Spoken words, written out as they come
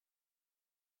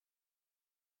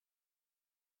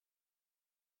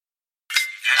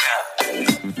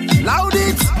Loud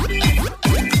it.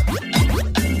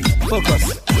 Focus.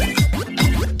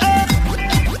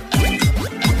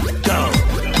 Down.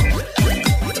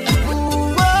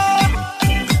 Ooh,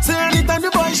 see anytime the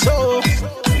boy show.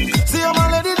 See how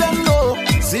my lady them know.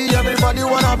 See everybody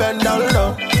wanna bend down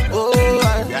low. Oh,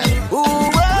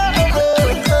 ooh,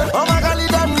 oh my golly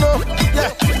them know.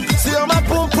 Yeah. See how my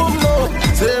pum pum know.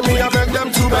 Say me I beg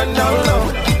them to bend down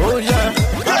low. Oh yeah.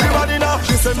 Everybody know.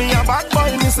 She say me a bad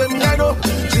boy. Me say me I know.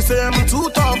 She say I'm too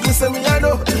tough. Me say me I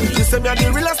know. She say me a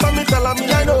the realest. Me tell her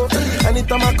me I know.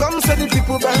 Anytime I come, say the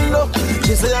people bend low.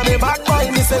 She say I'm a bad boy.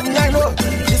 Me say me I know.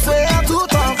 She say I'm too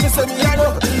tough. Me say me I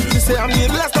know. She say I'm the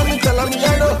realest. Me tell her me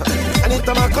I know.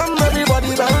 Anytime I come,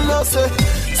 everybody bend low. Say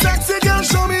sexy girl,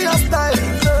 show me your style.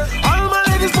 All my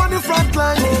ladies on the front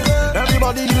line.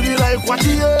 Everybody you be like what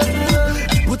you hear.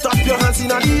 Put up your hands in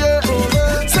the air.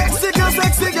 Sexy girl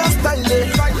style.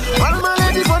 All my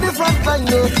ladies on the front line.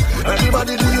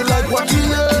 Everybody do you like what you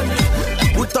hear.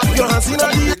 Put up your hands in the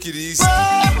air.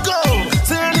 Go.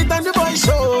 See anytime the boy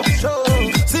show.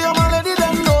 See how my lady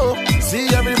them know. See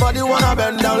everybody wanna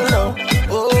bend down low.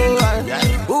 Oh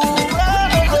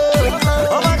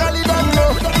my golly them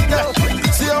know. Yeah.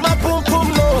 See how my pum pum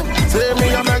know. Say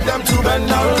me I make them to bend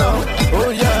down low. Oh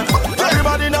yeah.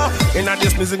 Everybody know. Inna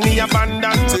this music me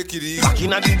abandon. Take it easy. Back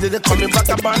inna the day they call me back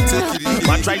a band. Take it easy.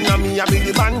 But right now me a be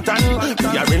the bantan.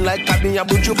 Me a ring like a me a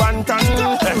buju bantan.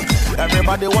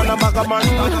 Everybody wanna bag a man.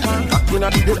 Back inna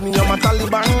the day me a my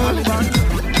Taliban.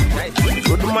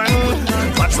 Good man.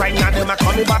 But right now them a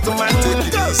call me Batman. Take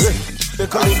it easy.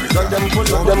 Africa, them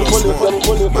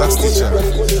Mass teacher,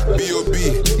 B.O.B.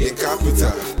 in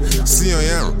capital. See on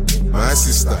yam, my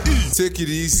sister. Take it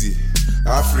easy.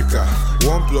 Africa,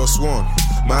 1+1.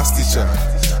 Mass teacher,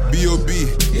 B.O.B.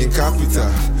 in capital.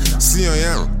 See on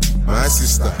yam, my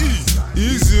sister.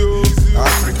 Easy,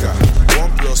 Africa,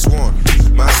 1+1.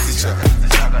 Mass teacher,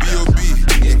 B.O.B.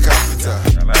 in capital.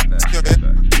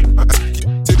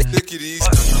 Take it easy.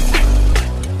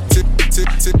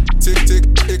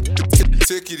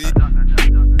 Take it easy.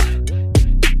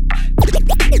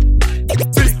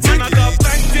 Man, I got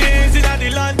bank things in the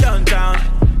London town.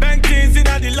 Bank things in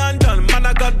the London. Man,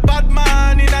 I got bad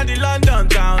man in the London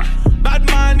town. Bad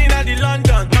man in the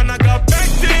London. Man, I got bank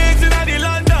things in the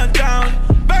London town.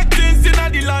 Bank things in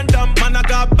the London. Man, I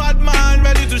got bad man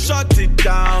ready to shut it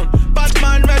down. Bad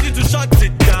man ready to shut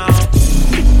it down.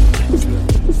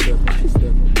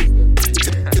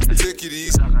 Take it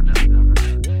easy. I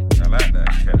like that.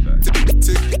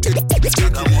 Take it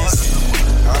easy.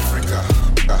 Africa.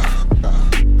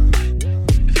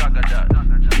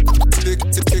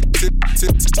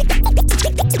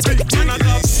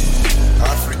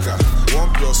 Africa,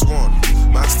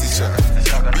 1+1, Mass teacher,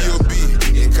 B.O.B.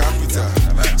 in capital.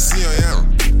 See on yam,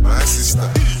 my sister.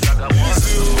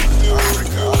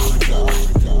 Africa.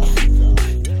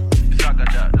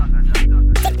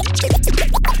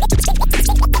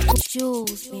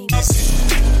 Jules, baby.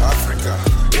 Africa,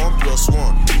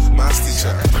 1+1, Mass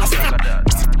teacher.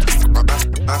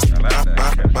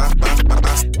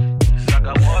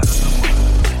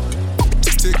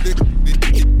 Take it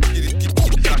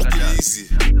easy.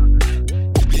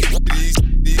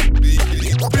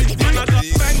 Man, I got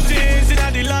bank things in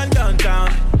the London town.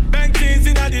 Bank things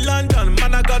in the London.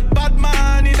 Man, I got bad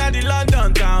man in the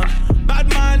London town. Bad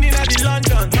man in the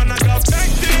London. Man, I got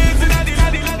bank things in the London.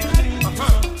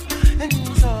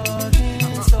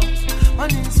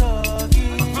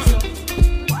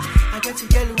 I get to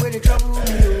get away the trouble.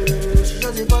 She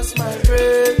doesn't bust my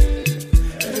brain.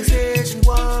 She say she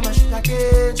want my shit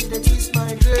again. She dey twist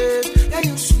my dress. Yeah,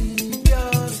 you sweet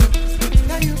girl.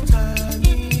 Yeah, you turn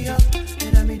me up.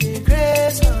 And I made the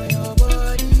grace for your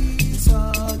body.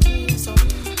 So.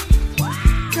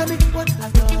 Tell me what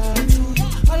I've done to you.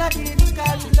 All I did is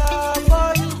got love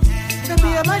for you. Tell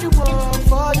me am I the one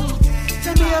for you.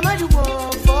 Tell me am I the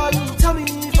one for you. Tell me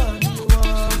if I'm the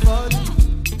one for you.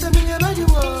 Tell me am I the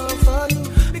one for you.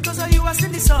 Because of you I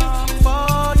sing this song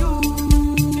for you.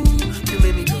 You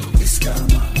made me go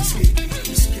Iskama,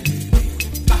 Iskele,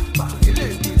 Papa,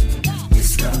 Ilele.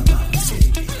 Iskama,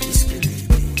 Iskele,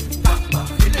 Papa,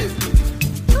 Ilele.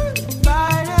 I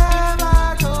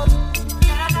never told you.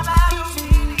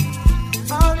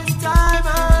 All this time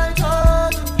I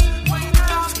told you. When you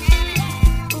know I'm skinny.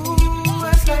 Ooh,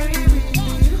 that's scary.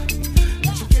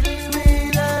 But you're killing me.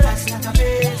 That ass like a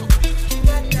baby. She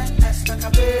got that ass like a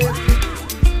baby.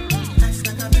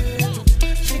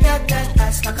 She got that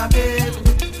ass like a baby.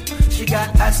 She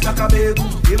got ass like a baby.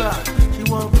 Give her. She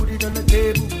won't put it on the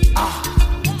table.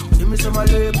 Give me some of my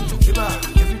label. Give her.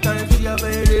 Every time she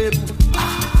available. I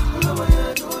love my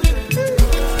head.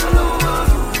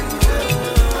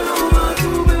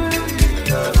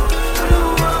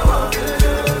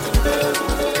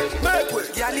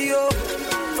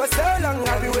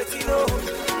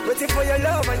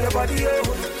 your body,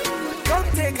 oh. Come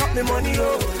take up my money,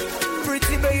 oh.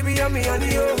 Pretty baby, I'm me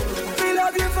honey, oh. We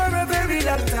love you for a very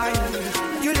long time.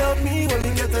 You love me when we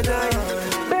get a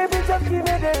dime. Baby, just give me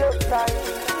the love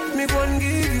time. Me gon'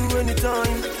 give you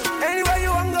anytime. Anywhere you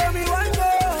want go, me want go.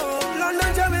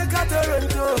 London, Jamaica,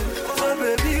 Toronto. Oh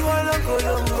baby, wanna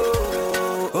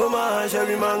Colombo. Oh my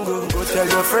cherry mango. Go tell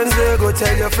your friends there, go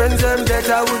tell your friends them that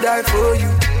I would die for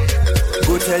you.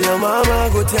 Go tell your mama,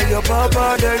 go tell your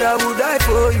papa that I would die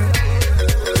for you.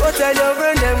 Go tell your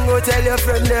friend them, go tell your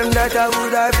friend them that I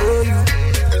would die for you.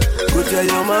 Go tell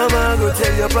your mama, go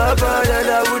tell your papa that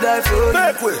I would die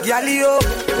for you. Gyali, oh,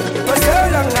 for so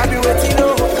long I've been waiting,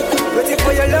 oh. Waiting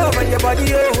for your love and your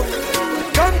body,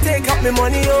 oh. Come take up my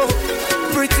money, oh.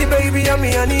 Pretty baby, I'm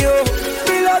me honey, oh.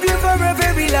 We love you for a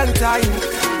very long time.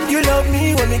 You love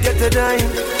me when we get the dime.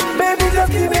 Baby,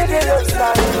 just give me the love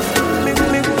time.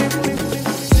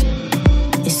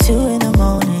 It's 2 in the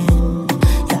morning.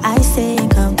 Your eyes saying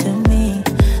come to me.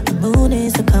 The moon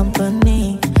is the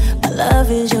company. My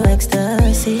love is your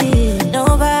ecstasy.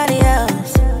 Nobody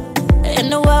else in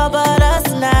the world but us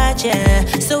tonight, yeah.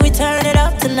 So we turn it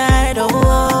up tonight, oh,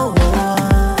 oh,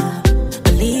 oh.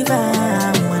 Believe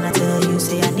I'm when I tell you,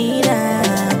 say I need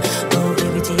him. Oh,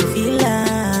 baby, do you feel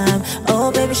him?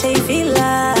 Oh, baby, say you feel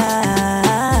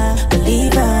him.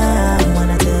 Believe I'm when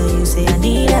I tell you, say I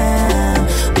need him.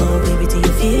 Oh, baby, do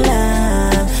you feel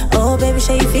him? Oh, baby,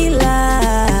 say you feel him.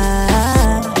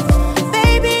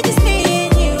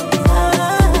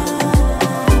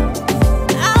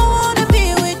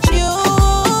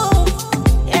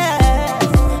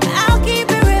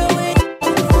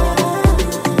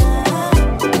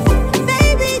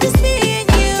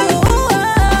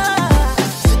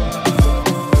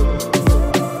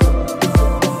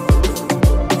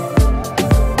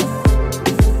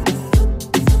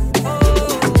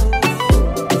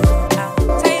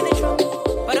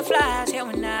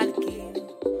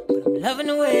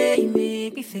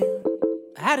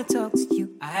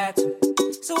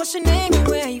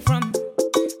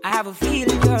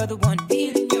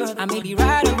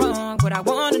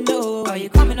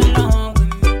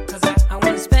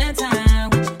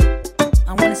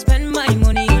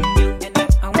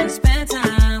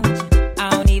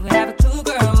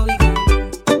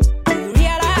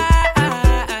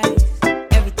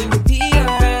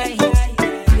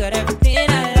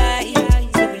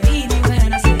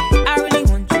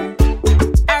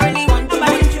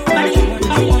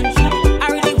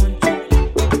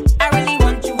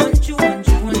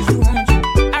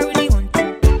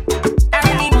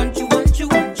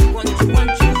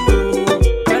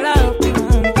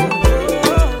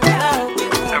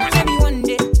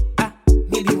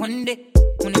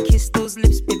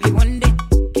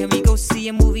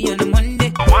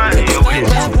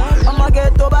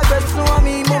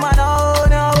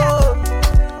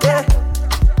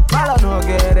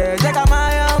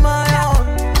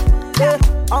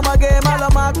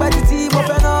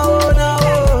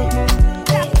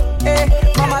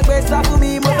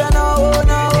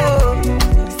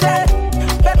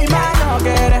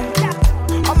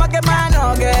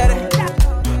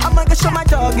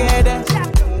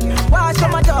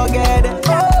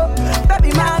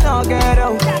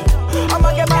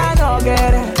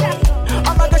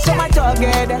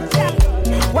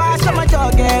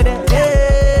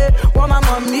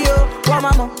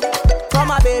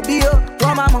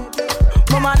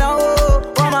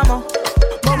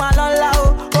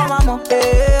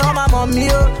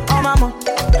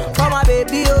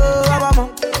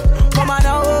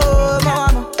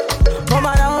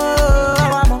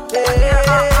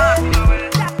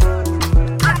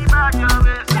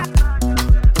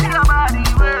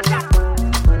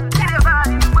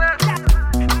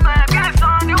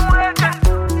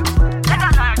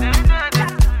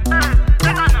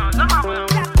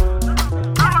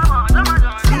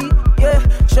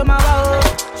 Show my wow.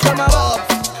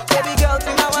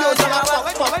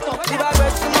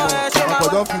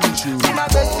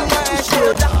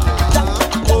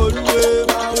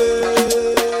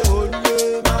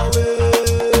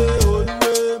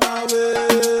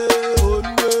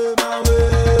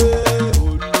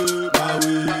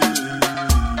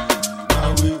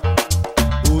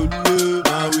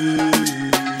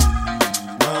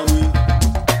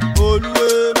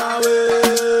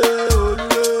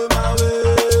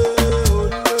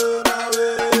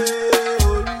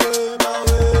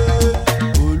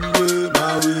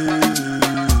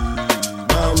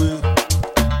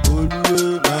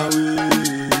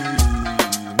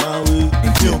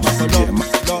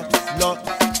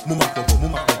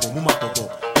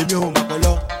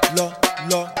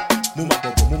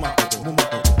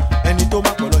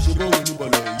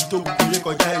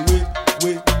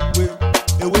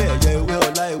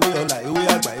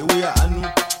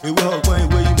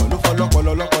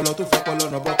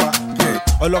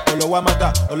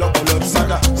 ọlọ́pọlọ ní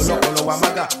maga, ọlọ́pọlọ wa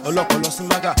maga, ọlọ́pọlọ sí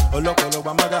maga, ọlọ́pọlọ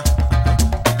wa maga.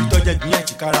 Ìtọ́jẹ́ ìgbìyànjú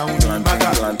ti kára òun ní maga,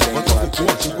 ọ̀tọ̀ kòkó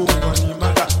ọ̀ṣẹ́gbó wọn ní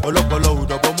maga, ọlọ́pọlọ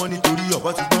òdọ̀bọ̀ mọ́ nítorí ọ̀bọ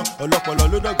ti gbọ́n, ọlọ́pọlọ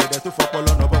ló dọ̀gẹ̀dẹ̀ tó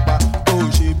fọpọlọ nà bọ́pá. Bó o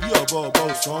ṣe bí ọ̀bọ ò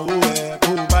sanwó ẹ, bó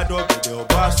o bá dọ̀gẹ̀dẹ̀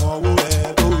ọ̀bọ á sanwó ẹ,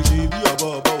 bó o ṣe bí ọ̀bọ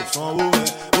ò sanwó ẹ,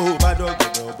 bó o bá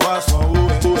dọ̀gẹ̀dẹ̀ ọ̀bọ á sanwó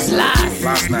ẹ.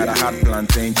 Last night I had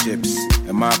plantain chips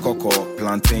and my cocoa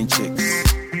plantain chicks.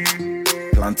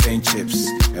 Plantain chips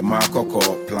and my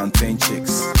cocoa plantain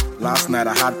chicks. Last night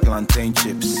I had plantain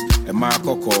chips and my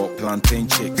cocoa plantain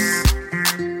chicks.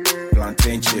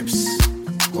 Plantain chips,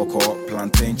 cocoa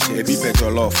plantain chips. A beep at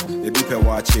your love, a beep at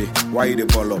watch it. Why you the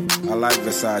ball up? I like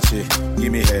Versace.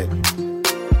 Give me head.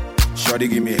 Shorty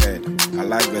give me head. I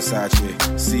like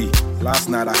Versace. See, last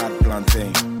night I had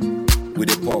plantain with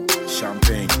the pop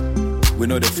champagne. We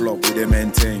know the flop, we the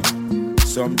maintain.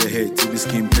 Some they hate to be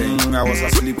skin pain. I was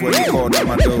asleep when they called on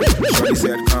my door. Shorty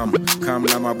said, come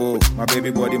now my bow. My baby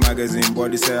body magazine,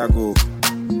 body say I go.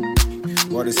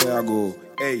 Body say I go.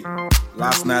 Hey,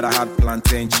 last night I had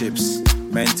plantain chips.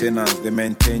 Maintenance, they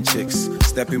maintain chicks.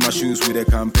 Step in my shoes with the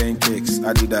campaign kicks.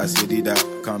 Adidas, you did that,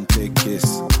 come take kiss.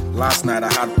 Last night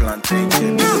I had plantain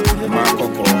chips. My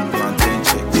cocoa, plantain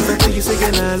chicks. If I tell you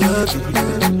again, I love you.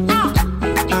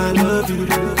 I love you.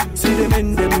 See them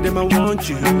and them I want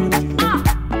you.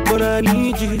 But I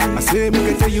need you. I say,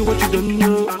 make I tell you what you don't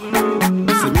know.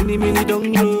 Say many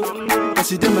don't know. I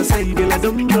see them, I say, girl, I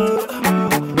don't know.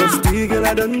 But still, girl,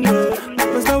 I don't know.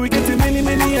 Cause now we get to many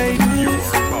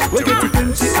ideas. We get to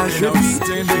plenty, I should be.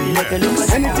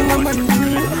 Anything I'm gonna do.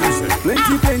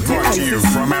 Plenty, I to you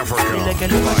from Africa.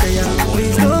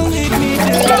 Please don't leave me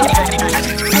there.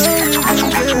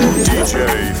 DJ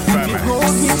Famine.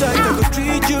 Hold me tight, I could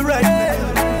treat you right.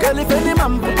 Girl, if any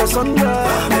man put us under,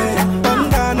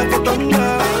 I go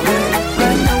thunder.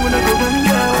 Right now when I go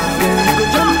under, go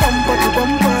jump bumper to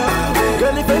bumper.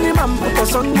 Girl, if any man put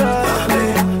us under,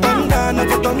 I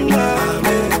go thunder.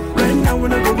 Right now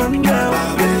when I go under,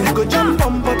 go jump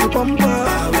bumper to bumper.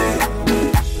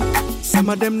 Some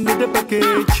of them need the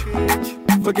package.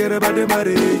 Forget about the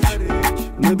marriage.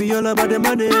 Maybe all about the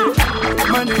money.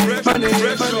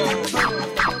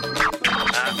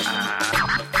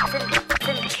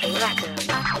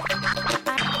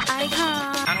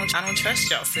 I don't trust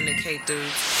y'all syndicate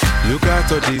dudes. Look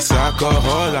at all this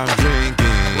alcohol I'm drinking.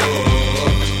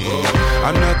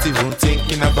 I'm not even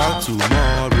thinking about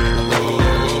tomorrow.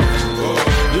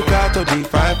 Look at all the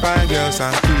fine girls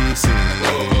I'm kissing.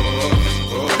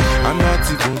 I'm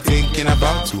not even thinking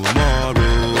about tomorrow.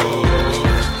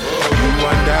 You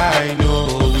and I know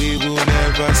we will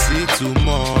never see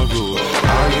tomorrow.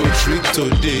 How you treat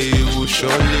today will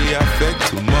surely affect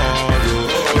tomorrow.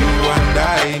 You and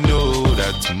I know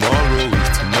that tomorrow is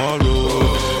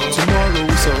tomorrow. Tomorrow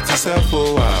will sort itself for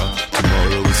a while.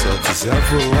 Tomorrow will sort itself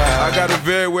for a while. I got a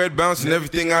very weird bounce in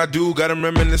everything I do. Got them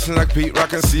reminiscing like Pete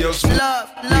Rock and CO Smooth.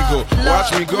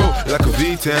 Watch me go like a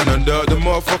V10 under the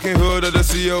motherfucking hood of the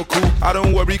CO coupe. I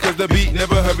don't worry cause the beat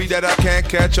never hurry that I can't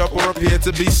catch up or appear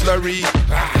to be slurry.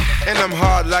 And I'm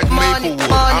hard like Maplewood.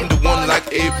 I'm the one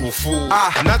like April Fool.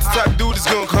 Not the type dude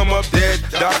that's gonna come up dead.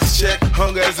 Doctors check,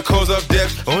 hunger is the cause of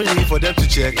death. Only for them to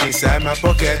check inside my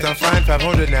pocket and find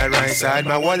 500 naira inside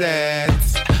my wallet.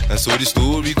 And so the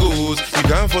story goes. You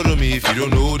can't follow me if you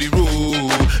don't know the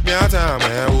road. Me out time,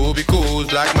 man, will be cool.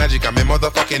 Black magic, I'm a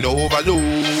motherfucking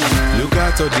overload. Look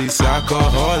at all this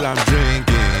alcohol I'm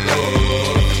drinking.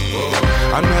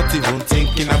 I'm not even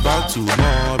thinking about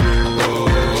tomorrow.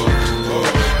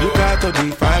 Look at all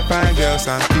the fine girls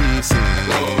I'm kissing.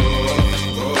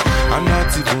 I'm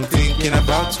not even thinking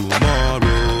about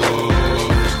tomorrow.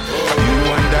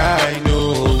 You and I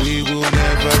know we will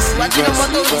never see. But you know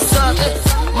what what's up?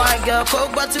 My girl,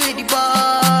 coke bottle with the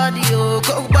body, oh,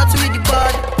 coke bottle with the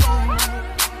body,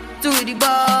 to the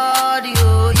body,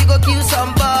 oh, you go kill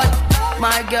somebody.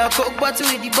 My girl, coke bottle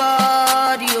with the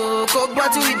body, oh, coke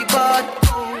bottle with the body,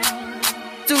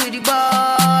 to the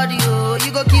body, oh,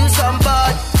 you go kill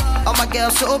somebody. Oh my girl,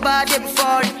 so bad they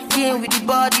before it, King with the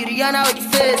body, Rihanna with the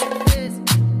face.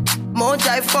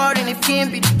 Moja foreign, if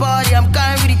King be the body, I'm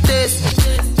kind with the taste.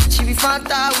 She be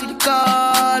Fanta with the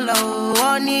color, oh,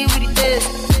 honey with the taste.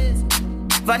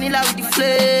 Vanilla with the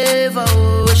flavor,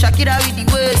 oh, Shakira with the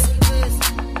waist.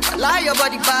 I like your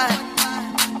body bad,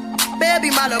 baby,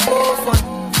 my love go fun.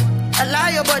 I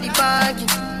like your body baggy.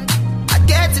 I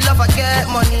get the love, I get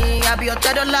money. I be your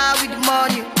 $10 with the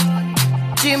money.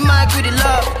 Jim Mike with the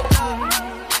love,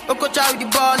 Okocha with the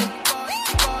bunny,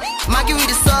 Maggie with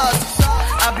the sauce.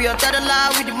 I be your $10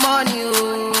 with the money.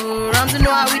 Oh, Ramsey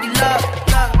Noah with the love,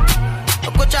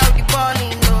 Okocha with the bunny.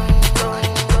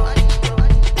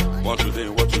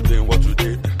 What you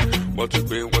think? what you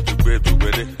pay, to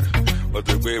ready. What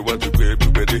you pay, to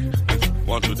ready.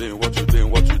 What you did, what you did,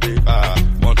 what you did.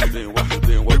 What you did, what you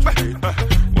did, what you did.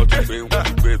 What you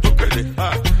pay, to ready.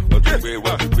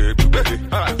 What you pay, to ready.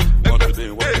 What you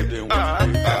did, what you did, what you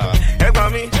did. Hey,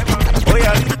 mami, oh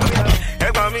yeah,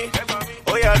 hey mami,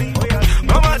 oh yeah,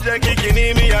 mama Jackie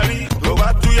kini mi yari, go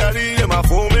back to yari, my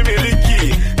phone me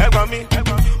miliki. Hey mami,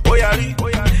 oh yeah,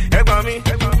 hey mami,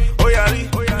 oh yeah,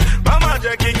 mama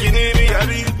Jackie kini mi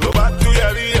yari, go back to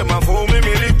yari, my phone me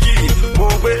miliki.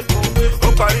 Mobe,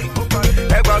 oh pari,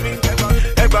 hey mami,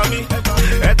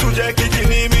 hey tu Jackie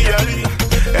kini mi yari,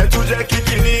 hey tu Jackie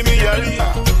kini mi yari.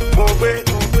 Mobe,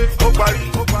 oh pari,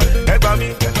 hey mami,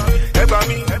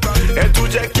 hey tu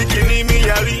Jackie kini mi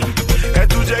yari. And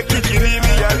to Jack kicking me,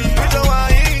 yari. It's a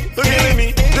why, look at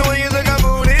me. The way you look at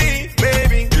booty,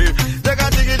 baby. Jack a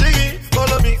jiggy,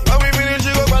 follow me. When we finish,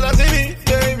 you go follow see me,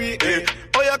 baby.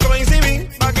 Oh, yeah, come and see me.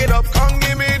 Back it up, come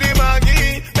give me the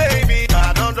Maggie, baby.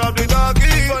 I don't drop the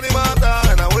doggy for the matter,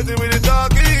 and I'm waiting with the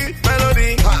doggy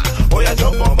melody. Oh, yeah,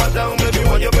 jump up and down, baby,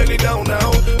 when your belly down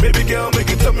now. Baby girl, make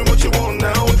it tell me what you want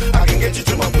now. I can get you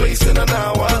to my place in an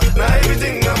hour. Now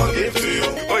everything I'ma give to you.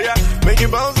 Oh, yeah, make it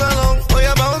bounce along. Oh,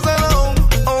 yeah, bounce along.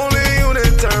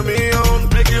 Turn me on,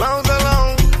 make it bounce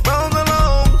along,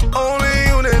 only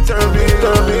you that turn me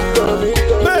on.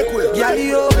 Make way, yeah,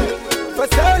 yo. For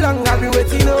so long I've been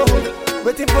waiting,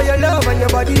 waiting for your love and your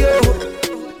body,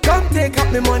 Come take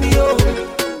up my money,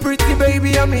 Pretty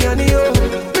baby, I'm me honey,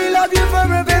 We love you for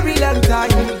a very long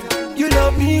time. You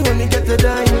love me when you get the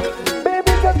dime.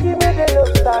 Baby, just give me the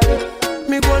love time.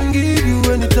 Me won't give you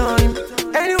anytime.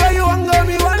 Anywhere you want go,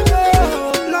 me want go.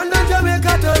 London,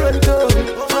 Jamaica, Toronto.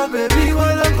 Oh baby,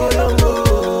 wanna go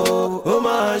long. Oh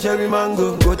my cherry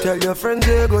mango. Go tell your friends,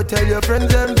 go tell your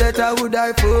friends them that I would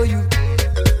die for you.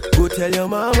 Go tell your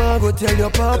mama, go tell your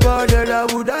papa that I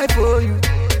would die for you.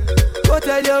 Go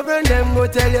tell your friend them, go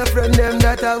tell your friend them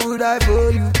that I would die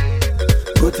for you.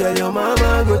 Go tell your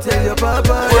mama, go tell your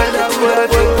papa that I would die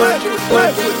for you.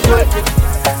 Work it, work it,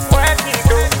 work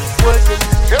it, work it.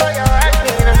 Show your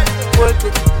acting, work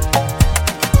it,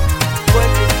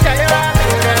 work it. Tell your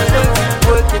acting,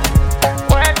 work it,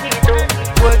 work it,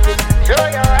 work it. Show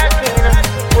your acting,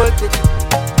 work it,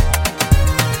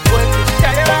 work it.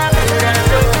 Tell your acting,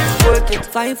 work it.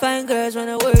 Fine girls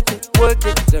wanna work it, work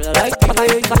it. Girl, I like the way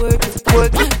you work it,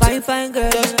 work it. Fine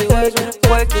girls, they wanna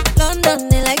work it. London,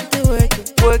 they like to work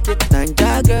it, work it.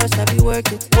 Nanja girls, I be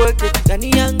work it, work it.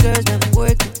 Ghanaian girls, them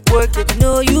work it, work it. You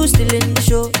know you still in the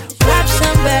show. Grab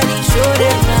somebody, show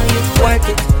them now you work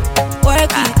it,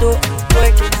 work it, oh,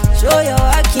 work it. Show your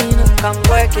working, come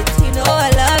work it. You know I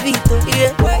love it, oh,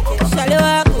 yeah, work it. Shall you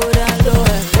walk down low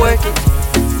and work it,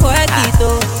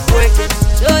 oh, work it.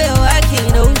 Show your working,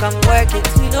 oh, come work it.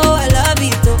 You know I love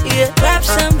it, oh, yeah. Grab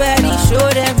somebody, show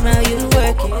them how you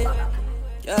work it.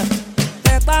 Yeah.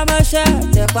 Take by my shell.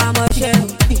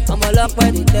 I'm a lock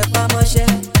ready, take by my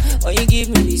shell. Oh, you give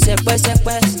me the sepe,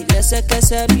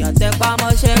 me a take by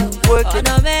my shell. Work it.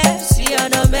 On the mail, see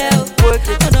on the mail. Work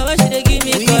it. On the way she dey give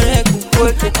me correct.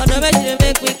 Work it. On the way she dey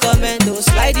make me comment. Don't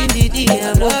slide in the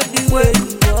DM. Love the way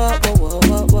you talk,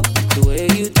 the way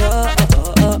you talk.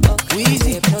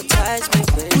 Easy, hypnotize me,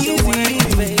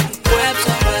 baby. Grab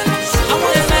somebody, I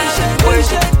wanna work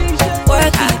it,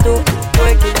 work it, oh,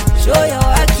 work it. Show your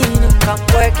working, come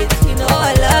work it. You know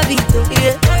I love it, oh,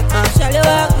 yeah. Shall you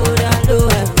walk down low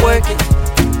and work it,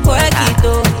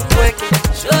 oh, work it.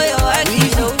 Show your working,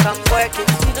 oh, come work it.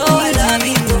 You know I love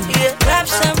it, oh, yeah. Grab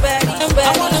somebody, I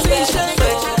wanna see you shine.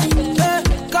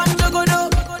 Come to go do,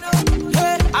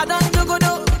 hey, I done to go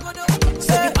do.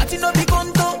 Say the party no be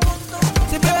conto.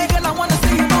 Say baby girl, I wanna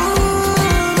see you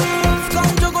move.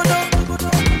 Come to go do,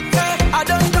 hey, I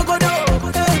done to go do.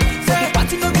 Hey, say the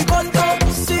party no be conto.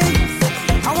 See,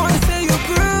 I wanna see you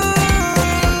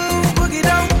groove, boogie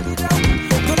down.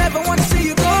 Don't ever wanna see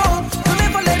you go. Don't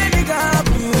ever let a nigga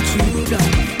put you down.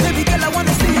 Baby girl, I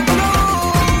wanna see you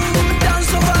blow,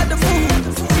 dance over the moon.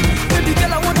 Baby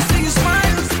girl, I wanna see you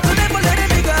smile. Don't ever let a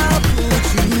nigga put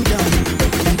you down.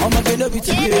 I'ma get love you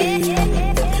today.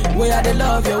 Where I dey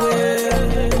love your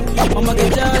way. I'ma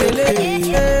get down the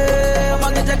lane. I'ma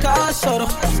get your car sort of.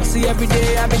 See every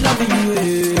day I be loving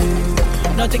you.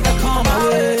 Nothing can come my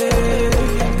way.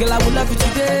 Girl, I will love you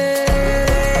today.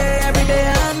 Every day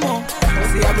and more.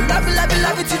 See I will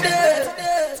love you today.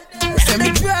 Let me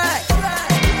try.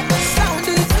 Sound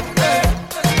it.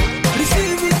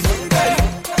 Receive it.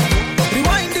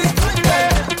 Rewind it.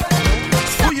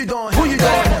 Who you doing?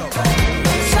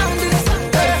 Sound it.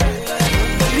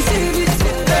 Receive it.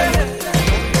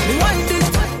 Rewind it.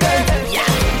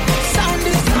 Yeah. Sound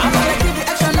it. I wanna give you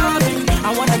extra loving. I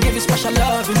wanna give you special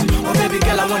loving. Oh baby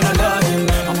girl, I wanna love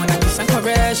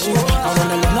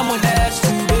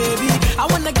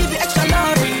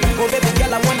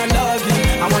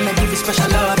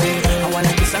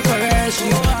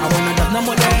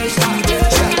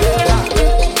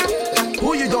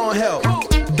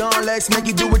flex, make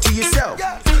you do it to yourself.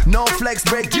 No flex,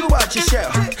 break you out your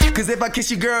shell. Cause if I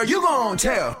kiss you, girl, you gon'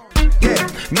 tell. Yeah,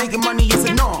 making money is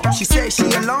a norm. She said she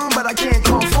alone, but I can't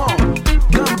conform.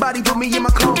 Gun body put me in my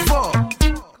comfort.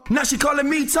 Now she calling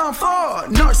me Tom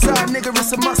Ford. Northside nigga,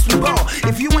 it's a must we ball.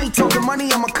 If you ain't talking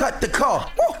money, I'ma cut the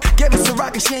call. Gave us a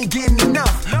rock and she ain't getting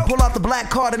enough. Pull out the black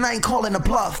card and I ain't calling a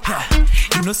bluff.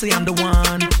 You know say I'm the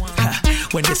one.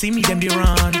 When they see me, them they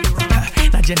run.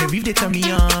 Now Genevieve, they turn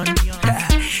me on.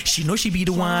 She know she be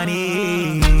the one.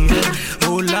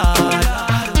 Oh Lord,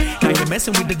 now you're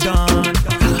messing with the dawn.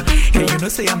 And you know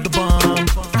say I'm the bomb.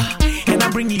 And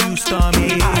I'm bringing you stormy.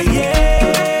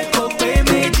 Yeah, Coke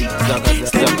Meji.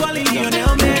 Steady calling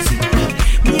Lionel Messi.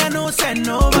 Me I no send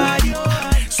nobody.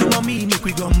 So mommy make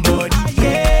we gun body.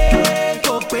 Yeah,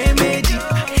 Coke Meji.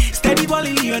 Steady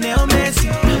calling Lionel Messi.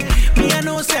 Me I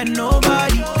no send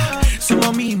nobody. So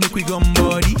mommy make we gun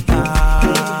body.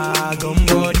 Gun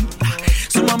body.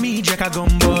 So mommy jack a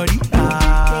gun body.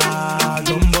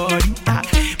 Gun body.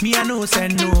 Me I no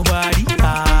send nobody.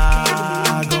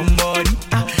 Gun body.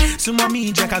 So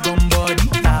mommy jack a gun body.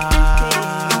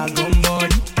 Gun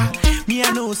body. Me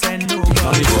I no send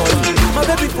nobody. My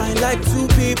baby fine like two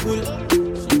people.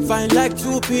 Fine like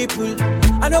two people.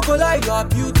 I no go lie, you are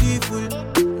beautiful.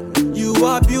 You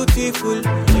are beautiful.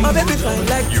 My baby fine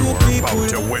like two people.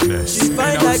 She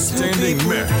fine like two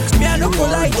people. Me I no go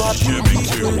lie, you are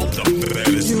beautiful.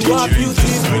 You are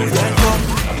beautiful.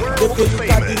 If you look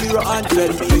at the mirror and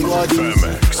tell me what you see,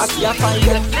 I see I find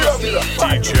that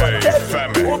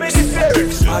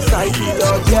as I feel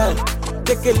again.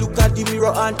 Take a look at the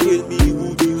mirror and tell me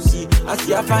who do you see. I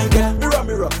see I find that mirror,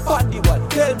 mirror, funny one.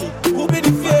 Tell me who be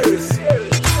the fairest.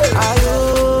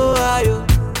 Ayo, ayo,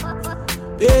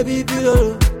 baby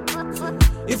pillow.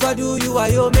 If I do you,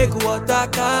 ayo, make water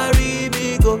carry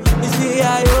me go. You see,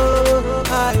 ayo,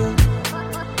 ayo,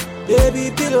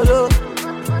 baby pillow.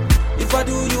 If I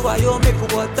do you, ayo, make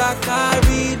water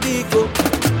carry me go.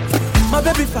 My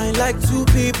baby fine like two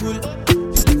people.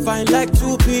 Fine like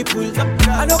two people.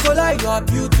 I no go lie, you are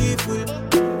beautiful.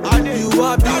 You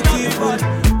are beautiful.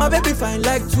 My baby fine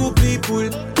like two people.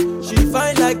 She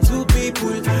fine like two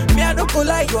people. Me I no go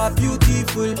lie, you are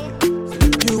beautiful.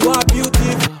 You are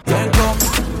beautiful. Then come,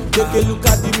 take a look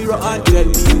at the mirror and tell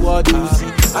me what you see.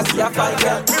 I see a fine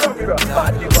girl. Mirror,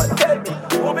 body, but tell me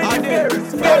who be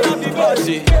the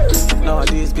fairest.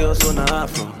 Nowadays girls wanna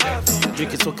afro.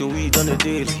 Drinking smoking weed on the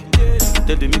daily.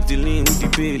 Then they mix the lean with the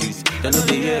Baileys. They know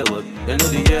the hear what, they know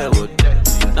the hear what.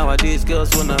 Nowadays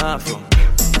girls wanna afro.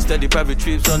 Steady private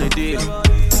trips on the daily.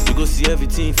 You go see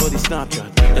everything for the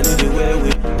Snapchat. They know they wear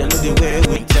with, they know they wear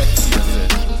with.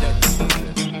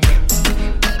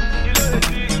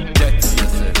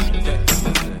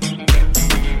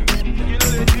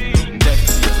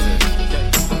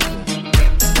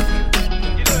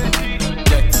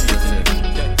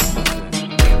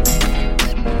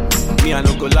 I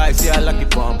no go lie, say I like it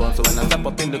bonbon. So when I step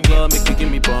up in the club, make you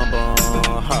give me bonbon.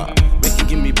 Ha, make you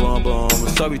give me bonbon.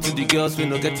 Sorry to the girls, we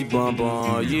no get the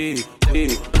bonbon. Yeah,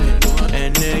 yeah.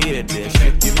 And yeah, there,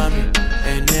 shake your mommy.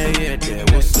 And yeah, there,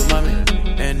 what's the mommy?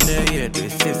 And yeah, there,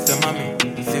 sister mommy.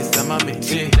 Sister mommy,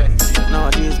 yeah.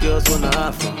 Nowadays girls wanna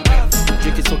afro.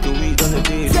 Drinking smoking weed on the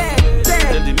daily.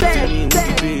 Then they make me with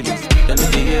the Baileys. They know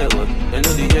the hear what, they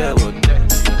know the hear what.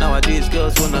 Nowadays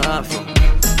girls wanna afro.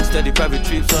 Steady private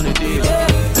trips on the deal.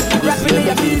 Rapping in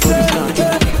your beat,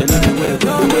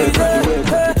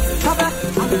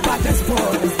 I'm the baddest boy.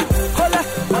 Hola,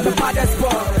 I'm the baddest boy.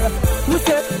 Who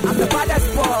said I'm the baddest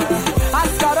boy?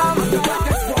 Ask I'm the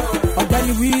baddest boy. I'm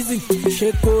Danny Weezy,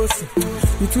 Shake Kosi.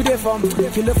 You today from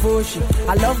Killer Foshi.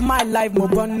 I love my life, more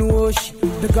than Nuoshi.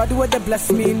 The God who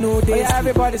bless me, no day. Yeah,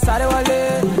 everybody started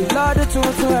wale. Lord the two,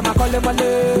 am I calling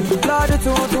wale. Lord the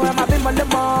two, am I being my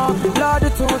lemon. Lord the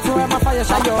two, am I fire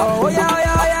shayo. Oh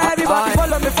yeah, everybody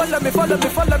follow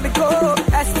me, go.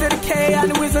 S to the K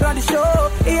and the wizard on the show.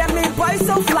 Yeah, me boy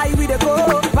so fly we the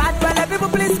go. Bad belly people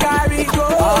please carry go.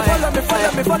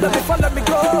 Follow me,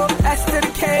 go. S to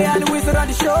the K and the wizard on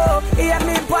the show. Yeah,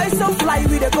 me boy so fly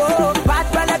we the go. Bad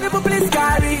belly people please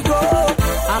carry go.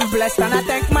 I'm blessed and I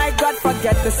thank my God,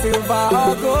 forget the silver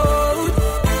or gold.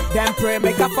 Then pray,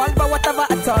 make a fun, but whatever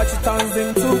I touch, it turns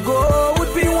into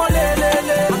gold. Be one lele,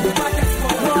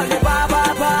 one le ba ba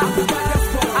ba.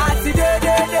 Ati de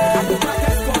de de,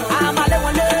 I'm a le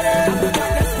one lele.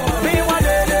 Be one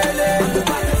lele,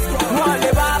 one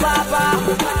le ba ba ba.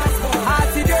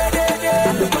 Ati de de de,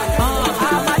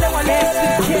 I'm a le one lele.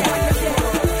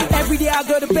 Every day I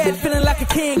go to bed feeling like a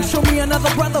king. Show me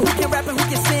another brother who can rap and who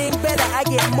can sing better. I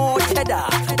get more cheddar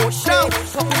or shit,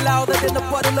 something louder than a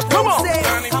bottle of rosé.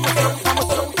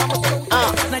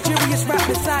 I'm a Nigeria's rap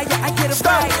beside fire, I get a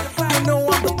ride. You know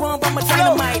I'm the bomb, I'm a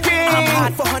dynamite. I'm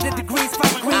hot for 100 degrees,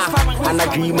 Fahrenheit. And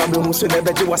I dream of me who said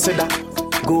that you was said that.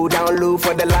 Go down low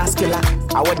for the last killer.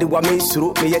 I want the woman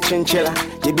through me a chinchilla.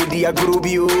 You be the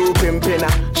groovy pimpina.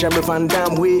 Shammy Van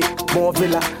Dam way, more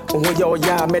villa. Oh, yo,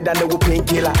 yeah, me than the whooping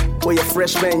killer. Oh, you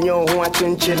fresh man, yo, who a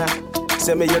chinchilla.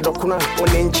 Say me your docuna, on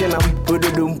inchinam.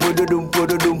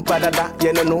 Pududum, padada.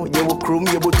 You know, you will crum,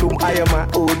 you will tum, I am a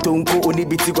otunko, only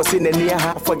bitigos in the near.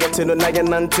 Forgetting on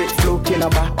Naganante, flow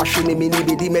kinaba. Or shini mini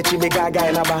bidi mechi me gaga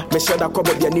in a bar. Me said I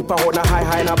cover your nipper on a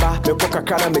high naba. Me coca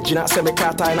cana, me gina, say me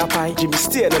kata in a pie. Jimmy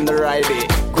Steele in the ride.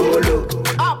 Go low,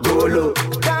 go low,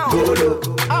 go low,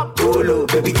 go low,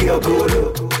 baby girl, go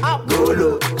low, go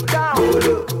low, go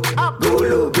low, go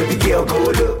low, baby girl, go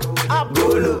low, go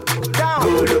low,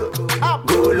 go low.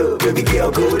 Go low, baby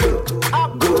girl, go low,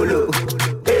 go low.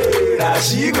 Hey, now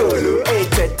she go low. Hey,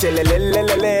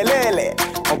 lele.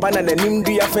 Obana na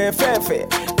nimdu ya fe.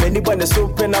 Anybody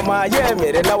soap in a my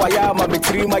yemi. Then now I am a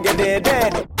betri my dead.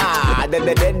 Ah, de.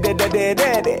 And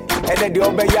then the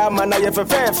obe yama na ye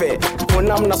fe.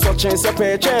 When I'm not watching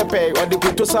sepe chepe. Or the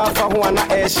kuto safa huana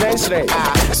shre.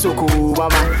 Ah, suku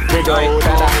mama. They go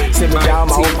dada. Semi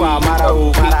jama upa mara.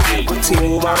 Kuti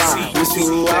mama.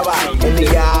 Usu waba. And the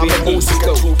yama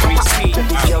musico.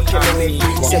 You're killing me.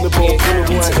 Semi po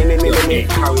pulu me.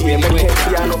 How you make it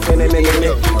piano pen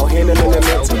or hand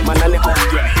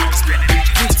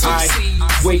I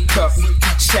wake up,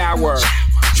 shower,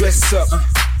 dress up,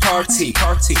 party,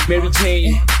 Mary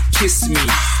Jane, kiss me.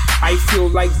 I feel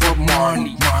like Bob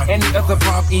Marley. Any other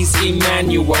Bob is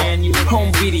Emmanuel.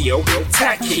 Home video,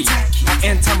 tacky. I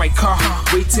enter my car,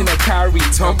 waiting I carry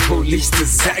Tom Police to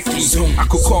Zaki. I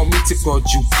could call me to call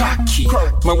Jukaki.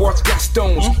 My watch got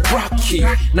stones, Rocky.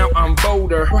 Now I'm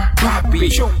bolder, Bobby.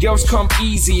 Girls come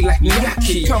easy like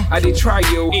Yaki. I did try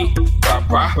yo,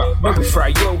 Papa. No be fry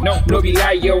yo, no be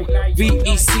lie yo.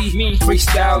 VEC, me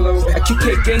freestyle. I kick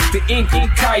it against the ink,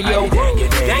 Kayo.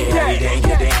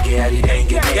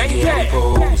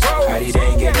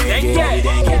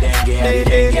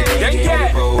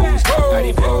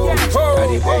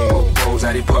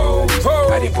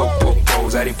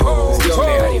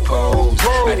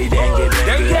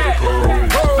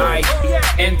 I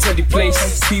enter the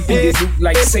place, people they look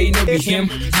like say no be him.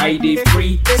 I dey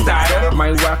free style,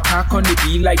 my waka on the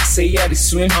be like say I dey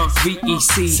swim.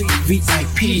 VEC,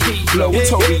 VIP, flow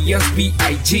Torius,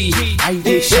 BIG. I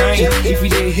dey shine, if you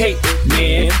dey hate,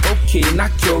 man, okay,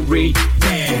 knock your rate,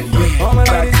 man. All my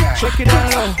ladies, check it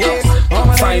down low. All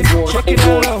my ladies, check it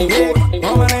down low.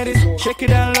 All my ladies, check it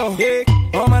down low.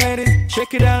 All my ladies,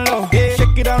 check it down low.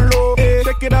 Check it down low.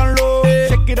 Check it down low.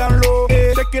 Check it down low.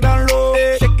 Check it down low.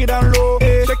 Check it down low.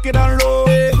 Check it down low.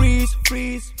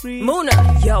 Freeze.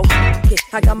 Muna, yo, yeah,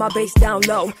 I got my bass down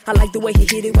low. I like the way he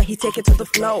hit it when he take it to the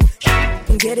flow.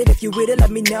 Can get it if you with it,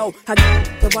 let me know. I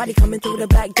got the body coming through the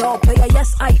back door. Player,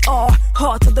 yes, I are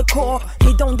hard to the core.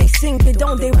 They don't they sing, they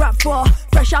don't they rap for.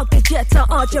 Fresh out the jet to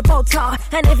Gibraltar.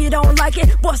 And if you don't like it,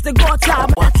 what's the guitar?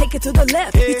 I take it to the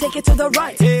left, you take it to the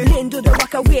right. Lean to the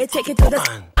rock away, take it to the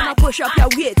and I push up your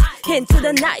weight into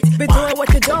the night. Be doing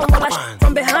what you don't while I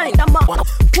from behind. I'm up,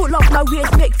 pull up my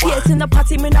weight, make face in the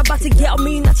party. Me not about to get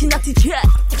me natty jet.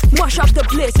 Mash up the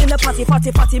place in the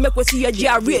party. Make we see a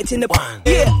gyrate in the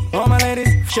yeah. All my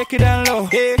ladies, shake it down low.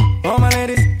 All my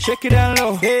ladies, shake it down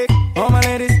low. All my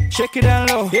ladies, shake it down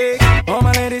low. All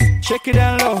my ladies, shake it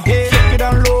down low. Shake it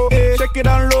down low. Shake it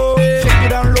down low. Shake it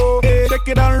down low. Shake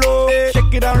it down low.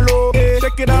 Shake it down low.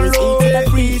 Shake it down low.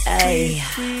 Freeze.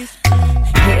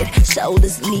 Head,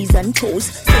 shoulders, knees and toes.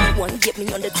 Someone get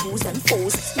me on the twos and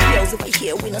fours. The girls over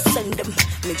here, we not send them.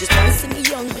 Me just want to see me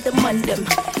young with the man them.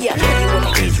 Yeah, I know you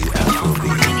wanna crazy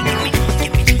Afrobeat.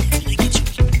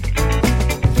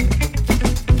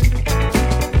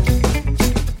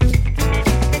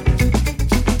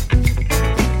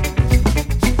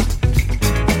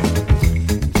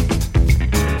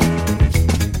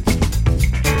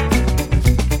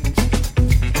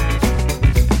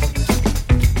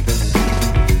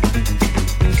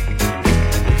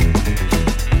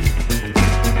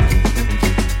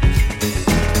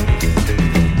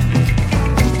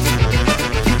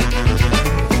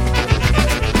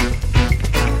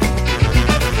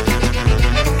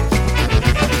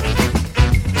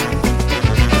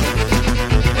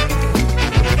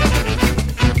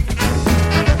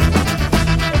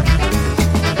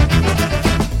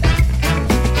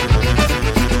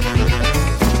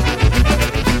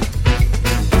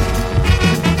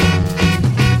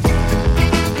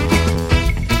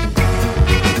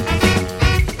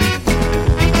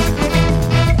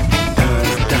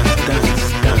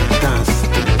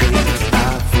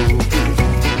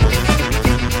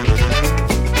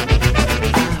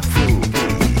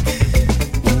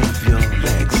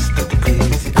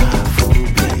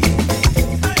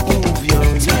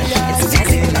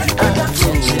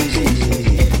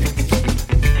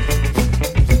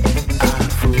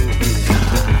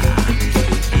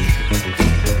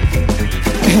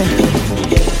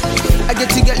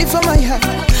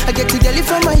 I get to girl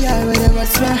from my yard whenever I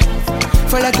smile.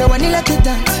 For like a one like a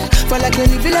dance, for like a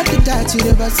live like a dance, you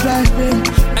never smile.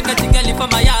 I got the girl from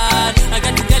my yard, I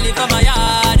got the girl from my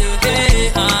yard.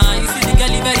 Hey, you see the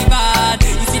girl very bad,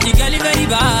 you see the girl very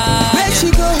bad. Where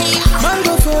she go,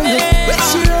 mango for you. Where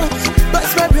she go,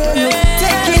 bust my brain,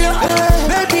 take it up,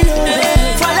 baby no.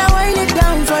 Follow wind it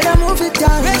down, follow move it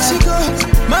down. Where she go,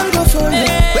 mango for you.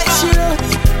 Where she go,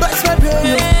 bust my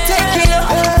brain, take it up,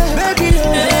 baby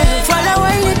no. Follow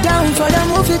wind it down, follow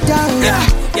move it down.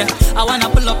 Yeah, I wanna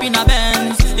pull up in a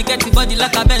Benz. You get your body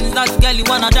like a Benz. That girl you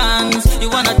wanna dance. You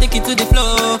wanna take it to the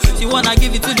floor. She wanna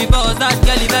give it to the boss. That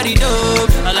girl is very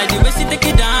dope. I like the way she take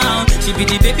it down. She be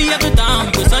the baby of the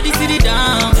town. Go so the city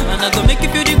down. And I go make you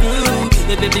feel the groove.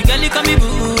 The baby girl you call me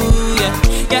boo.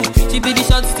 Yeah, she be the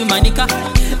shots to my nigga.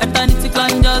 Eternity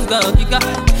clan just go bigger.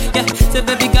 Yeah, say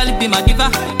baby girl be my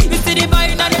diva. You see the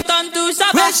boy now they turn to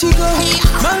shabba. Where she go,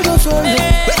 mango for you.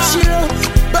 Where she go,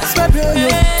 bust my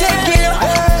brain, take it up,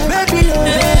 baby no.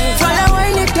 Follow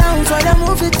wind it down, follow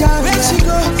move it down. Where she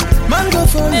go, mango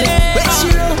for you. Where she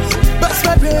go, bust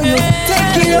my brain,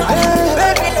 take it up,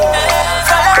 baby no.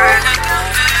 Follow wind it down.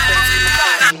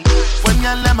 When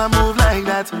you let me move like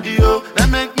that, yo, that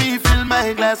make me feel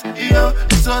my glass, yo.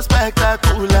 It's so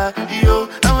spectacular, yo.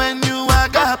 And when you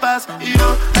walk past,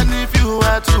 yo, and if you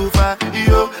are too far,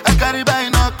 yo, I carry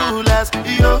binoculars,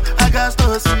 yo. I got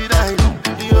to see that,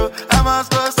 yo. I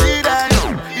must go see that,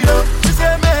 yo. She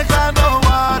say make her no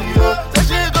worry, yo. Say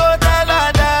she go tell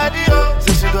her daddy, yo.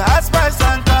 Say she go ask my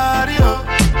son, yo.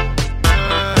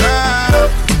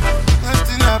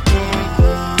 Nothing happen,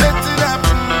 nothing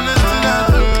happen, nothing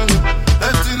happen,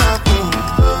 nothing happen,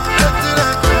 nothing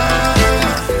happen.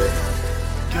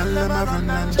 Girl, let me run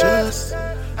and just.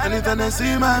 Anytime they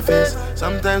see my face,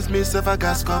 sometimes me self I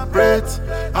gas corporate.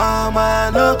 Oh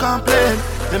man, no complain.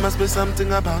 There must be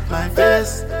something about my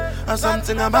face, or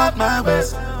something about my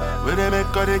waist, where they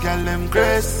make all the girl them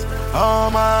grace.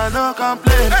 Oh man, no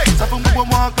complain. Sapung boom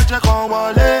walk with your con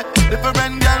wallet.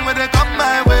 Different girl when they come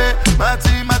my way. My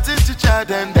teacher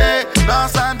then they no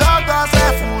stand up as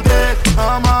a food day.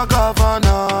 I'm a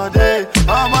governor day.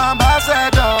 I'm a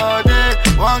ambassador day.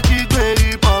 One key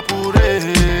way popure.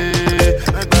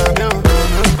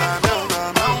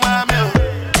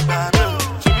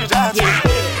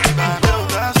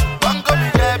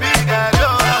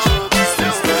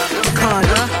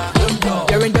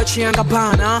 Dolce and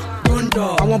Gabbana,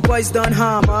 I want boys done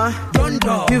hammer.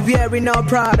 You wearing no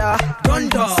Prada.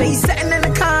 Say he's sitting in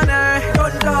the corner.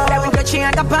 Wearing Dolce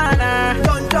and Gabbana.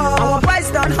 I want boys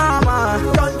done hammer.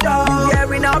 You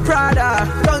wearing no Prada.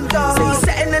 Say he's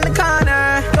sitting in the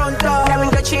corner.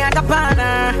 Wearing Dolce and Gabbana.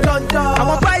 I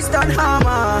want boys done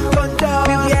hammer.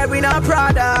 We wearing no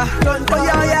Prada. Oh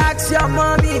yeah, you ask your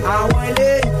mommy. I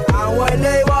want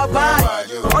lay what bad.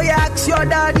 Oh yeah, ask your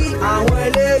daddy. I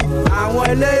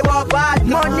want lay what bad.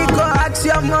 Money go ask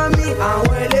your mommy. I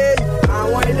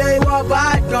want lay what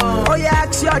bad gun. Oh yeah,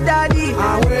 ask your daddy.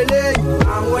 I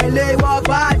want lay what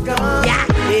bad gun. Yeah,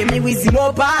 pay me with the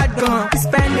more bad gun. We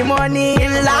spend the money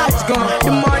in large gun.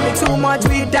 The money too much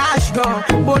we dash gun.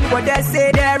 But what they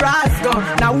say they're ass gun.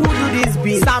 Now who do this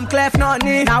be? Sam Clef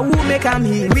nothing. Now who make them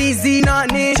here? Weezy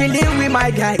nothing. Chilling with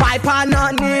my guy. Piper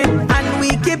nothing. And we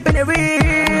keeping it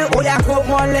real. Oh yeah,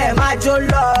 come on, let my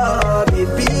jolo,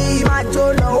 baby, my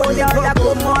jolo. Oh yeah,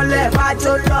 come on, let my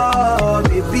jolo,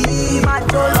 baby, my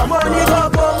jolo. Money go,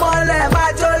 come on, let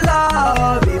my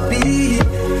jolo, baby.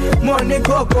 Money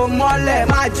go, come on, let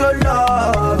my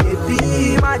jolo,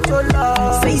 baby, my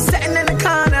jolo. Say he's sitting in the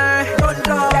corner,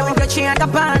 yeah, we got Dolce and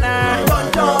Gabbana.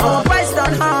 Oh, price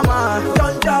done hammer,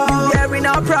 you wearing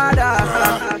our Prada.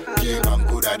 Yeah, I'm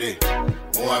good at it.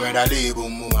 Mohamed Ali,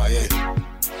 boom, yeah.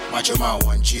 Macho man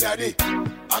one cheat a day.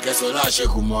 I guess all that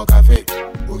shake more cafe.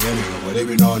 Whatever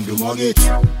we on do mortgage.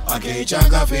 I can't check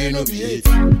cafe no be it.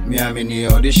 Me I mean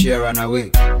all this share run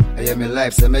away. I am my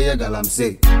life say me girl I'm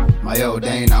say. My old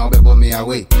day now be blow me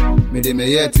away. Me de me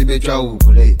yet be try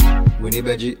ukule. We ni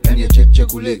beji and you check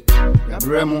kule. Ya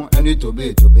bremo and you to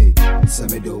be. Say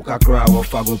me do kakra wo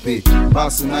fa go pay.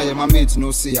 Pass na ya my mate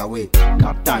no see away.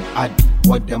 Captain add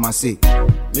what them I say.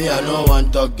 Me I no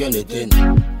want talk anything.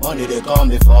 Money they call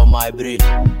me for my brain.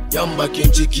 Yamba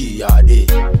kinchiki ya day.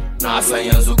 Nasa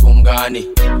yanzu kungani.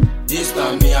 This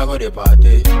time me I go the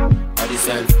party. I the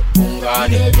self kungani.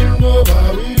 We taking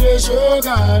over, we the show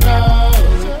Ghana.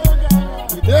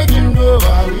 We taking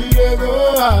over, we the go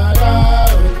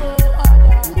harder.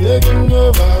 We taking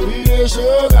over, we the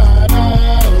show Ghana.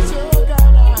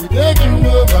 We taking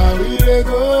over, we the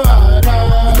go harder.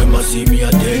 see me,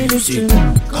 I tell you, see.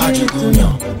 Kajikunya,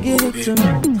 give it to me.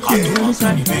 Give it to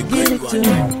me. Give it to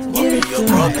me.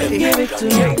 Give it to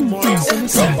me.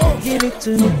 Give it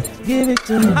to me. Give it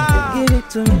to me. Give it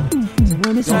to me.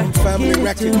 Young Family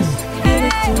Records. Give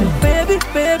it to me. Baby,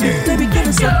 baby, baby, give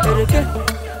me some.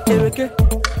 Ereke,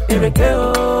 Ereke,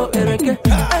 oh, Ereke,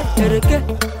 Ereke,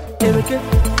 Ereke,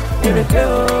 Ereke,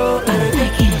 oh,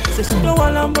 Ereke. Say she don't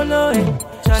want lambolo, eh.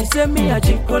 She say me a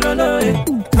chikololo, eh.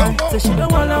 Say she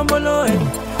don't want lambolo, eh.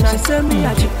 She say me a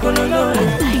chikololo, eh.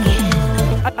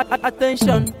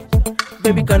 Attention,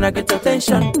 baby, can I get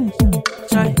attention?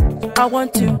 Try, I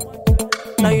want you.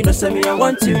 Now you know, say me, I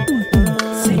want you.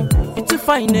 See, it's too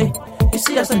fine, eh. You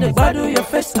see, I said the bottle your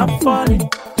face, I'm falling.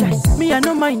 Yes, me, I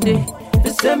no mind, eh. The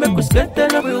same make us get there,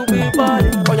 we'll be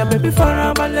balling. Oh, yeah, baby,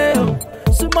 Farah Maleo.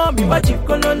 Sumami,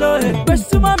 Bachikololo, eh. But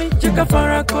Sumami, Cheka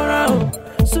Farah Korao.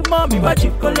 Sumami,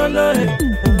 Bachikololo,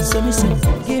 eh. So me say,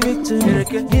 give it to me,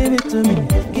 give it to me,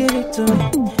 give it to me.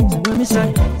 So me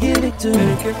say, give it to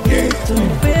me, give it to me.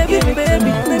 Baby,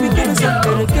 baby, baby, give me some.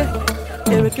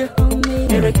 Ereke,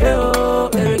 Ereke, oh,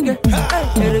 Ereke,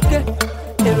 Ereke,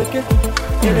 Ereke,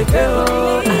 Ereke,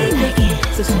 oh,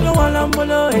 Ereke. So she don't want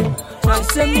lambolo, eh. She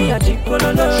say me a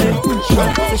chikololo,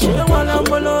 eh. So she don't want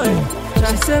lambolo, eh.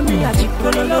 She say me a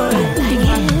chikololo,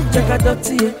 eh. Check out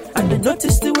dirty, eh. And they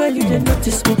notice the way you didn't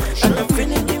notice me. And I'm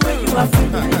feeling the way you are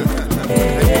feeling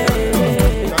me.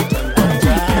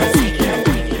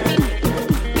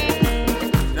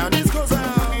 Now this goes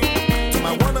out to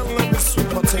my one and only sweet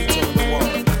potato in the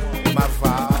world. My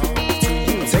vow to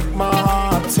you. Take my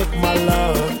heart, take my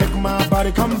love, take my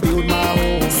body, come build my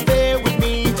home. Stay with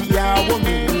me, Diawo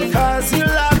me. Cause you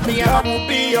love me, I will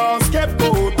be your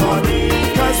scapegoat, honey.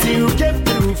 Cause you came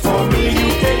through for me,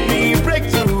 you gave me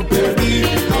breakthrough, baby.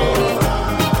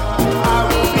 I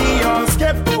will be your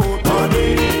scapegoat,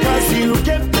 honey. Cause you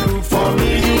came through for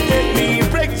me, you gave me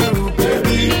breakthrough,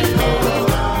 baby.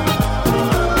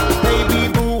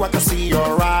 Baby boo, I can see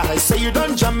your eyes. Say you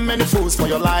don't jump many fools for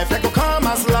your life. They could come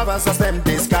as lovers as them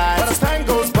disguise. But as time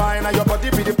goes by, now your body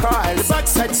be the prize. The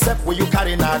backside step where you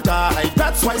carry not die.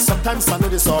 That's why sometimes I know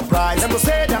the surprise. Them will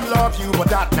say them love you, but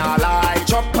that not lie.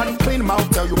 Chop and clean mouth,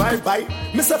 tell you bye-bye.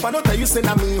 Myself, I know tell you say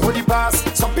na me hold the pass.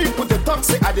 Some people they talk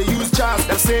say I they use jazz.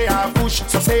 They say I push,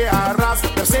 some say I ras.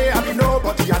 They say I be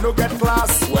nobody, I no get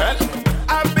class. Well,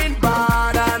 I've been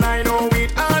bad and I know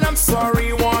it, and I'm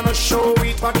sorry, wanna show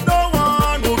it, but no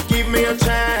one would give me a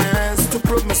chance to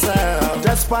prove myself.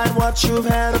 Despite what you've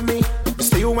had of me,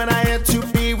 still when I had to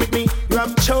be with me, you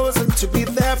have chosen to be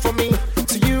there for me.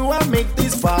 To you I make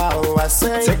this vow, I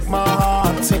say, take my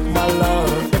heart, take my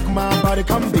love, take my body,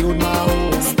 come build my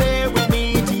home. Stay with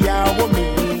me, Diawo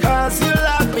me. Cause you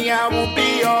love me, I will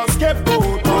be your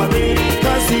scapegoat, honey.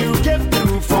 Cause you came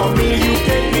through for me, you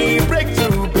gave me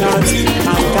breakthrough, baby.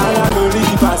 Ankara lórí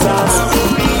basas,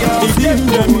 ìdí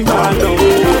ìgbẹ́ni bá lọ,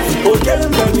 òkè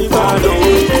ìgbẹ́ni bá lọ,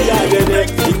 ìdí àgẹ̀dẹ̀,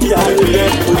 ìdí àgẹ̀dẹ̀,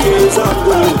 òkè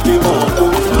ìsàkó, òkè mọ̀tò.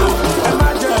 Ẹ má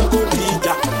jẹ́ kó di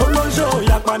ìjà, olóṣò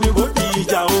yapa ni kó di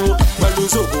ìjà o. Pẹ̀lú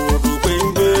sòkòrò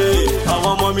péńgbé,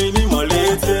 àwọn ọmọ mi ní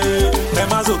mọ̀lẹ́tẹ̀. Ẹ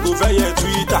má sòkò fẹ́ yẹ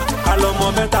Twitter, alọ́mọ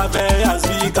mẹ́ta fẹ́ yà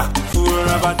síkà,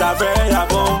 fúnra bàtà fẹ́ yà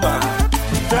bọ́mbà.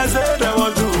 Tẹ́sẹ̀ dẹ̀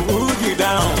wọ́n tún wúkì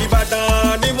dáhùn.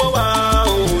 Ìbàdàn ni mo wà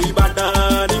o,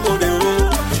 Ìbàdàn ni mo dé o.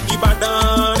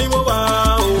 Ìbàdàn ni mo wà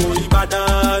o,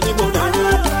 Ìbàdàn ni mo dé o.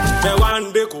 Bẹ́ẹ̀ wá ń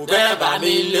dé kò bẹ́ẹ̀ bá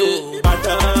mi lé o.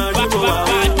 Ìbàdàn ni mo wà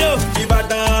o,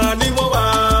 Ìbàdàn ni mo wà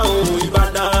o,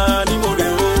 Ìbàdàn ni mo dé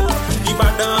o.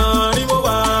 Ìbàdàn ni mo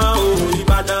wà o,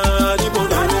 Ìbàdàn ni mo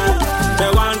dé o. Bẹ́ẹ̀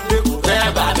wá ń dé kò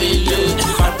bẹ́ẹ̀ bá mi lé o.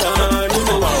 Ìbàdàn ni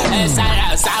mo wà o. Ẹ sára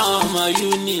sáwọn ọmọ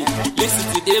uni lẹ́sìn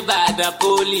ti dé Ìbàdàn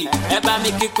poli. Ẹ bá mi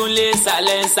kíkún lé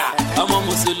sàlẹ́nsà ọmọ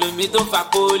mùsùlùmí tó fa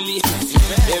poli.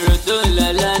 Èrò tó ń lọ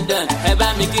London ẹ bá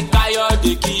mi kí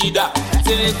Káyọ̀dé Kídà.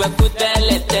 Tìrìgbẹ́kú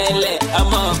tẹ́lẹ̀ tẹ́lẹ̀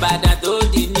ọmọ Ìbàdàn tó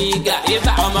di nígà.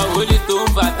 Ibà ọmọ wòlíì tó ń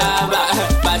fa tábà.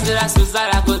 Bàṣírà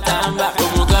Sùsára kò tàǹbà.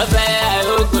 Òmùgọ̀ fẹ́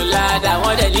àìrókò ládàá.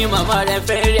 Wọ́n dẹ̀ ní mọ̀mọ́ rẹ̀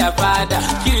fẹ́ rí àfádà.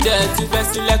 Kí ìdẹ̀ ti fẹ́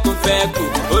sílẹ̀kùn fẹ́kùn.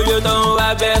 Oyó tó ń wá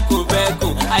bẹ́kùn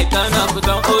bẹ́kùn. Àìtàn náà kò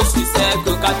tán ó sì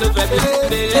sẹ́kùn. Ká tó fẹ́ bí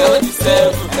délé ó ti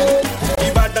sẹ́kùn.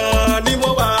 Ìbàdàn ni mo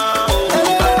wà o,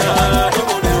 Ìbàdàn ni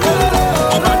mo dé o.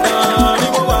 Ìbàdàn ni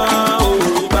mo wà o,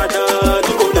 Ìbàdàn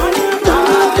ni mo dé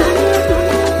o.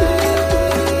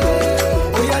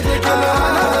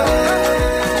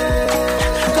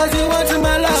 Cause you want to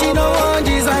my life. She don't want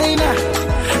designer,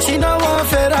 she don't want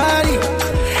Ferrari.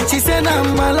 She said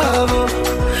I'm my lover.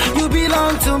 You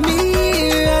belong to me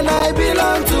and I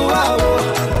belong to her.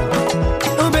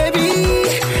 Oh baby,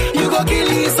 you go kill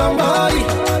this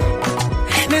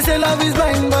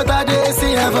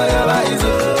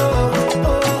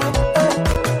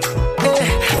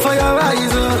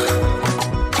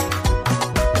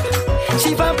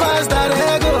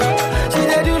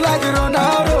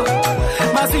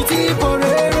city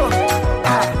porero.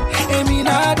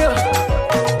 Eminado.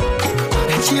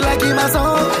 She like my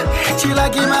song. She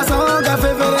like my song. Her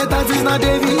favorite artist not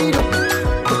Davido.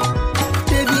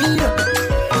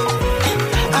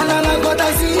 And I like what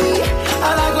I see. I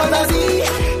like what I see.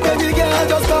 Baby girl,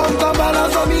 just come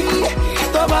balance on me.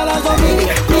 Come balance on me.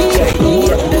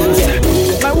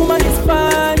 My woman is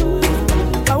fine.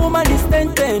 My woman is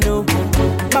 10-10, oh.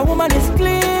 My woman is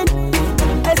clean.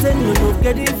 I said no,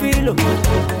 get it feel.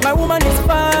 My woman is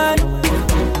fine.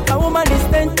 My woman is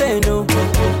 10-10, oh.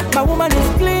 My woman is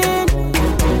clean.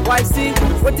 Why see?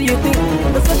 What do you think?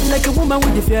 There's something like a woman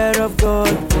with the fear of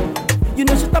God. You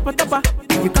know she tapa.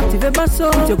 You captivate my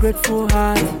soul with your grateful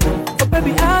heart. Oh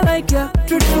baby, I like you.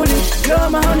 Truthfully, you're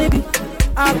my honeybee.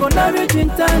 I gon' love you to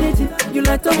eternity. You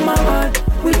light up my world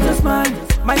with your smile.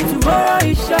 My tomorrow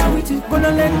is shine with you.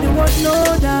 Gonna let the world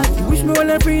know that you wish me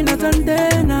well every night and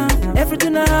day now.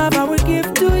 Everything I have I will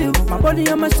give to you. My body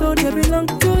and my soul they belong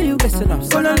to you. Listen up.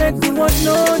 Gonna let the world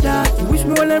know that you wish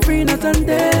me well every night and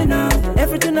day now.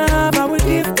 Everything I have I will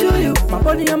give to you. My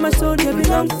body and my soul they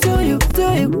belong to you.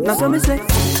 Now so me say,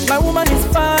 my woman is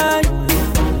fine.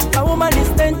 My woman is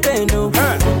 10-10, oh.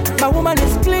 My woman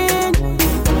is clean.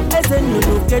 I said no,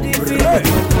 get it feel.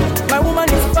 My woman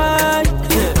is fine.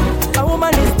 My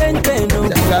woman is 10-10, oh.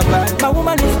 My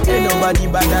woman is clean. Ain't nobody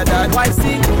better than. Why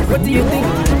see? What do you think?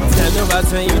 Tell me about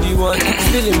when you the one.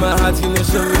 Still in my heart, you know,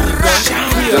 show me the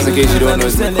gun. Just in case you don't know,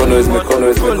 it's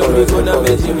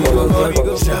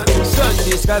Shut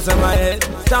this cause on my head.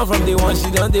 Down from the one,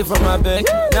 she done day from my bed.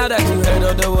 Now that you heard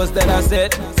all the words that I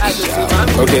said, I just say,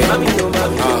 mommy,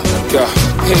 yeah.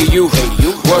 Hey you,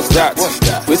 what's that?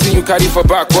 Waiting you carry for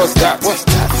back, what's that?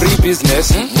 Free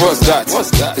business, what's that?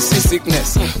 See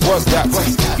sickness, what's that?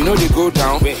 You know they go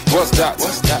down, what's that?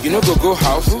 You know go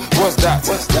house, what's that?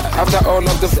 After all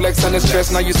of the flex and the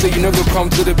stress, now you say you know go come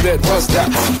to the bed, what's that?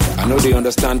 I know they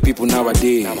understand people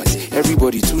nowadays.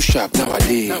 Everybody too sharp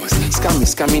nowadays.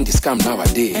 Scamming the scam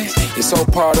nowadays. It's all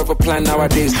part of a plan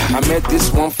nowadays. I met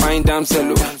this one fine damn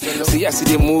cello. See, I see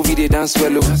the movie, they dance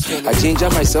fellow. I ginger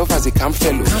myself as a camp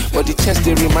fellow. But the chest,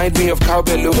 they remind me of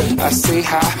cowbello. I say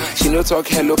hi, she no talk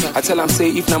hello. I tell am say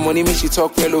if na money me she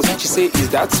talk fellow. She say is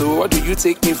that so? What do you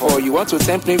take me for? You want to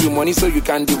tempt me with money so you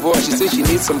can divorce? She say she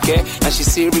needs some care and she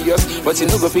serious. But you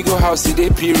know go figure house today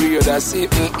period. I say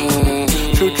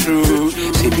true.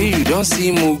 Baby you don't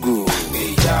see Mugu.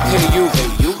 Hey you,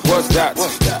 what's that?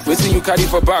 Waiting you carry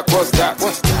for back, what's that?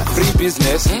 Free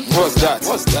business, what's that?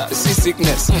 See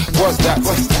sickness, what's that?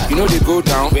 You know they go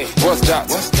down, what's that?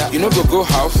 You know go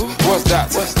house, what's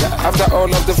that? After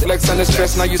all of the flex and the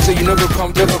stress, now you say you know go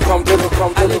come.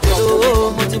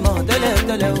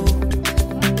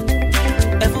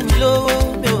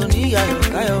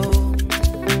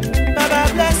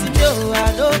 Baba bless you, I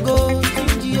don't go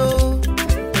stingy, oh.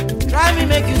 Try me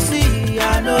make you see,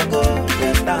 I no go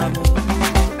get time.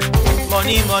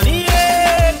 Money,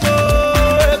 ego.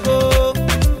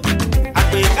 I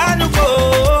pay canu go.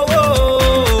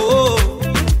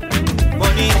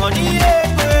 Money,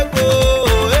 ego.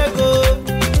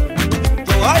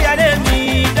 To all ya let me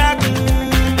that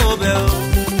mobile.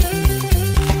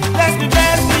 Bless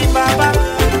me, Baba.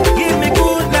 Give me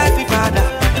good life, Father.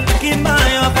 Give my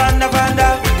fanda.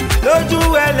 Don't do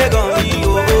elegant,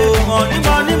 money,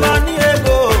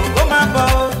 ego.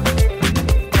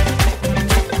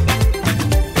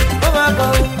 Come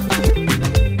on,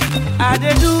 I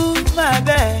dey do my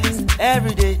best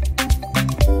every day.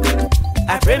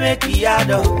 I pray make it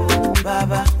adore,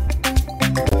 Baba.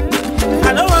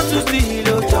 I don't want to see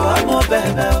you, I'm a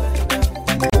baby.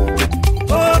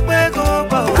 Go back.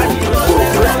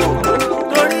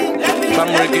 I'm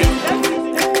Ricky.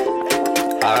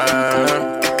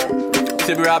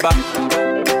 Tibi Rabba.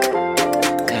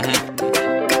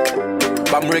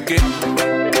 I'm Ricky.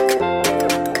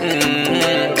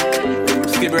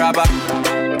 Skip Rabba.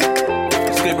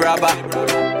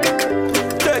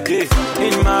 Take it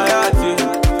in my heart,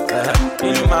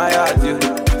 in my heart,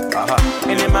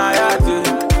 in my heart,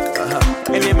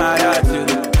 in my heart.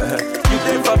 You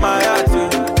think for my heart,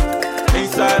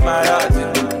 inside my heart,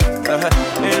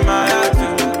 in my heart,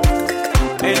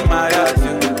 in my heart.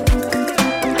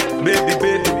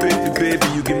 Baby,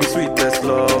 you give me sweetest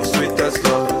love.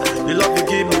 The love you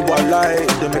give me one life,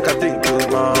 they make I think too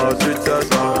much,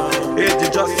 sweetest love. It's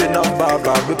just a number,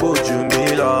 but we put you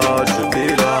me love,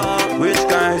 which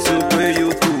kind soup will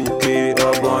you cook it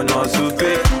up on a soup?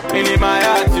 In my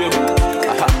heart,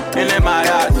 in my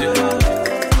heart,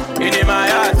 in my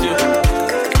heart,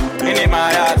 in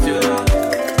my heart,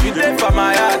 you live for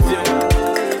my heart,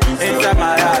 inside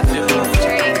my heart,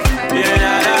 in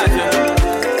my heart,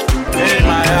 in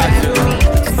my heart.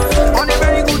 On a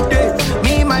very good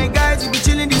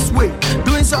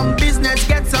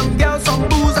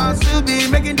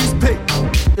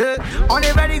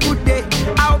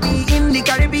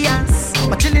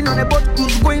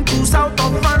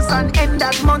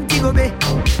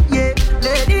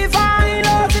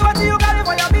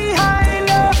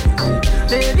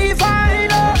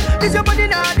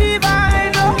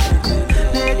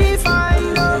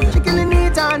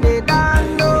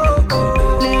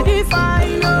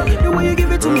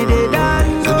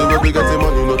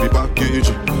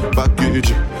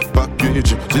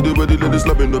this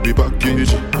love no be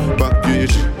package.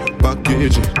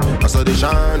 As I dey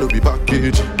shine, no be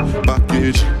package.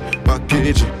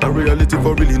 A reality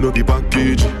for really no be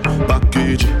package.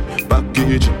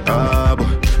 Ah, boy,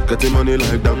 getting money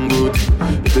like Dangote.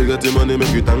 If you get the money,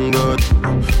 make you thank God.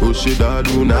 Oh shit, I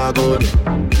do not good.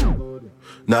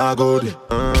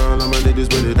 All of my ladies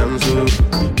really dance up.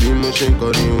 Be machine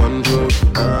calling one joke.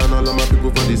 And all of my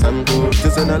people for this angle.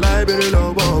 This in a library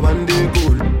love and they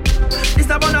cool. This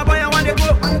a Burna Boy, I want to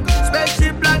go.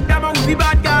 Spaceship Black Diamond, we be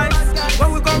bad guys.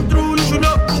 When we come through, you should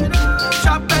know.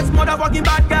 Sharpest motherfucking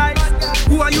bad guys.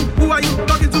 Who are you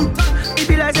talking to? It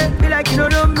be like you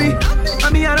don't know me.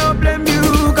 And me, I don't blame you.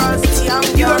 Cause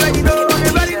you already know on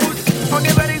the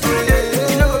very good day.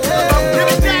 You know what I'm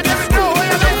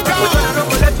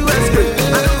let you escape.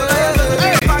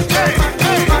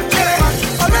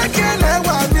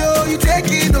 You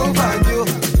taking over you.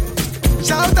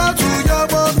 Shout out to your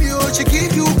mommy, she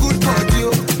give you good body.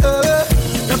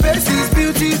 Your face is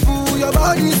beautiful, your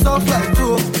body is soft like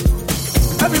you.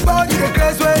 Everybody the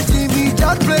craze when Jimmy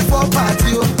just play for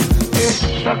party.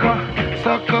 Sucker,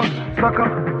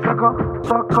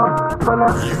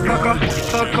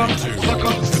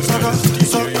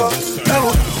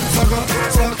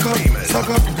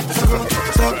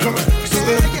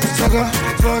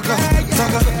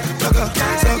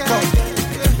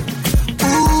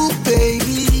 ooh,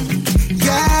 baby,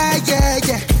 yeah.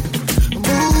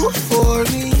 Move for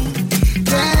me,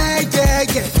 yeah.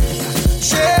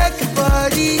 Shake your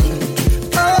body,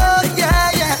 oh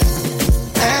yeah.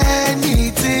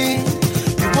 Anything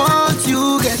you want,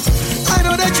 you get. I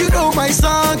know that you know my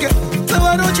song, yeah. So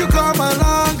why don't you come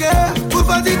along, yeah? We'll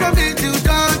party from day till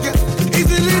dawn, yeah. If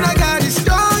you lean, I got it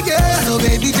strong, yeah. So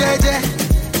baby, JJ,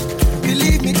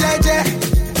 believe me, JJ,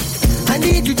 I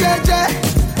need you, JJ.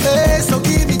 Hey, so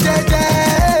give me JJ.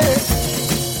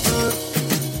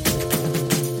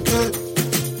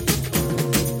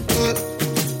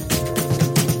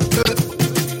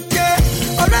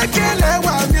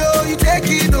 You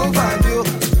taking over you.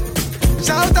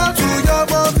 Shout out to your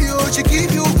mommy, she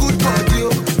give you good body.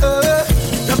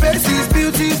 Your face is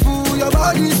beautiful, your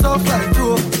body is soft like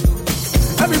you.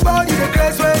 Everybody the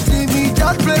craze when me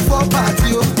just play for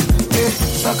party.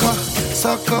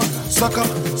 Sucker,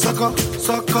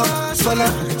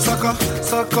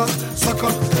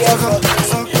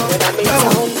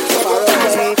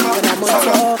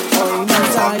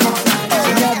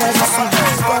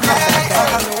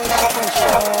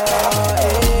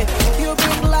 you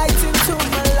bring light into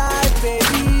my life,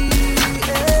 baby.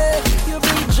 You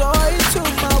bring joy into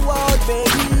my world,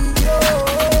 baby.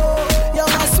 You're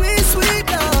my sweet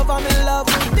love. I'm in love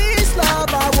with this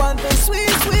love. I want the sweet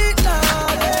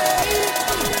love.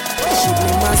 She be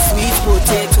my sweet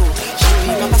potato. She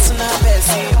be my personal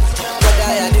bestie. Whether I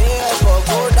there or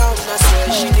go down, I swear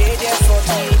she did there for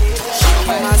me. She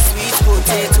be my sweet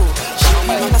potato. She be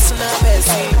my personal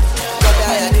bestie. Whether I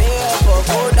there or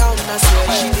go down, I swear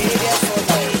she did there for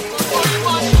me.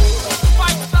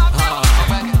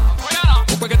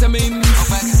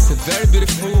 Very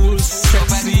beautiful,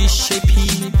 sexy,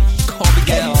 shapy, curvy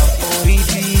girl.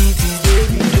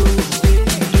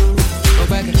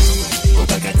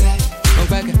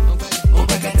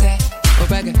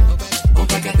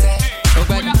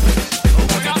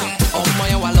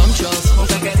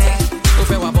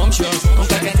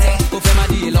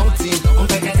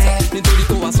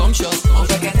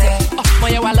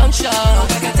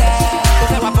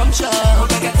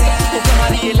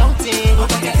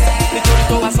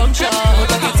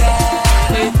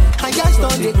 I just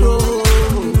don't they grow.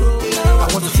 I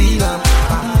want to feel her.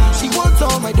 She wants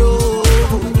all my dough.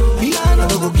 Rihanna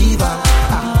no go give her.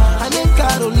 I named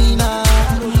Carolina.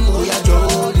 Oh yeah, Joe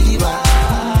Oliva.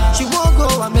 She won't go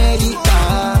America.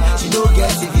 She don't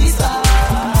get a visa.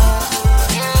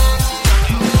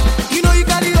 You know you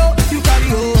carry on.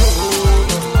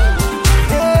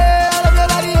 Yeah, I love your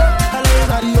body,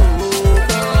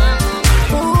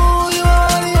 oh, you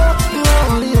are you.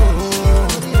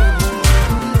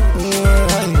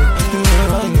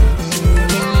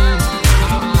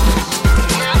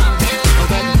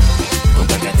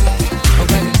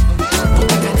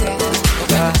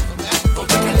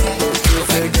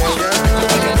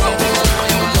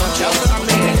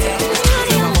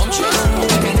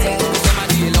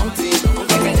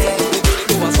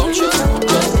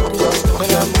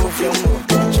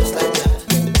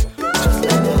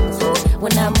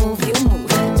 When I move, you move,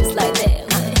 just like that,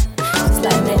 just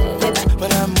like that.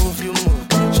 When I move, you move,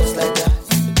 just like that,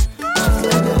 just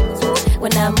like that.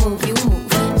 When I move, you move,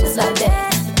 just like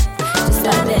that, just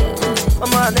like that.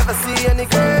 Mama never see any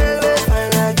girl with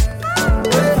fine like.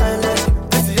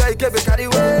 This is how you keep it carry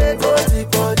weight.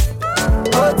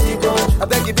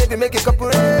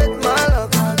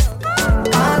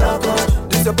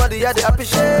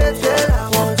 appreciate, girl, I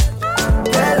want.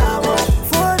 Girl, I want.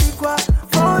 For the qua,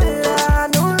 for it, I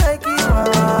don't like it,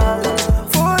 man.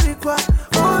 For the qua,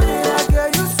 for it, I get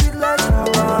you sweet like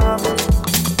mama.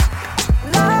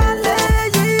 La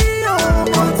lady, oh,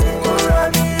 moti,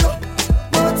 ready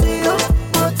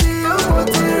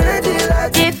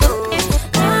like it.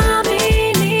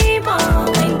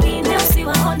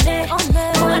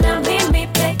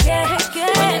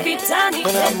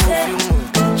 When I move, you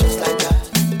move, just like that,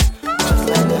 just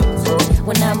like that.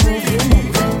 When I move, you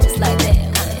move, just like that.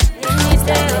 Just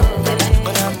like that.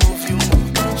 When I move, you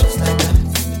move, just like that,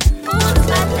 just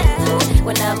like that.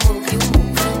 When I move, you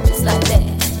move, just like that,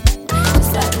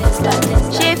 just like this, like this.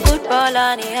 She football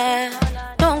on the air,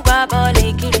 don't grab all the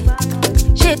key.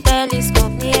 She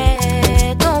telescope me,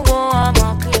 yeah, don't go on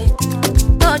my clip.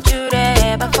 Don't you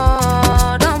ever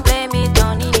fall, don't blame me,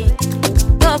 don't need it.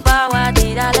 Don't power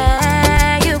did I let.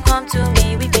 To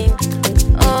me with him.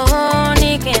 Oh,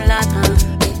 Nikin Latan.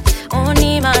 Oh,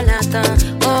 Nima Latan.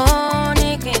 Oh,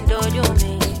 Nikin Dojo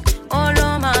me. Oh,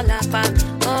 Loma Lapa.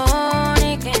 Oh,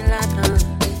 Nikin Latan.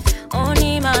 Oh,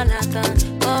 Nima Latan.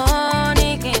 Oh,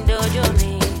 Nikin Dojo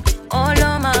me. Oh,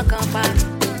 Loma Kampa.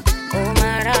 Oh,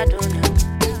 Maradona.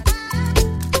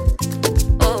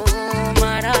 Oh,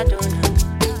 Maradona.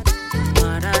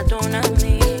 Maradona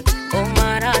me. Oh,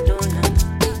 Maradona.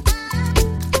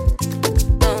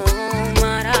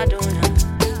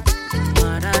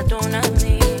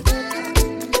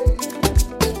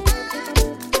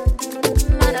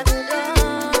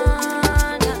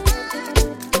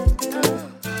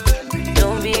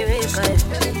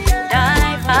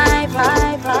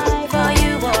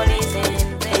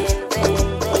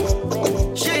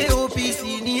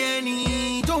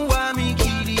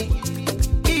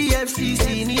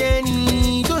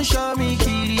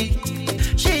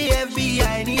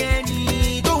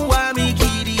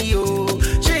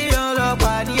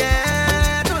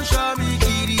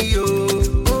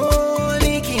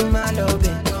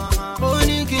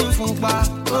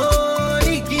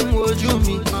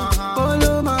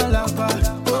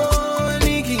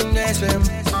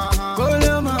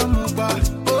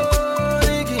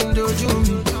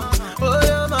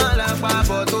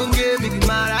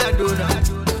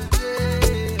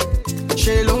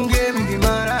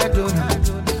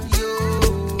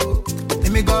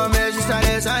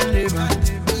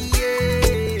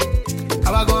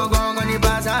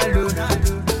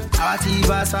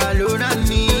 Barcelona,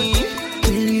 me.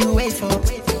 Will you wait for?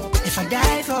 If I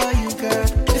die for you, girl.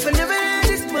 If I never had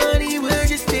this money, will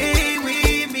you stay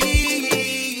with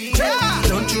me? Yeah.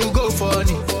 Don't you go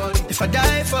funny. If I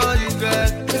die for you, girl.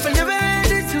 If I never had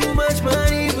this too much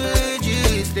money, would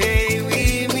you stay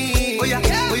with me? Oh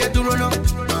yeah, do run up.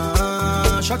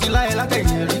 Shock it like a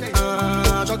year.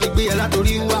 Shock it be a lot of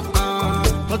you.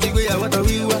 Not to be a what are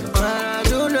you?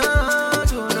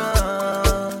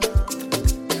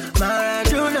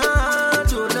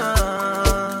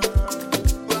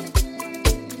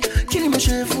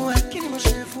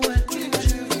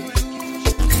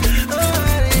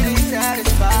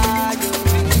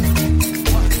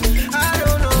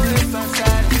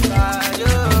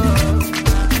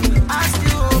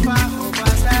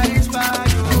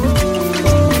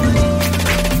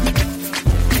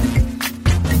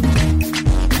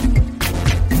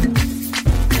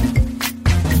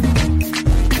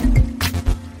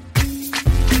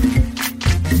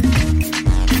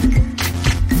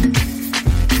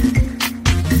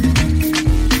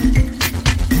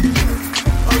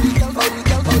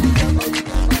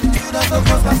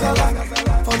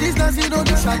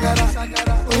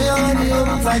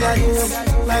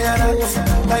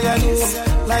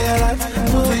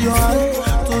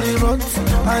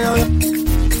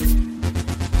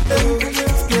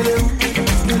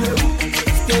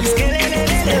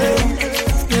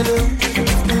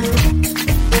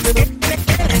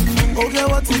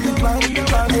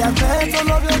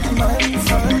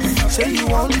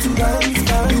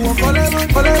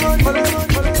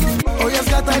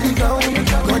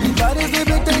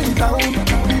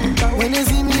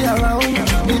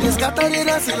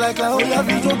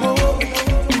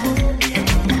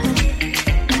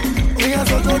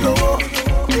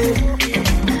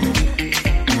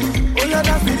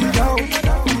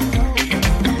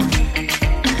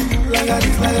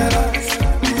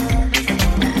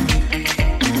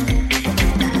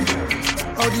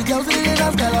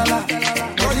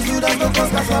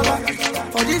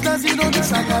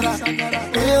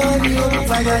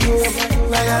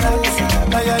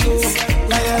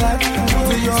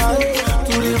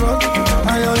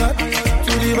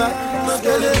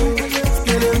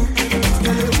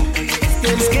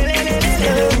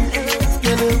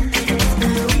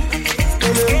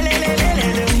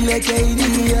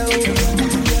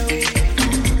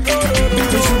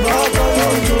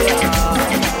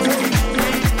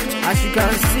 As you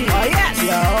can see, oh yes, we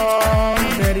are all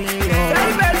very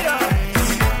young.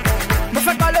 Mo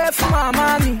fẹ́ kọ́lé fún màmá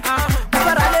mi, mo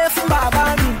fẹ́ ralé fún bàbá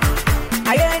mi.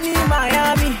 Ayé ní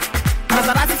Miami,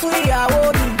 Maserati fún ìyàwó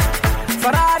mi.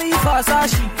 Ferrari,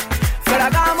 Versace,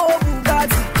 Ferragamo,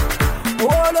 Bugatti.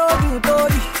 Owó lóògùn tó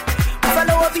yìí, mo fẹ́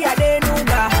lówó bí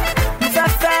Adénúgà. Mo fẹ́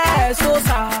fẹ́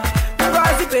Sosa,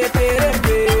 Ngozi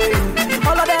Peperempe.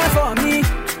 All of them for me,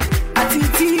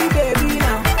 Atiti baby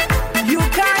now. You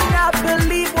cannot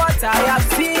believe what I have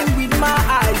seen with my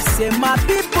eyes. Say my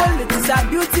people, it is a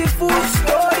beautiful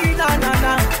story, na na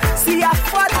na. See, I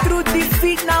fought through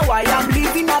defeat, now I am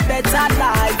living a better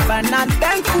life, and I'm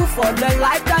thankful for the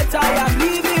life that I am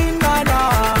living, na na.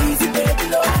 Easy baby,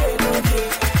 okay, okay.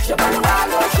 Shabalwa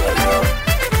lo shelo,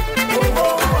 oh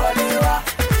oh walewa.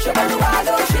 Shabalwa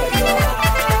lo shelo,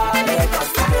 Lagos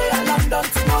today and London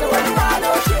tomorrow. Shabalwa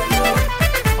lo shelo,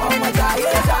 oh my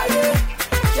jaye jaye.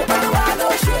 Shabalwa lo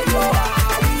shelo,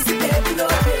 easy baby,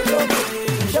 okay, okay.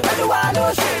 Shabalwa lo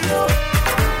shelo,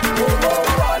 oh oh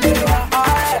walewa.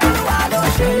 Shabalwa lo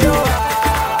shelo.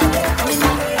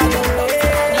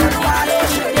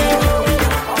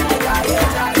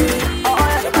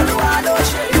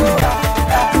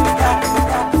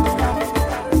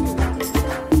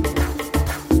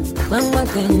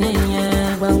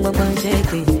 Bang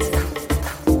shake it.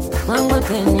 Bang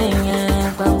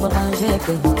shake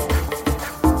it.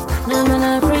 I'm an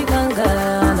African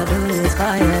girl, all I do is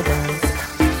fire dance.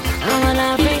 I'm an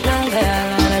African girl,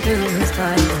 all I do is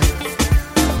fire dance.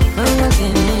 Bang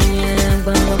shake it.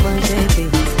 Bang shake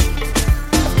it.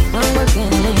 I'm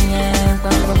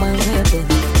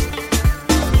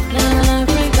an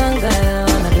African girl,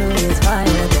 all I do is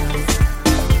fire dance.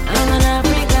 I'm an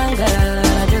African girl,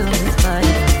 all I do is fire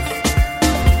dance.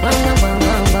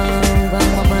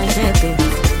 Bang shake it.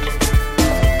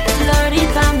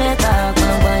 Lorita meta,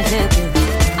 bang shake it.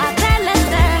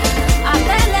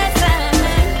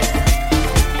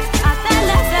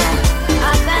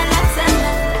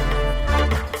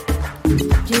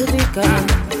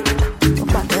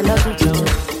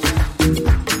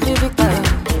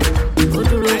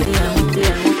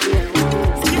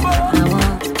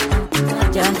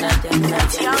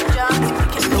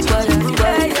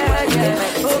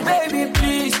 Oh baby,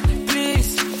 please,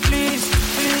 please, please,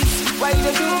 please. Why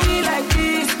you do me like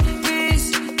this?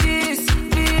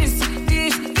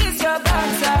 This your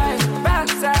backside.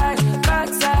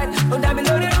 Oh, damn, me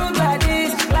know the room like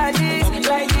this.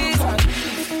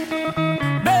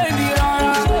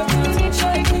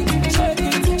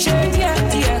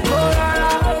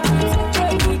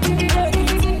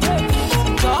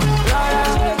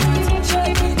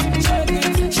 Baby,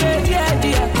 shake it,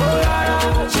 yeah, go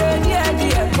rara. Shake it,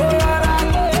 yeah, go rara.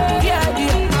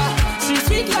 She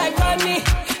sweet like honey,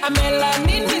 and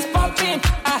melanin is popping.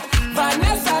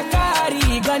 Vanessa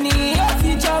Kari, Gani, your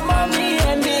future mommy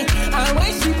and me. And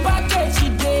when she package, she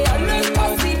dey always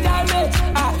cause it damage.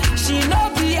 She no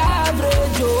be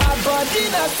average, oh, her body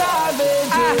not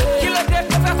savage. Kilo de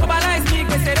cover cobalize me,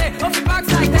 que se de, off the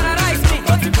backside, terrorize me,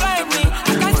 off the blind me.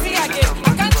 I can't see again,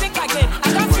 I can't think again, I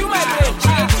can't feel my brain. She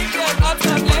dey keep them up,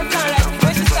 left and right.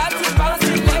 When she start to bounce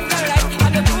it left and right,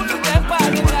 and the cool look them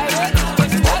part in like it. When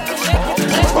she start to shake it,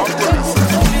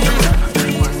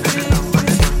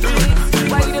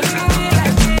 why you do me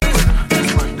like this?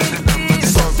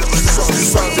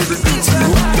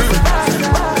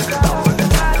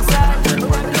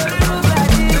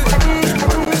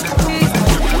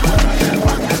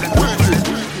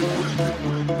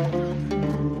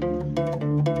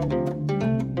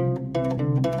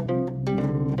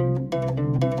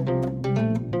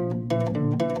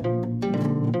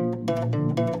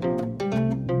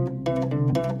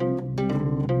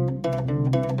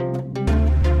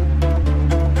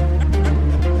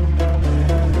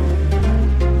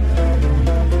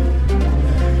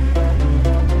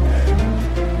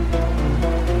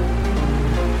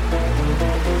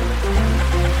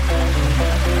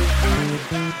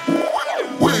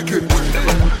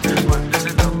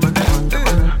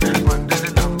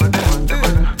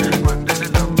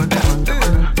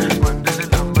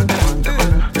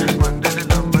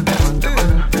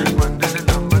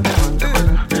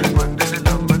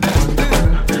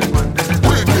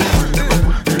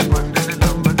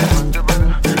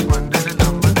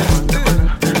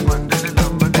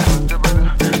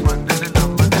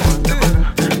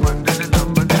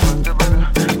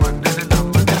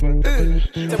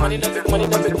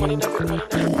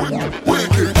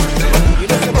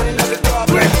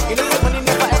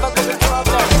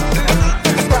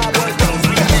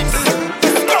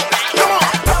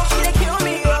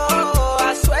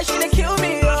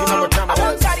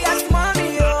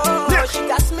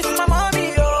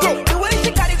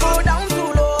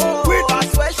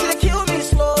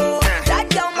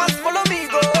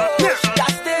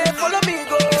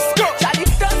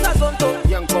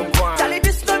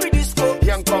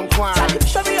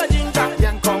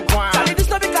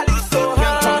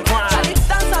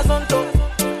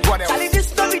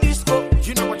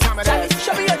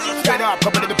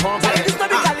 Couple of the palms.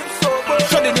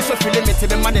 Shouldn't you feel me to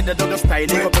the money that don't style?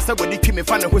 You person when you keep me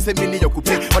fan who say me need your coupe.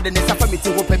 Or the next time me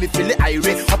to hope me feel it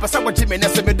irate. Or person what Jimmy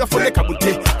Nessa me do for the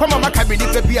kabute. Come on, my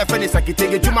cabinet be a friend is like it.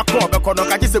 You my club, because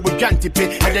I just say we can't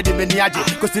pay. And then the miniaji,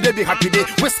 because today be happy day.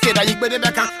 Whiskey that you better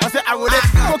back. I say I would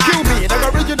kill me. The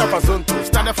original of a zone two.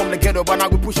 Standing from the ghetto, but now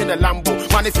we pushing the Lambo.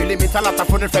 Money feeling me, tell us a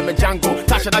phone from a Django.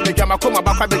 Tasha that became a coma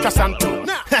back by Santo.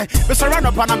 We surround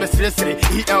upon a mystery.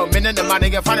 Men and the money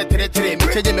get funny territory. Me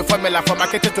changing the formula from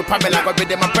market to Pamela. But with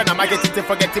them, I'm I get it to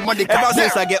forget the money. Ever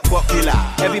since I get popular,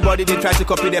 everybody they try to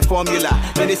copy the formula.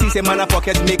 Then they see say man a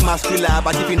pocket make muscular.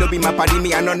 But if you know be my party,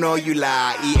 me I don't know you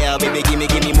la. EL baby give me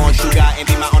more sugar and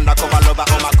be my undercover lover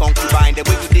or my concubine. The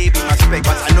way today be my spec,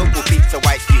 but I know go fit a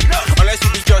white skin. Unless you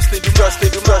be trusted,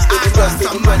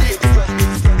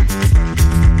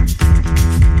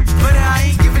 But I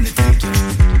ain't giving it to you.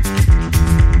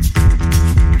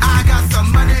 I got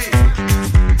some money.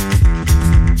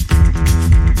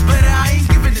 But I ain't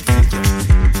giving it to you.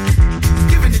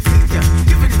 Giving it to you.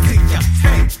 Giving it to you.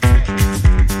 Hey.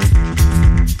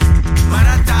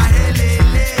 Marata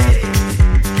helele.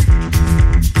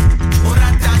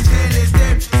 Orata helele.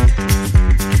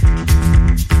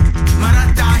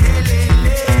 Marata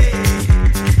helele.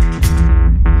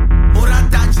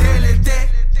 Orata helele.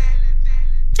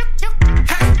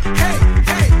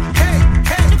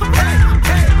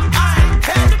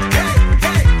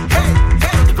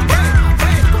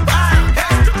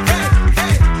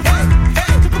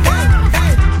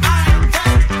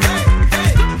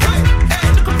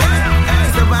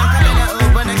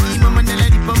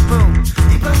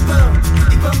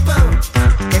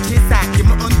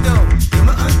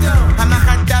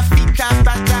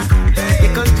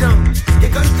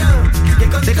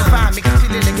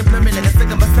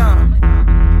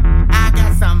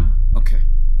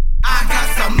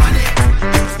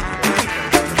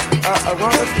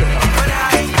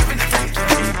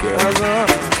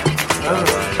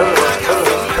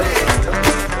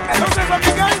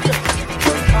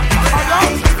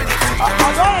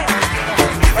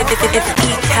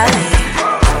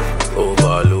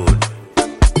 Overload,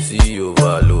 see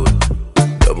overload,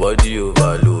 your body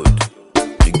overload,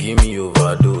 you give me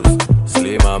overdose,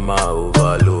 slay mama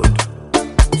overload,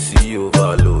 see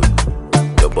overload,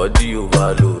 your body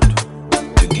overload,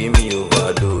 you give me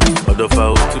overdose. Other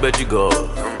foul to bed you go,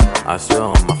 I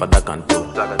saw my father can't do.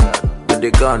 But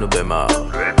they can't be my,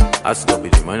 I stop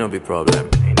it, it might not be problem.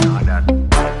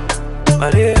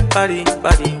 Body, body,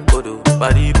 body, bodo,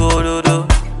 body, bodo, do.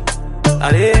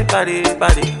 Body,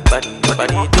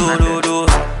 do.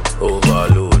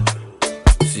 Overload,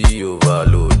 see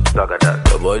overload,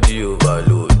 your body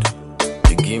overload,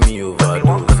 you give me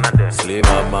overdose, slay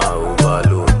mama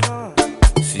overload,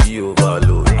 see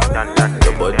overload,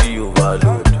 your body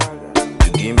overload,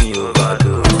 you give me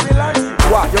overdose.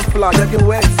 What, you fly, you can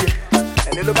wet it.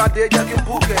 And then about there, you can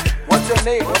book it. What's your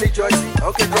name? Only Joycey.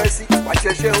 Okay, Joycey. Watch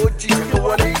your share OG. You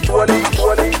want it.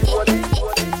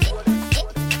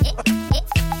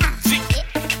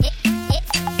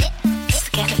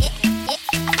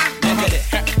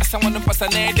 Someone passa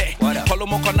nede, follow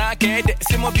mo kona kede,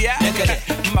 simo bia.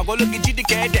 Magolo gijidi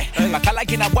kede, makala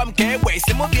gina wam kewe,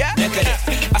 simo bia.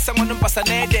 Someone passa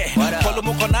nede, follow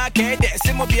mo kona kede,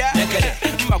 simo bia.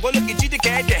 Magolo gijidi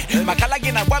kede, makala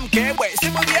gina wam kewe,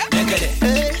 simo bia.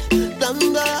 Hey,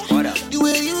 Tanga, the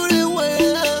way you do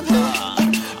it,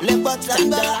 let but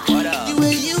Tanga, the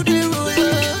way you do it,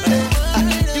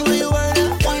 the way you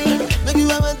wanna, make you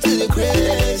have to the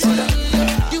grace.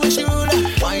 The way she roll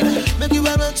up, wine, make you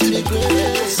have to the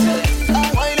grace.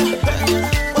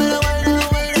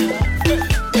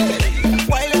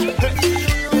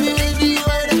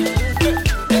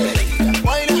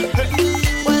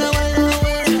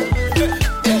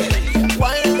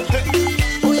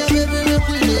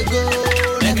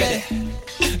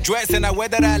 Dress in a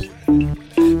weatheral,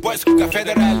 boys cook a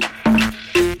federal.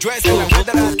 Dress in a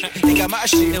weatheral, nigga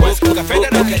mashi, boys cook a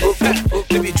federal.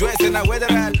 Baby dress in a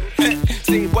weatheral,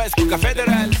 see boys cook a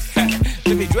federal.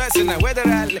 Baby dress in a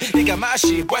weatheral, nigga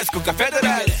mashi, boys cook a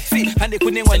federal. See, and they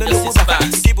couldn't want to look back.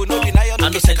 People know you now,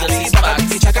 I'm send your six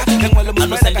packs. I'm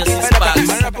not send your six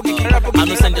packs. I'm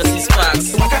not send your six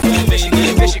packs.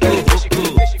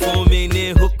 For me,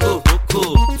 hoko, hoko.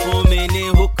 For me,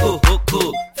 hoko,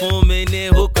 hoko. For me,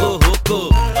 hoko,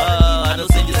 hoko. I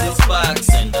don't send you six packs.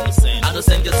 I don't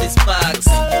send you six packs.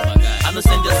 I don't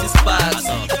send you six packs.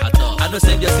 I don't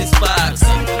send you six packs.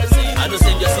 I don't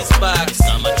send you six packs.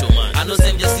 I don't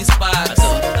send you six packs.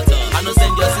 I don't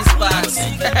send you six packs.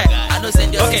 I don't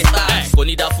send you six packs.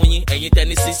 Bonida funyi, and you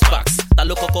tennis six packs.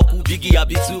 Talo kokoku, biggie, I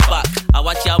be 2 pack. I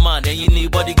watch your man, and you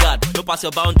need bodyguard. No pass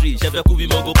your boundary, chef kubi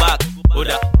mo go back.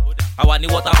 Oda, I want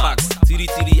the water packs. Tiri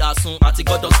asun, ati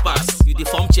got dog sparks. You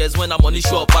deform chairs when I'm on the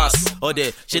short pass.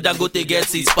 Ode, Sheda go to get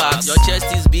his packs. Your chest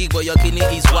is big, but your kidney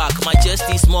is whack. My chest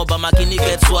is small, but my kidney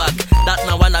gets swag. That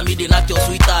now when I meet the knock your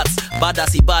sweetheart. Bad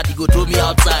as he bad, he go throw me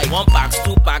outside. 1 pack,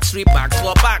 2 packs, 3 packs,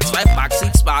 4 packs, 5 packs,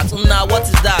 6 packs. Now what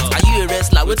is that? Are you a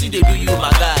wrestler? What did they do you,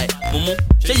 my guy? Mumu,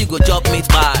 sure you go chop meat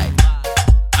pie.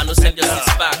 I no send your 6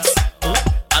 packs.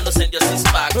 I no send your 6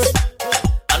 packs.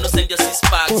 I no send your 6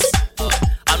 packs.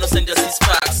 I no send your 6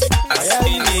 packs.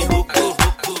 Mini hoko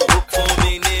hoko,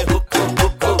 mini hoko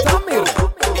hoko.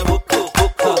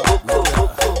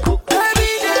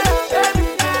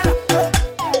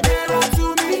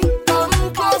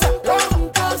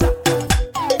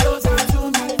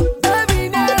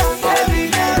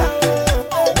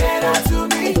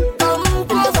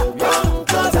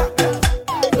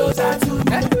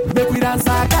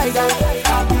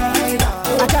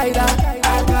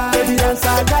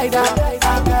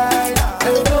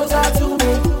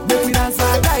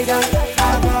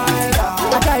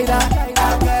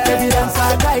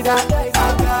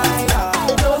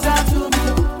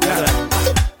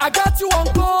 I got you on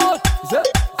code,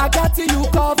 I got you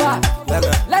covered.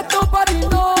 Let nobody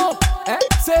know,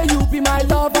 say you be my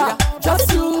lover.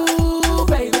 Just you,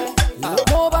 baby.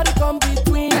 Nobody come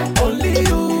between, only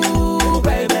you,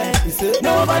 baby.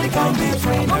 Nobody come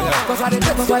between. Cause I did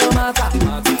this for your matter.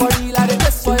 For real, I did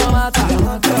this for your matter.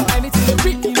 Anything you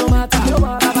pick, no matter.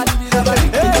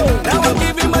 Now I'm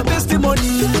giving my testimony.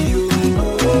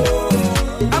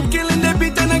 I'm killing the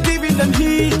beat and I'm giving them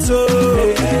heat. So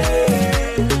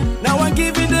now I'm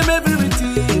giving them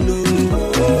everything.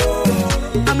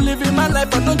 I'm living my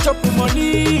life, I don't chop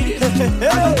money. I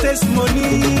don't taste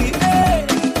money.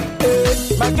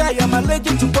 My guy, I'm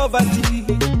allergic to poverty.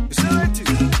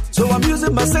 So I'm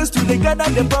using my sense to gather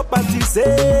the properties.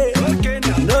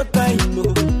 No time, no.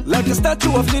 Like a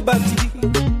statue of liberty.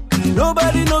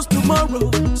 Nobody knows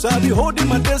tomorrow, so I'll be holding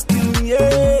my destiny,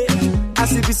 yeah.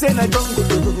 As if you say I don't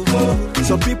go,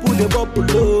 some people they bubble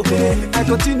low. I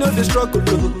continue the struggle,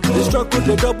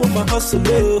 they double my hustle,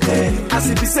 as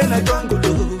if you say I don't go,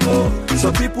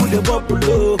 some people they bubble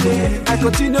low. I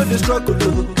continue the struggle,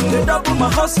 they double my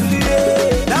hustle,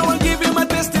 yeah. Now I'm giving my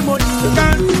testimony.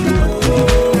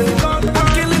 I'm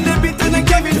killing the beat and I'm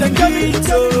giving the beat.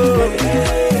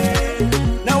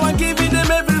 Now I'm giving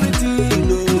them everything.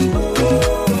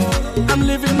 I'm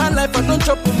living my life, I don't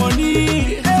chop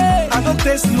money. I don't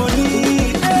taste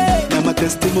money. Now my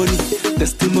testimony,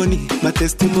 my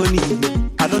testimony.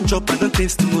 I don't chop, I don't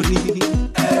taste money.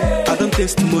 I don't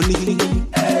taste money.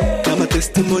 Now my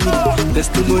testimony, my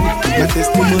testimony.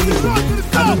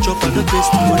 I don't chop, I don't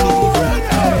taste money.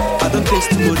 I don't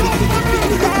taste money.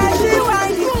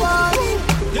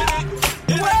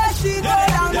 Where she go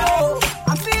down low,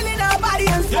 I'm feeling her body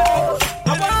and soul. I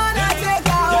wanna take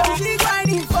her home, she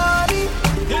grinding for me.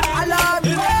 I love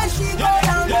the way she go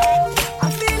down low,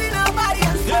 I'm feeling her body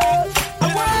and soul. I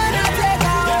wanna take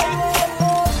her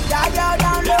home. That girl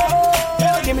down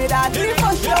low, give me that dream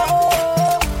for sure.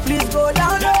 Please go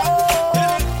down low.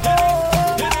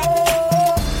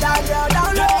 That girl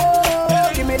down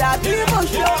low, give me that dream for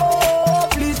sure.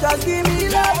 Please just give me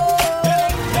love.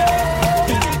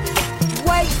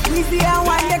 Easy and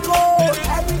one they go.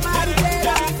 Everybody play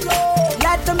on slow.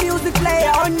 Let the music play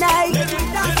all night.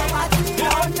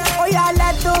 Oh yeah,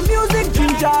 let the music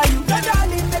ginger you.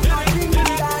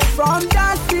 From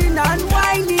dancing and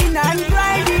whining and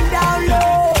grinding down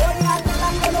low.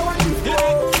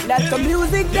 Let the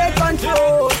music take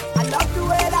control. I love the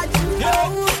way that you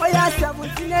know. Oh yeah,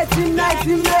 17, 18,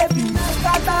 19, baby.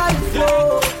 Start on the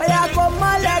flow. Oh yeah, come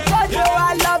on, let go.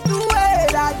 I love the way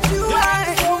that you are.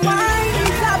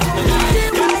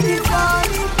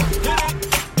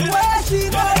 Where she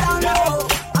go down low,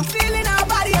 I'm feeling her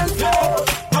body and soul.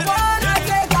 I wanna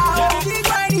take her home, she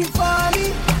grinding for me.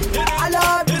 I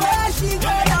love the way she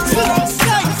go down low.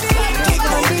 I'm feeling her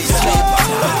body and soul.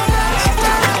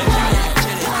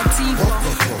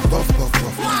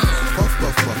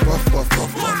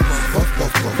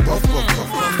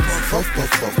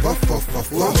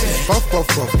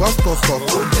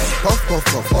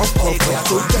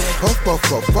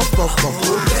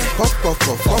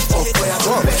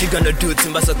 What you gonna do to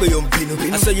my I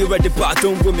saw you at the bar,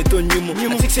 don't go me to you.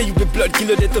 I think say you be blood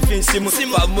killer that of Simu.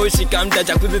 Simba Moshi come that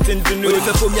I put it into new.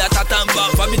 For me at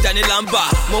Tatamba, for me Danny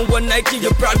Lamba. Mon one Nike,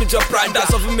 you proud with your pride.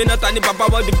 That's of me not any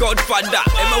Baba, the Godfather.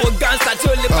 Emma was gangster,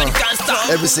 totally by the gangster.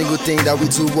 Every single thing that we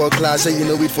do world class. Say you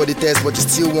know it for the test, but you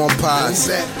still won't pass.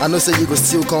 I know say you go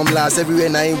still come last. Everywhere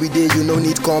now we day, you no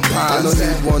need compass. I no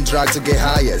need one drag to get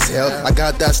high as hell. I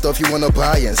got that stuff you wanna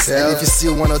buy and sell. And if you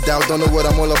still wanna doubt, don't know what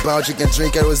I'm all about, you can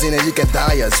drink kerosene and you can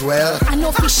die as well. I know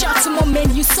if you shout to my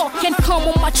man, you suck and come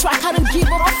on my track. I don't give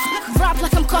it up. Rap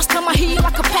like I'm custom, I hear you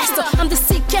like a pastor. I'm the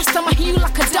sickest, I hear you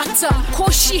like a doctor.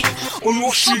 Koshi,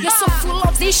 you're so full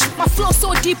of this. My flow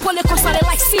so deep, only cause I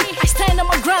like see. I stand on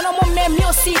my ground, I'm on man,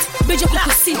 meal seat. Bitch, you can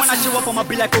see. When I show up, I'ma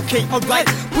be like, okay, alright.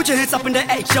 Put your hands up in the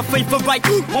air, your favorite.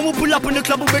 When we pull up in the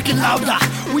club, we make it louder.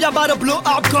 We about to blow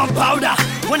up gunpowder.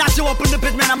 When I show up in the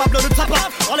pit, man, I'ma blow the top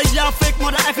up. All the young fake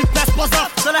mother effing fast buzz up.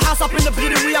 Sell the house up in the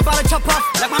building, we about to chop up.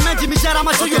 Like my man Jimmy Jet,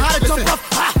 I'ma show you how to jump up.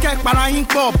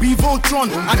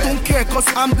 I don't care cause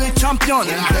I'm the champion.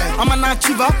 I'm an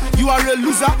achiever, you are a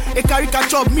loser. A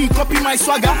caricature of me, copy my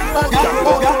swagger.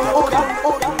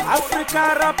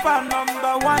 Africa rapper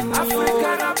number one.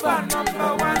 Africa rapper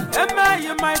number one. Am I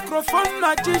a microphone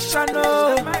magician?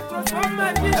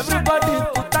 Everybody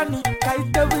put on it.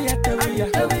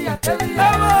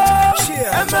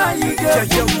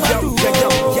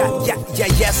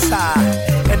 Yes, sir.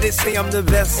 And they say I'm the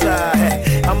best, sir.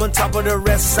 I'm on top of the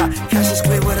rest, sir. Cash is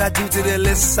clear what I do to the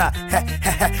list, sir.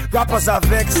 Rappers are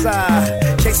vexed,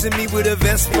 sir. Chasing me with a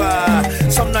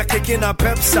Vespa. Some not kicking a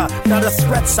Pepsi. Not a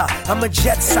threat, sir. I'm a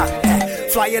jet, sir.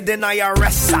 Flyer than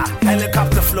IRS, sir.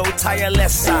 Helicopter flow,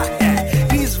 tireless, sir.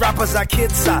 These rappers are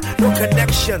kids, sir. No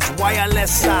connections,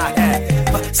 wireless, sir.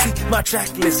 See my track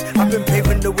list. I've been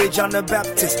paving the way, John the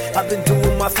Baptist. I've been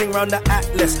doing my thing round the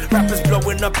Atlas. Rappers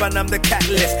blowing up and I'm the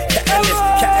catalyst.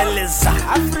 Catalyst.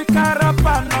 Africa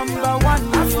rapper number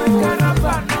one. Africa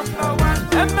rapper number one.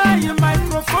 Am I a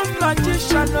microphone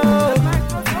magician?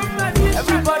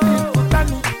 Everybody put on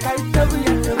it.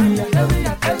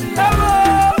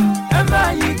 Am I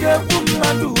a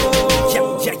woman?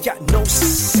 Yeah, no,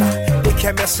 sir. They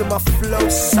can't mess with my flow,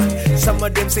 sir. Some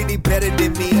of them say they better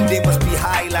than me. They must be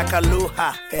high like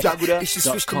Aloha. They should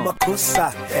switch to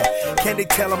Makusa. Can they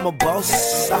tell I'm a boss,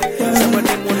 sir? Some of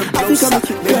them wanna blow, sir.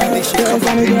 Maybe they should come up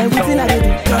and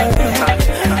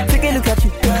take a look at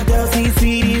you, girl. See,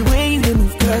 sweetie, way you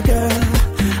move, girl.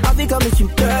 I'll be coming to you,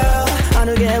 girl. I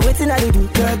don't get waiting, I do,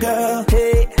 girl.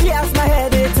 Hey, he has my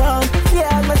head, they turn. He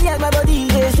has my body,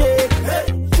 they shake.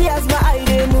 He has my eye,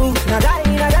 they move. Now die,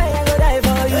 I go die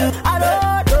for you. I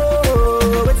don't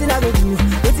know, waiting, I go do,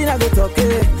 waiting, I go talk.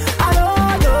 I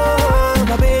don't know,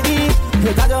 my baby.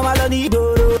 You got your melody, do.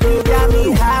 Got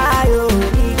me high, oh,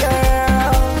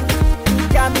 girl.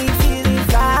 Got me feeling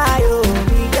fly, oh,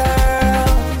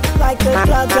 girl. Like the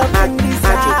plugs up in the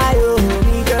sky, oh,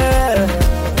 girl.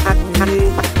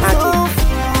 So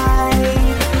fly,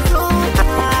 so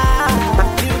high.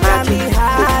 You got me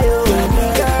high, oh,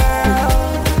 girl.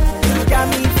 You got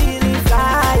me feeling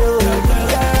fly, oh,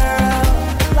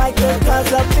 girl. Like the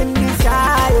plugs up in the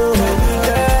sky, oh,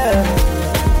 girl.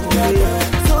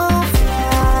 So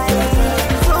fly,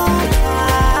 so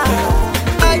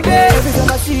high. Every time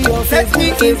I see your face, let me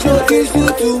introduce you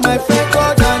to my friend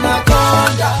called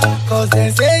Anaconda. Cause they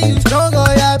say you strong,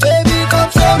 oh yeah, baby,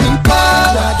 come show me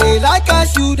power. They like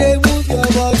us, you, they move your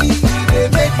body, they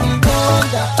make me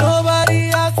wonder. Nobody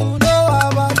has to know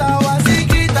about our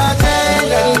secret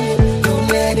agenda. Don't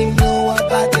let him know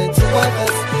about the two of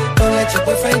us. Don't let your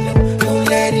boyfriend know, don't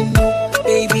let him know.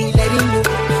 Baby, let him know.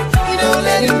 You don't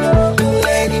let him know, don't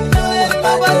let him know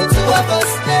about the two of us.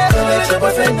 Don't let your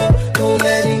boyfriend know, don't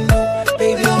let him know.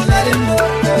 Baby, don't let him know.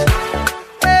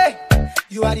 Hey,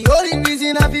 you are the only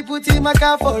reason I be putting my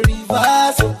car for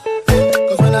reverse.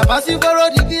 Cause when I pass you for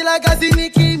road, you feel like I see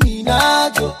Nicki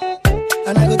Minaj.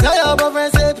 And I go tell your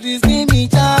boyfriend, say, please give me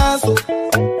chance.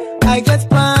 I get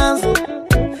plans,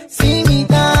 see me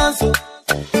dance.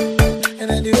 And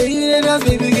then the way you dance,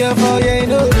 baby girl, for you, you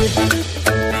know it.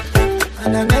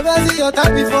 And I never see your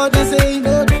type before, they say, you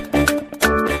know it.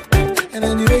 And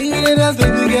then the way you dance,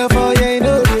 baby girl, for you, you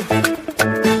know it.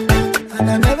 And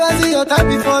I never see your type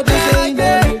before, they say, you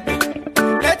know it.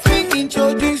 Let me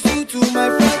introduce you to my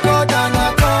friend called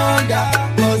Anaconda.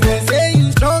 Cause they say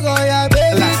you strong, oh yeah,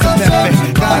 baby, so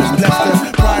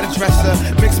Pride dresser,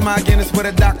 mix my Guinness with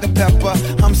a Dr. Pepper.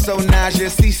 I'm so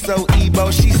nauseous, he's so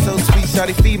Ebo, she's so sweet,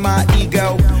 shawty feed my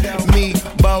ego. Me,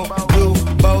 Bo, Blue,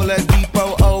 Bola,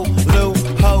 Depot, O, Lou,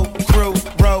 Ho, Crew,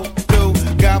 Row, Do.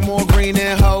 Got more green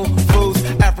than Whole Foods.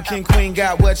 African queen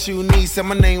got what you need. Say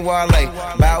my name Wale,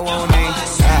 bow on me.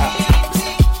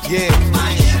 Yeah.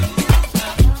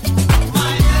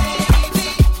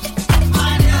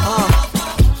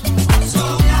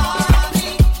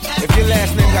 If your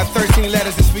last name got 13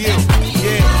 letters, it's for you.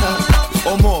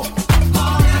 Yeah, or more.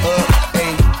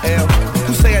 A-L.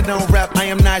 Who say I don't rap? I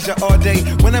am Naja all day.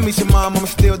 When I meet your mom, I'ma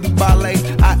still do ballet.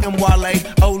 I am Wale,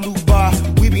 Olu Bar.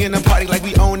 We be in the party like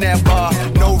we own that bar.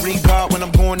 No regard when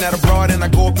I'm going out abroad, and I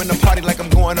go up in the party like I'm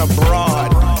going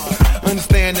abroad.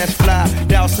 Understand that's fly.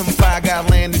 Down some fire, got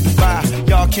land in Dubai.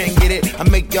 Y'all can't get it, I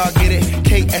make y'all get it.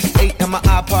 KS8 and my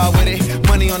iPod with it.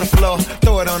 Money on the floor,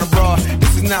 throw it on the broad.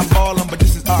 This is not ballin', but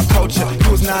this is our culture.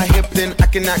 You was not hip, then I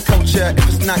cannot coach her. If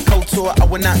it's not couture, I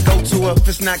would not go to her. If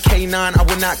it's not K9, I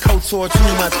would not couture.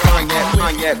 Too much cognac.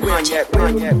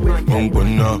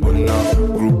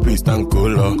 Groupies tan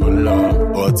cola,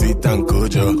 Oti tan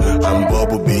kojo. I'm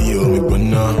Bobo Bio, me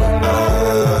bunna.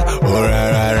 Oh ra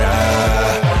ra ra.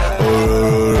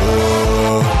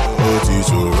 Oti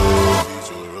choro.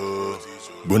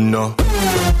 Bunna.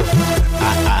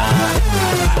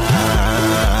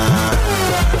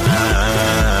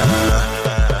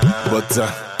 Butter.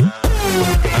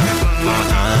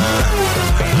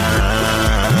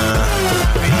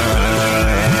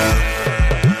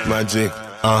 Magic,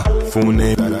 full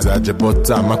name, Zaje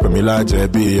Potter, Macamila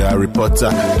JB, Harry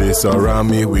Potter. They surround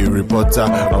me with reporter.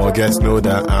 Our guests know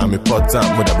that I'm a potter.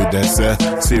 Mother be dancer,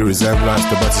 see resemblance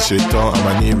to Batty Shaitan. I'm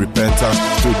a need repentance.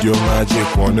 Studio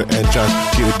magic, want the entrance.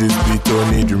 Kill this beat,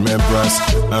 don't need remembrance.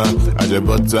 Aje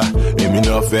Potter, me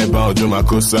no fair about Joma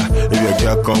Kosa. If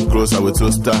your girl come close, I will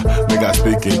toast her. Make her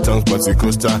speak in tongues, but she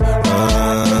coaster.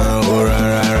 Oh, ra,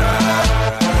 ra, ra.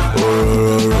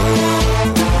 Oh,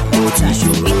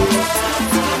 T-shirt.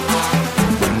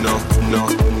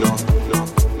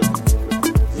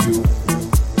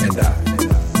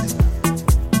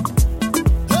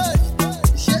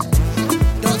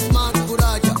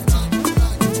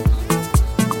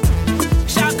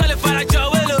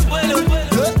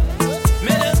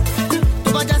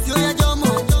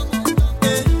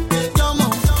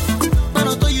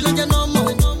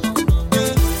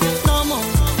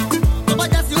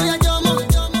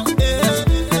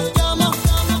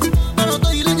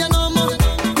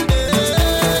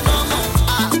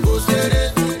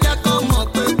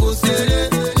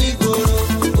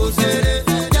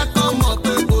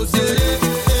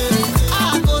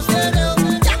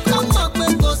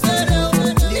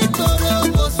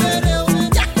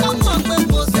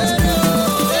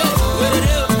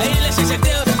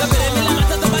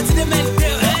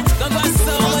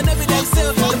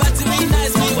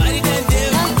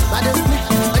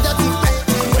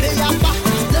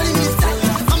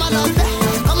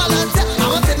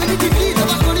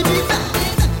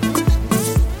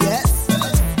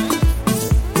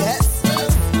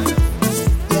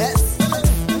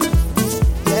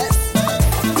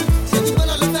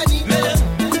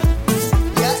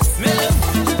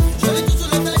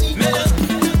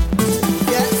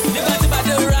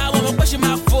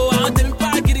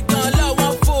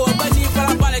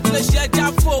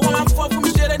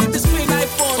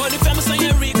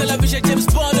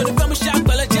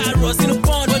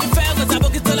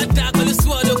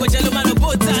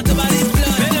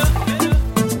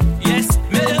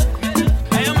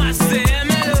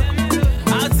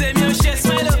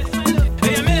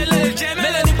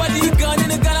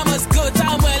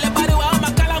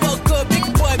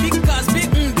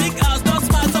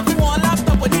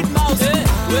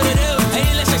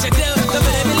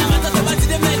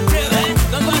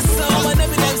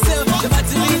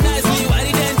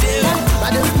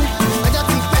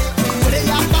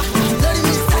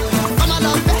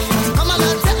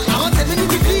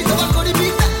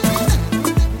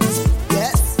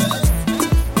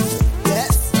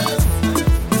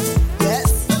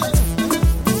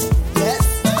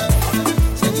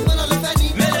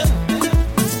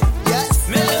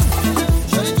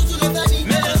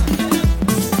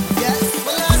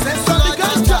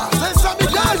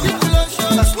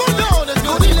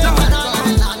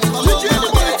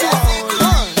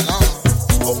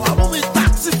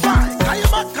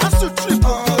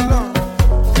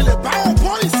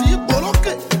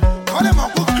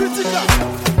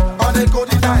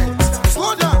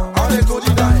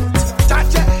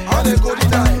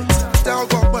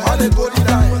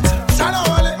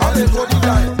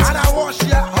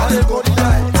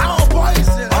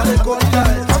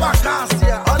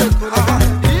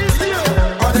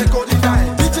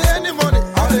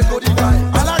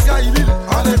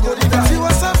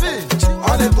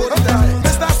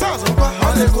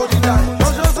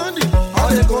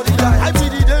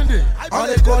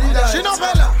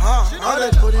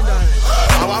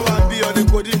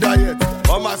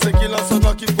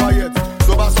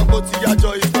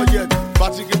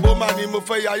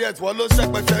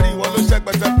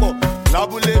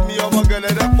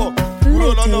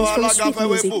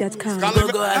 Music.com.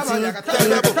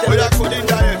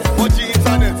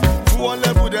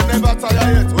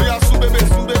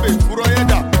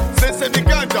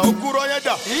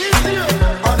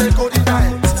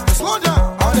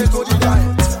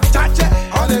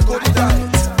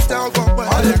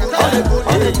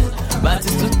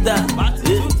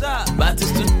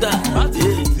 Batistuta,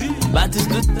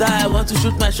 Batistuta, I want to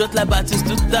shoot my shot like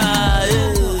Batistuta,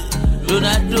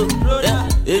 Ronaldo,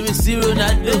 ABC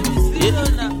Ronaldo,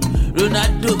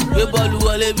 Ronaldo, the ball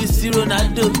wall ABC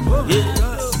Ronaldo,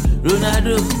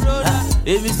 Ronaldo,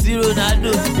 ABC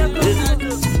Ronaldo,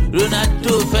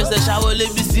 Ronaldo, first shower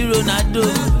ABC Ronaldo,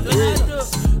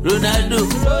 Ronaldo,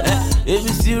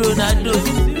 ABC Ronaldo,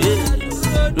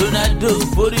 Ronaldo,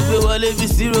 body pe wall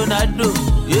ABC Ronaldo,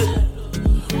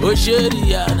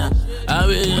 Osheriana, I'm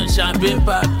a champagne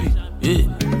papi,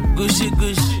 Gucci,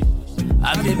 I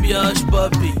be be hush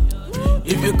puppy.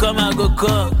 If you come, I go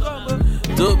come.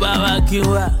 To Baba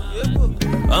Kiwa,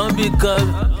 I'm become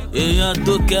a young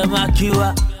to Kema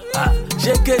Kiwa.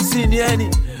 Shake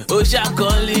Siniani, Osha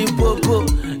Conley Popo,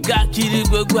 Gakiri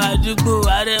Guadugo, I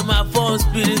am my phone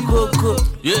spirit coco.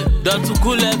 Yeah, don't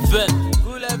cool effect.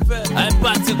 I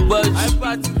party budge,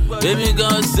 baby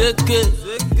gon' seke,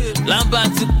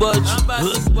 Lambatic budge,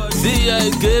 see ya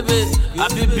gebe, I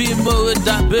be more with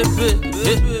that baby,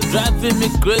 driving me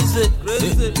crazy,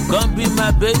 come be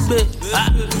my baby,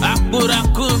 I put a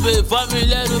kube, family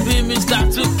to be Mr.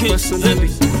 Tuki,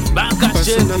 Banka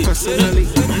personally,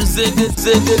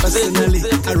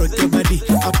 I rock your body,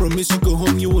 I promise you go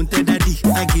home, you won't tell daddy,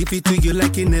 I give it to you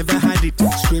like you never had it,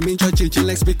 screaming church,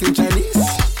 like speaking Chinese.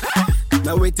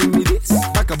 Now waiting me this,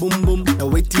 back a boom boom. Now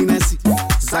waiting I see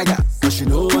Zaga, but she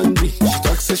know one day. She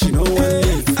talks so she know one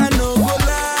day. I know go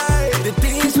lie, the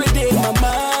things within my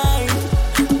mind.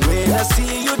 When I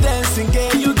see you dancing,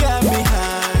 girl, you got me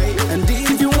high. And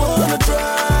if you wanna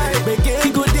try,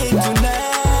 begin good day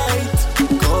tonight.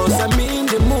 Cause I'm in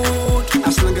the mood.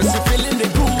 As long as you're feeling the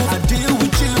groove, I deal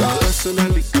with you.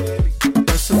 Personally,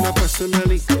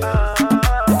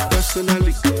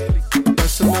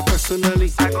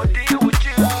 I go deal with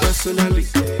you. Personally,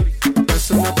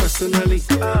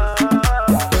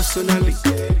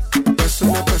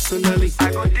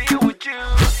 I go deal with you.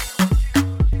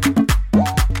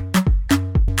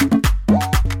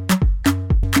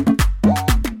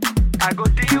 I go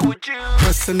deal with you.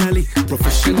 Personally,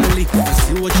 professionally, I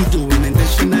see what you're doing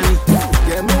intentionally.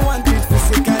 Yeah, me want it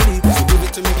physically, so give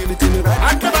it to me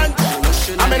right.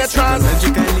 I'm in a trance.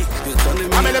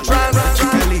 I'm in a trance.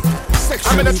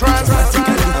 I'm in a trance.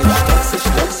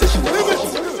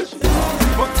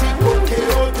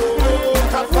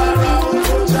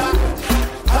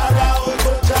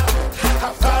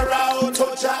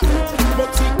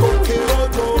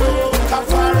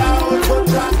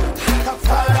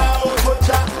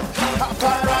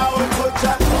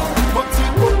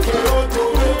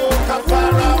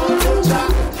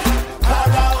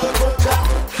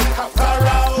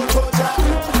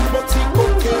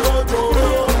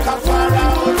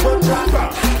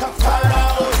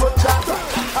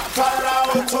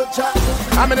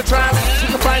 I'm in a trance, you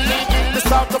can find me in the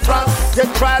south of France. They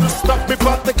try to stop me,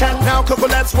 but they can't now.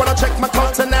 Coconuts wanna check my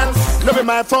continents. Loving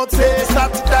my thoughts, say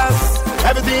start to dance.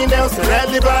 Everything else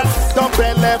irrelevant. Don't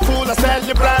play left, fool, I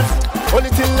celebrate. Only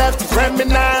thing left is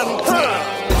remnant.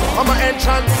 On my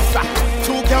entrance,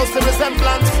 two girls in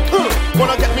resemblance.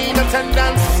 Wanna get me in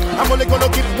attendance. I'm only gonna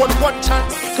give one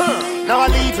chance. Now I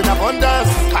leave in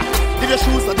abundance. Leave your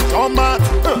shoes at the doormat.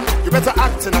 You better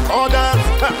act in accordance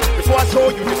before I show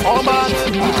you the format.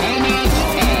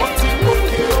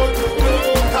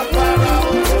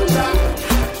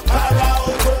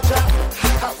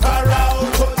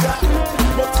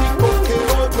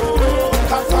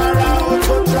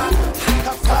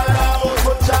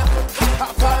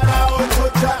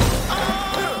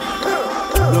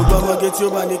 Get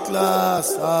your body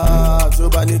class, to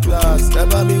body class.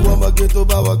 Never me one get to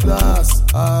our class,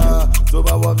 to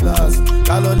our class.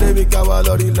 Kalole mi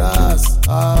kawalori last,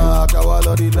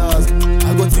 kawalori last.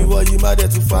 I go to what you mad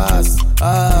too fast,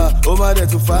 oh mad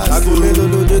too fast. I go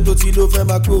melo de to ti lo fe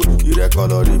mako. Ire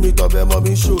colori mi to be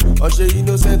mommy show. O se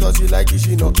innocent or she like it,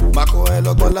 she know. Mako e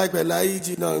logbon like pela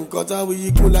ijina. Nkan ta wi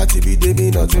iku lati bi de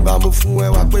mi na. Tin ba mo fun e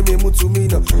wa pe mi mu tu mi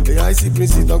na. Eyan isi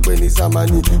prince don pe ni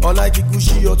Samani. Or like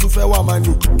Gucci or tu fe wa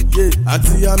mani. Yeah,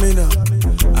 Auntie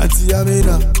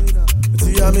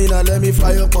Amina, let me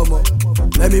fry up mama.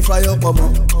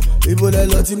 People that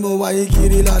love you more, why you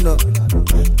kiri lana.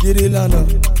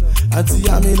 Auntie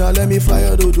Amina, let me fry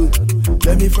your dodo.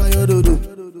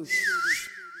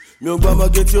 Me Obama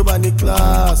get you bani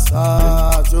class,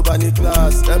 to bani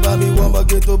class. Never me Obama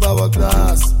get to our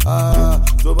class,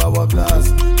 to our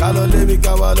class. Kalole mi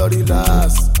kawalori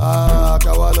last,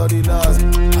 kawalori last.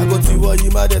 I go to what you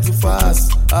my day too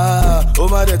fast. Oh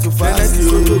my day too fast.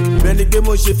 Many game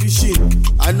on she fishing.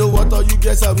 I know what all you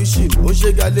guys are wishing. Oh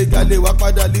she gale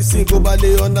wapada listen. Go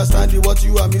ballet understand what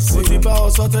you are missing. Ti ba o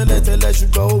so tele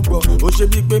ṣùgbọ́n o gbọ́. O ṣe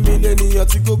bí pé mi lè níyàn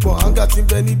tí kò gbọ́. Anga ti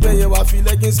bẹ níbẹ̀ yẹn wá fi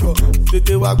leggings kọ.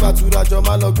 Tètè wá gbàtúrà jọ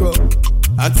má lọ gbọ́.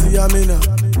 Auntie Amina.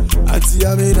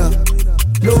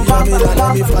 Let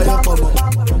me fire up,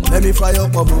 let me fire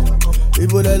up,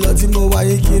 Ibo le lọ tí mo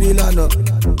wáyé kiri lánàá.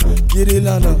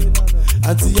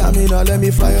 Auntie Amina, let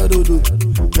me fire dodo.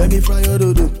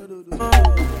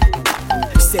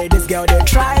 Say this girl they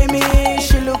try me,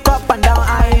 she look up and down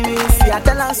eye me. See I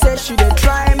tell her say she they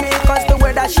try me, cause the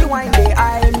way that she whine they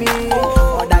eye me.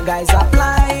 Other guys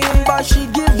applying, but she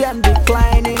give them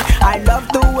declining. I love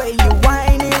the way you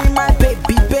whining, my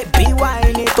baby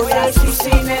whining. So yeah, she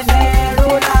seen it there,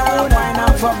 roll down, whine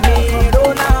out for me,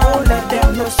 roll down. Let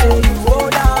them know say you roll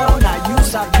down, now you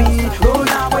sabi, roll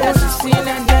down. But yeah, she seen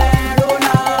it there, roll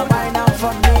down, whine out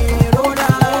for me, roll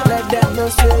down. Let them know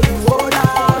say you roll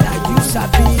down, now you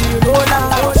sabi, roll down.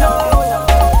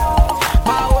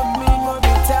 My women will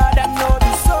be tell them no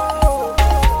be so.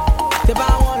 They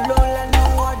buy one low, let no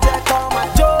one jack on my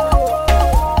toe.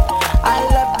 I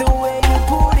love the way you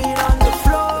put it on the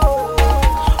floor.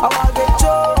 I want to get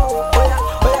you.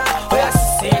 Oh yeah,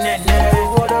 seen it there.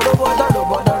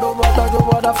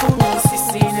 Roboda for me,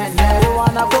 seen it there. You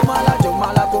wanna go mala,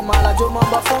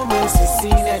 jomamba for me,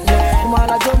 seen it there.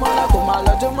 Mala, go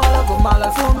mala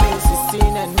for me,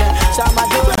 seen it there. Shama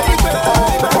do it.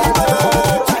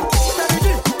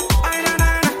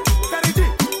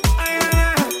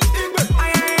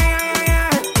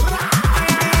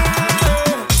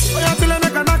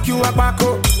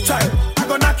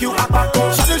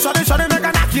 Shawty, make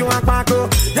a knock you a bako.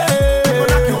 Yeah,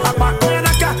 knock you a bako.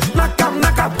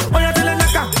 Knock up. Oh yeah, till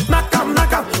knock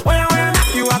up. Oh yeah,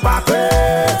 knock you a bako.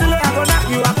 Till I go knock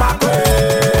you a bako.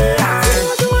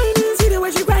 See the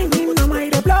way she grinding, no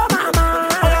mind to blow my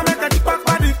mind. Oh yeah, make a dick back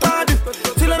body.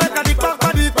 Till I make a dick back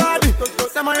body.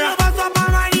 Say my love is up my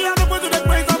mind. Yeah, no put to the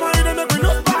place of mine. Don't make me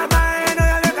lose my mind. Oh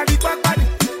yeah, make a dick back body.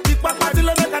 Till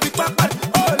I make a dick back body.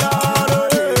 Oh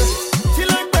Lord, she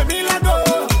like me like go.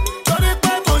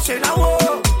 She now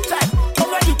over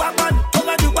the back man.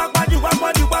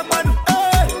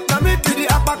 Now me to the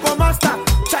upper master.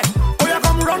 Check. Oh yeah,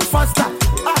 come run faster.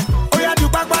 Oh yeah, do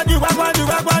back man. No yeah.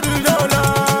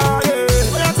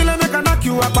 Oh yeah, till I make a knock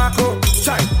you a bako.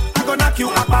 Check. I go knock you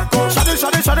a bako.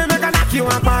 Shawty, make a knock you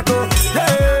a bako.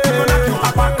 Yeah, I go knock you a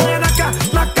bako. Yeah,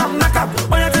 knock up.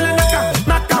 Oh yeah, till I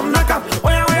knock up. Oh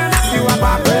yeah, knock you a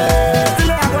bako.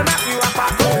 Till I go knock you a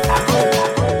bako.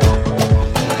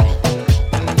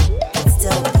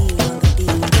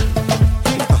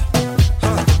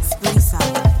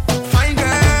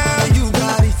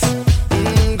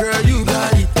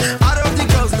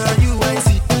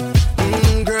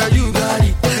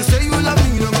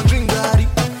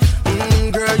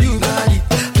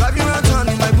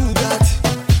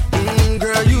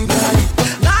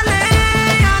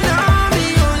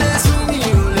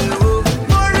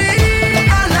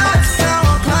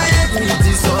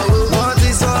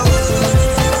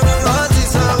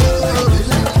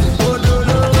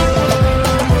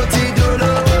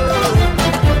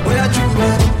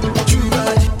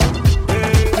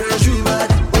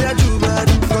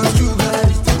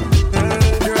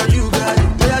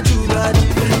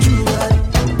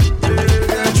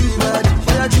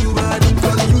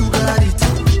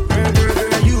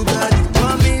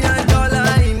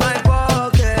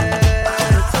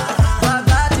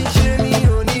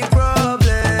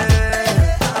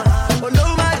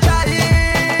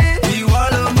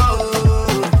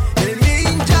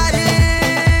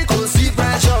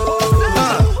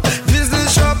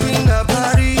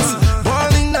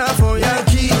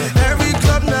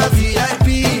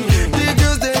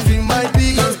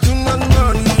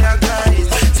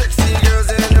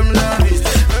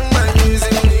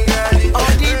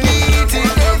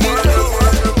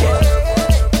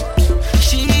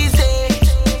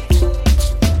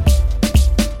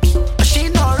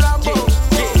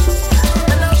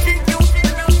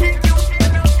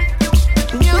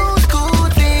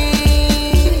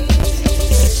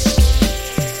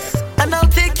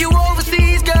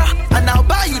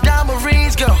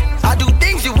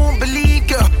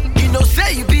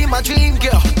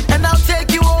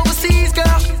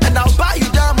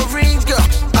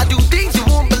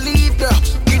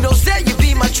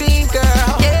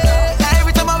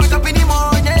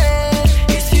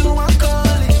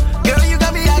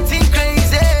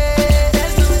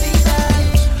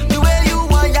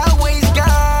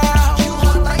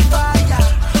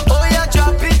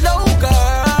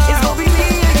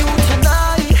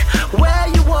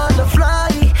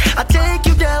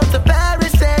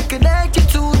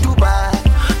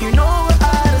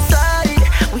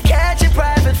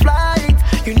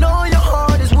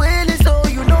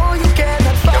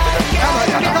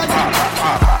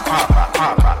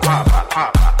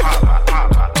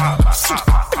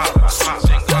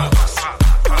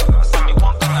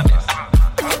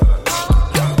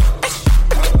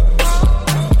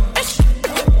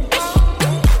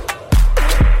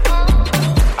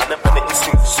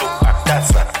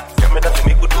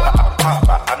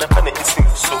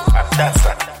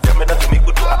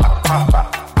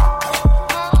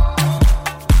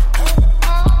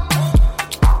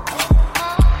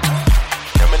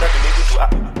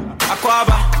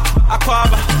 Aquaba.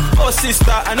 Oh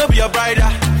sister, I know be your brider.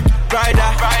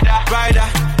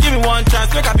 Give me one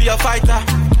chance, make I be your fighter,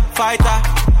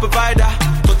 provider.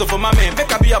 Toto for my man,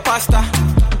 make I be your pasta.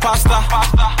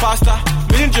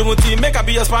 Me and Jumuti, make I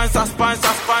be your sponsor.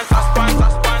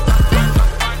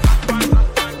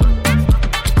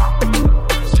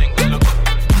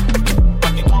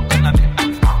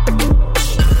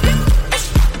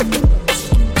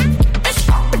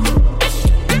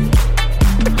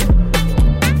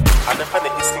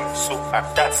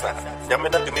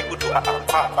 Yamena do me good a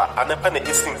papa, and a penny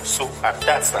is sing so at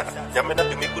that's not. Yamena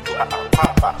do me good a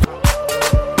papa.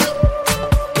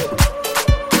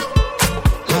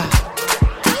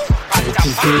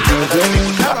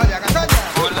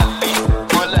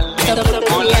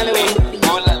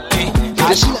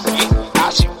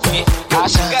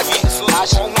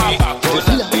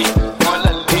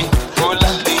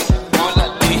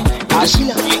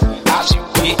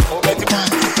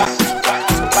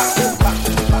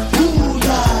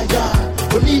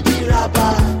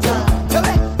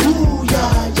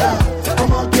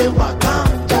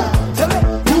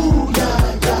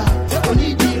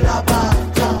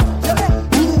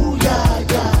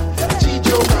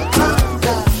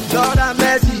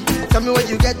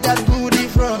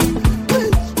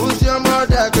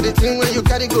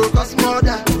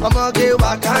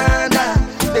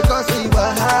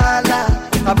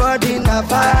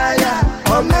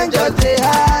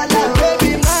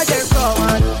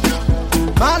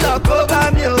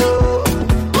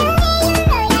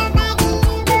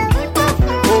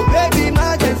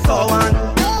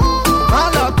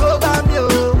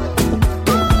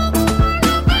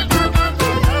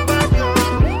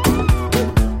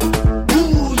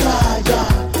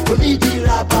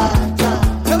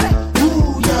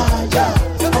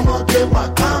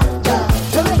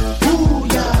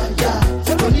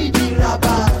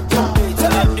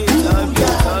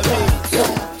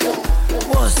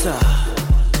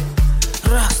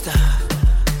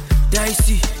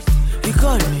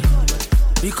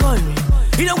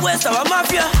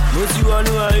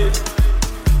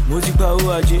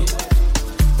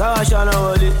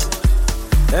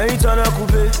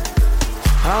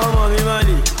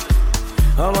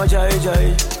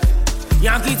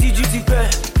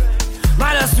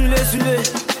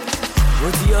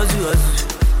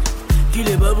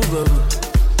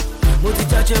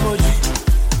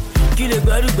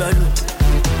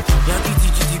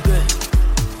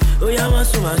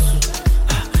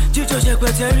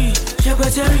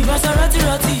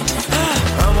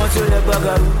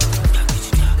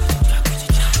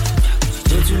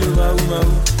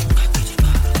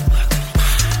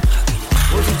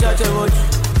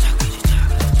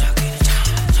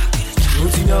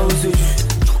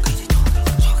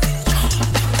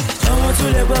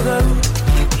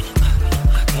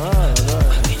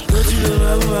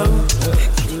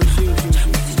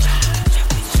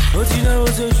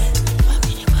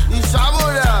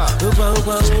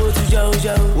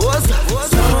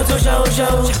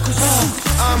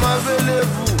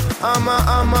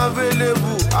 I'm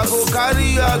available. I go carry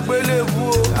you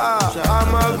available.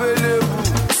 I'm available.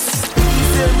 You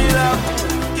say miracle,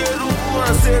 Kerubu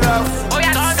and Seraph. Oh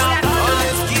yeah,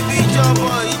 always keep each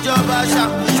other,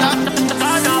 sharp.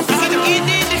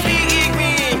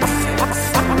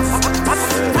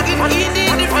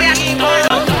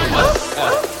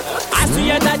 I see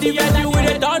your daddy ready with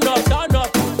a turn up.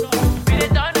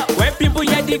 When people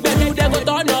hear the bell, they go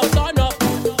turn up.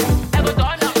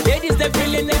 Ladies they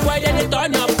feeling it, why they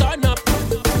turn up.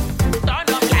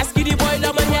 Last kid the boy,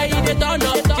 the man yeah, they turn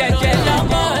up.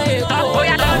 Oh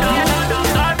yeah,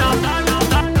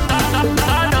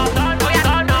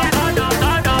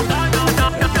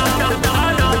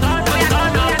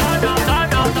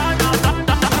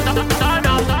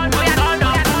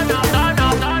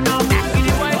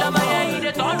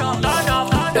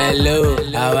 hello,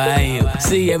 how are you?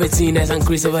 See everything that's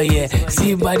increased over here.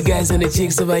 See bad guys and the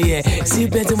chicks over here. See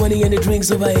plenty money and the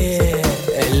drinks over here.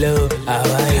 Hello, how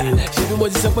are you? She be more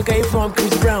just where you from,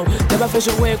 Chris Brown. Never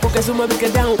fashion wear, cook as soon as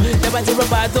we down. Never take a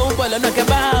bad don't ball on a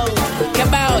cabal.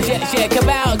 Cabal.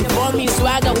 For me,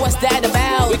 swagger, what's that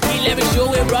about? We kill every show,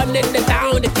 we run in the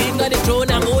town. The king of the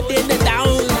throne, I'm holding the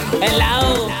down.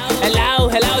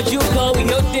 Hello, you come, we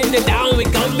holding the down. We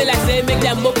come be like say, make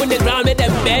them open the ground, make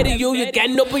them bury you. You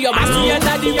can open your mouth. I see your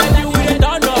daddy when you will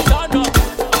turn up.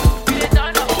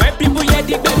 When people hear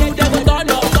the bell, they go turn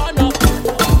up.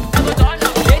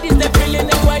 Ladies they feeling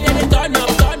the boy, they turn up.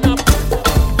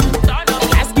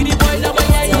 Ask the boy, the boy,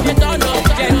 yeah, they turn up.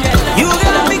 You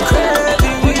got me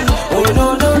craving, oh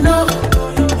no.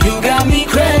 You got me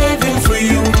craving for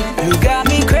you. You got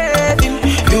me craving,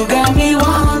 you got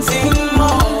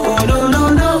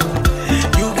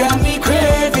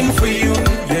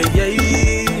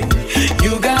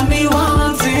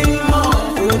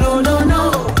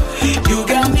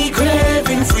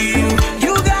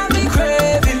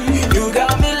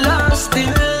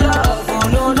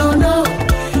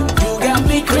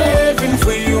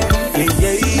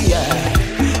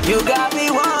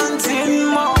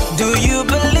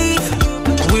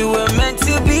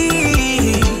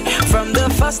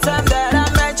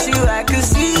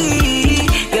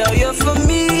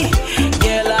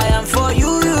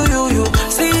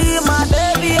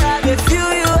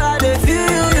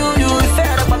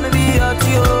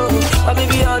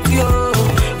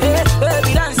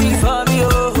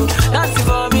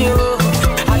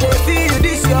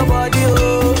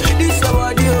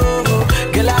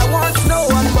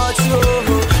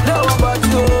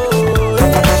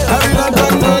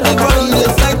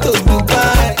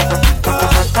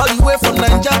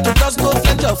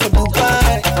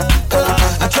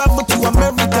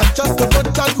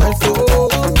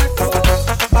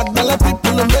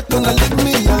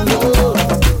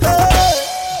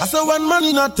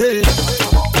not there,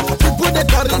 people they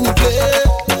carry me play.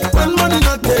 When money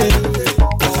not there,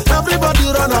 everybody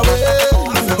run away.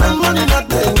 When money not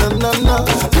there, no.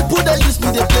 People they use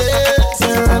me they play.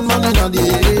 Say when money not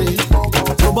there,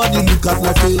 nobody look at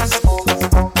my face.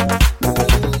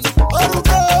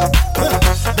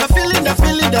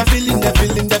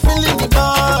 The feeling the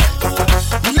bar.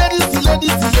 The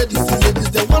ladies,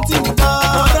 they want in the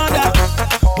bar.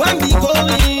 When we go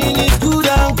in, it's good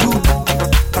and good.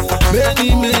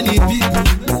 Many people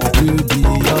will be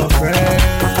your friend.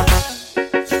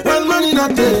 When money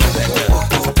not there,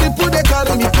 people they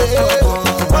carry me pay.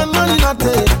 When money not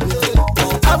there,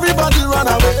 everybody run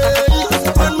away.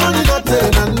 When money not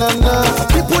there, na.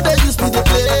 People they use me to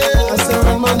play. I say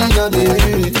when money not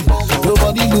there,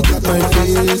 nobody look at my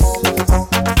face.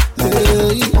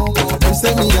 Hey, you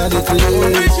say me a the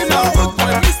play. Original book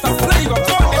by Mr. Flavor.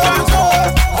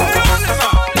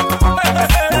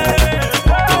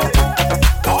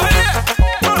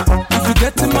 If you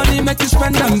get the money, make you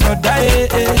spend them, brother.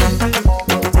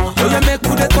 Oh, you make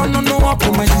good turn on no one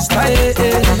for my sister.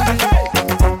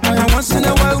 Once in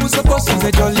a while, we supposed to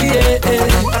be jolly.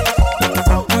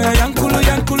 Oh,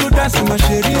 Yankulu, that's my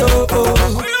sherry.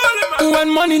 When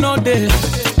money no day,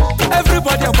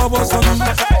 everybody a bubble some.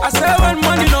 I say when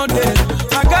money no day,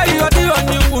 I got you the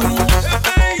only one.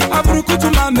 I broke to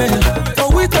my man,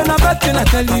 but we turn a bad thing I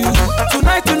tell you.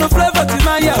 Tonight you no flavor to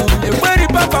my yo. A very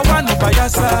papa one by your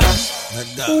side.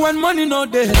 When money no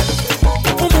day, I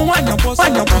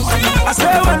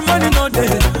say when money no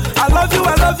day, I love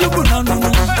you, but no.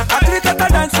 I treat it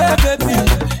than say baby.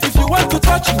 If you want to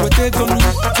touch you, take on.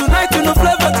 Tonight you no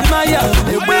flavor to my yo.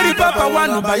 A very papa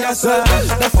one by your side.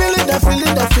 The feeling, the boy.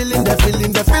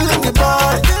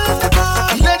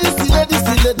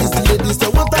 Ladies, they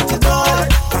want that boy.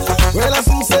 Well, I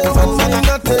soon say when money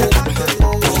not there.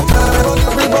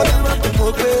 Everybody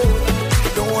okay.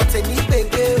 Don't want any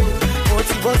baby. Want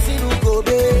to go see who go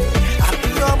baby. I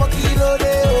feel I'm a kilo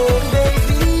day, oh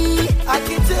baby. I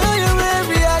can tell you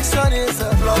every action is a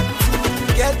block.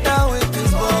 Get down with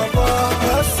this bubble.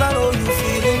 Cause I know you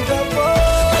feeling the boy.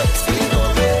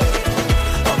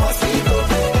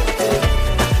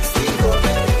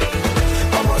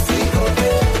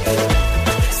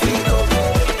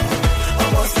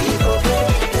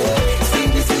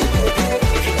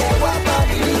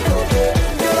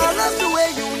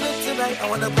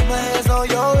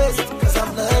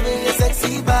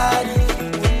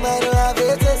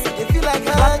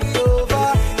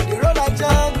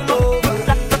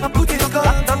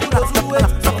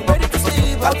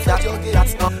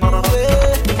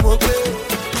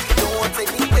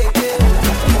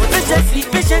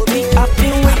 Patiently, I've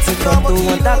been waiting for the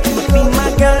one that would be my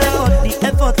girl. All the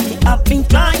effort I've been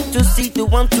trying to see the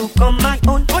one to come my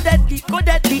own. Go deadly,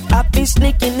 I've been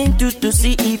sneaking into to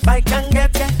see if I can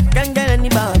get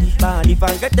anybody. If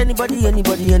I get anybody, any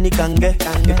can get.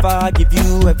 If I give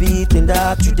you everything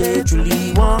that you did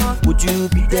truly want, would you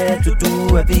be there to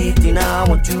do everything I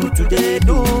want you today?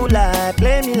 Do like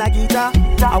play me like guitar.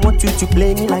 I want you to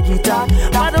play me like guitar.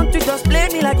 Why don't you just play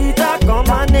me like guitar? Call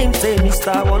my name, say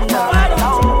Mr. Wonder. Why don't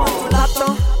you want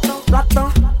to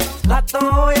Laton,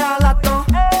 oh yeah, Laton,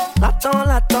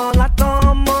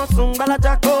 Monsung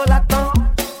Balajaco,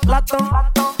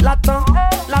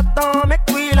 Laton, make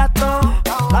we Laton,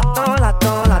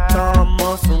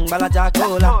 Monsung Balajaco,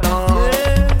 Laton.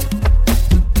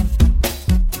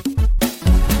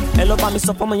 Hello, mami,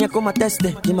 so fama yako ma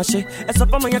teste, kimache. So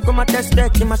fama yako ma teste,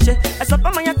 kimache. So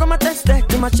fama yako ma teste,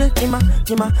 kimache, kima.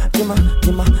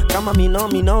 Kama me no.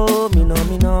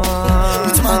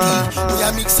 It's money, we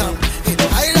are mix up.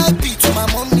 I love beat to my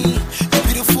mommy, you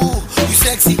beautiful, you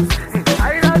sexy.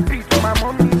 I love beat to my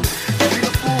mommy, you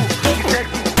beautiful, you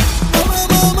sexy.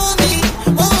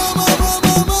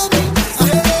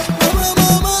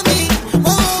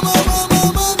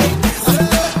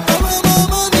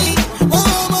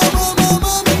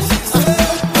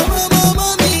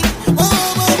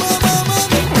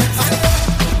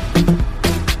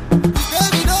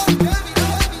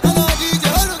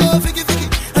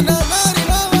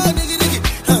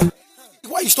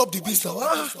 Stop the beast now. I'm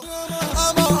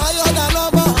higher than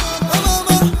number.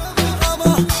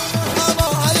 I'm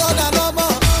higher than number.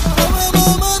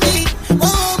 Money.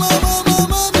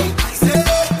 I say,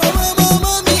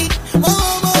 money.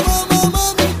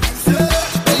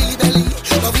 Belly.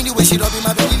 Loving the way she rubbing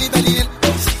my belly. Belly.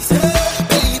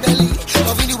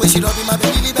 Loving the way she rubbing my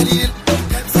belly.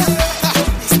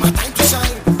 It's my time to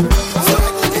shine.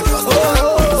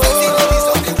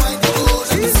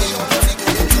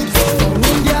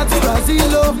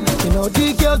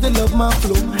 The girls, they love my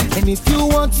flow. And if you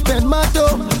want to spend my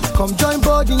dough, come join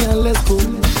body and let's go.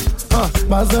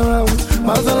 Miles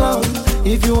around.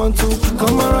 If you want to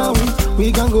come around,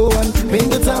 we can go and paint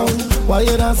the town while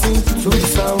you're dancing to the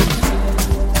sound.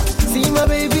 See my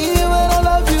baby, when I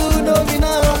love you, know me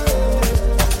now.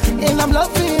 And I'm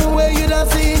loving where you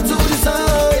dancing to the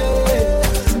sound.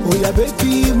 Yeah. Oh yeah,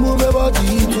 baby, move your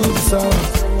body to the sound.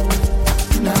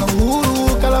 Now,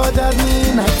 ooh,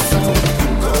 Kalawajani, night sound.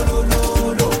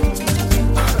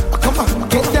 Come on,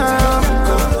 get down.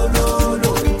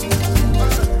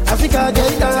 Africa,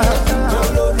 get down.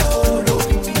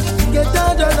 Get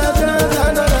down, down, down,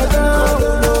 down, down.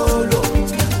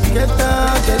 Get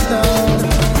down.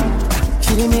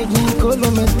 She dey make me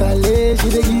colomentale. She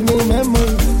dey give me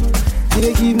memories. She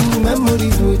dey give me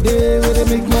memories where they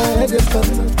make my head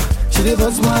scatter. She dey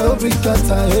bust my whole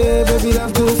brickata. Hey, baby,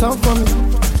 dance to the sound for me.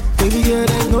 Baby girl,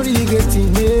 I know you getting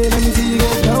me. Let me see you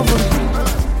get down for me.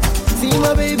 See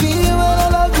my baby, when I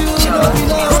love you, love me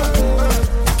now.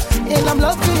 And I'm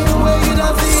loving you when you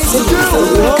dancing.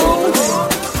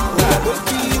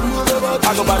 I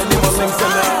go by the name of Sing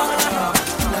Sing.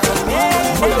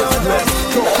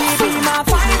 She be my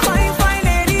fine, fine, fine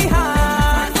lady,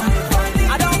 huh?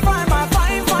 I don't find my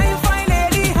fine, fine, fine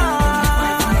lady, huh?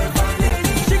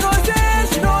 She gon' say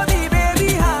she know me, baby,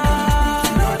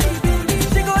 huh?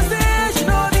 She gon' say she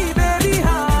know me, baby,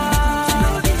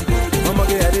 huh? I'ma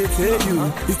get it, tell you.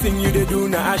 This thing you they do,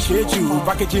 now I shade you.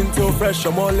 Packaging too fresh,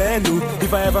 I'm all new.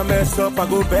 If I ever mess up, I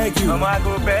go beg you. I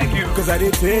go beg you. Cause I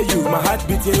did tell you, my heart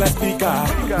beating like speaker.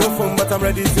 No phone, but I'm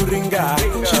ready to ring her.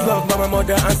 She's loved by my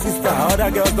mother and sister.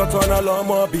 Other girls got on a lot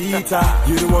more beater.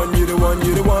 You the one, you the one,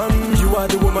 you the one. You are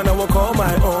the woman I will call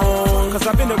my own. Cause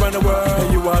I've been around the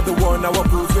world. You are the one I will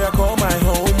prove where I call my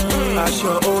home. I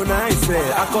sure oh nice,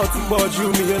 I caught to board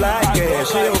you, me you like it.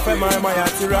 She open my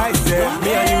heart to rise there.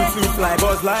 Me and you two fly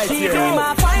buzz lights, She be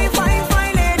my fine, fine,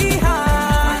 fine lady,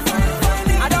 huh?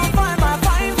 I don't find my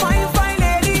fine, fine, fine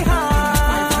lady,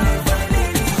 huh?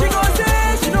 She gon'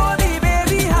 say she know me,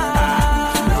 baby,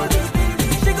 huh?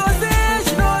 She gon' say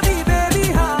she know me,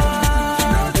 baby,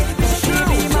 huh? She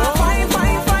be my fine,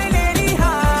 fine, fine lady,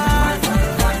 huh?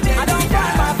 I don't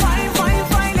find my fine, fine,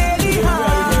 fine lady, huh?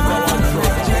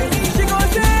 She gon'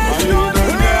 say she know me,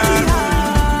 baby, huh?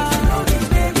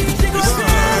 She gon'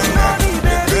 say she know me,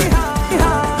 baby, huh?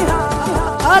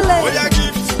 Oh yeah,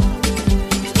 gift.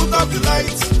 Put up the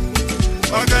lights.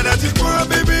 Okay, that's it, one,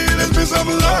 baby. Let's make some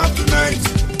love tonight.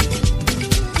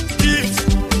 Gift.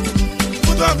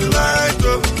 Put up the light,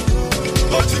 oh.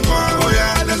 Oh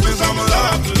yeah, let's make some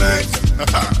love tonight.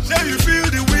 Shall you feel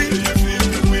the wind?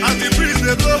 And the breeze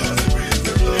they blow.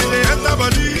 In the enter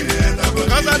body.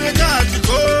 Cause I dey got you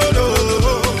cold,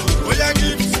 oh yeah,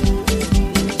 gift.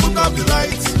 Put up the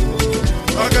lights.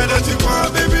 Okay, that's it,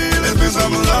 one, baby. Let's make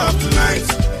some love tonight.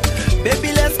 Baby,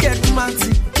 let's get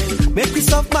romantic. Make we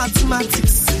solve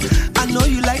mathematics. I know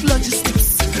you like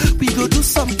logistics. We go do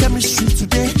some chemistry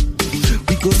today.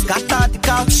 We go scatter the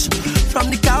couch. From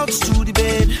the couch to the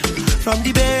bed. From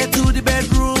the bed to the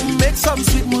bedroom. Make some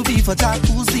sweet movie for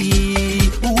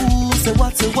jacuzzi. Ooh, say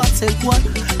what, say what, say what.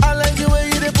 I like the way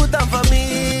you they put down for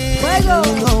me. You know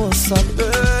what's up.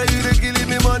 Hey, you they killing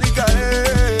me, Monica.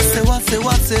 Hey. Say what, say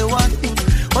what, say what.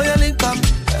 Oh, you link up.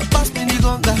 Pass me the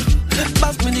gonga.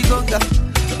 Pass me the gonga.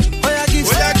 Oh, yeah, gift.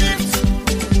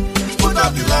 Put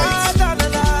up the lights.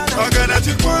 Okay, that's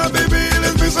it, one, baby.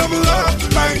 Let's make some love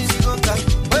tonight.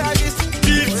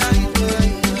 Gift.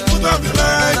 Put up the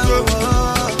lights.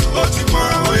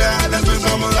 Oh, yeah, let's make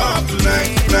some love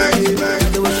tonight.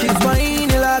 The way she's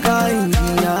whining like a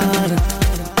Indiana.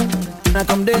 Now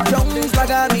come the drums like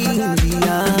a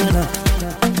Indiana.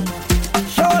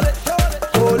 Show it,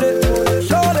 hold it,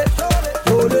 show it,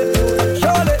 hold it,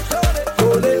 show it,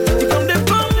 hold it. You come the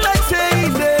bum like say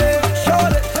it. Show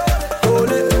it,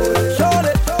 hold it, show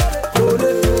it, hold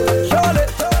it, show it,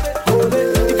 hold it.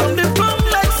 You come the bum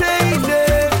like say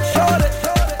it. Show it,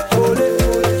 hold it,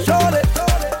 show it,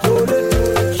 hold it,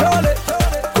 show it,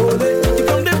 hold it. You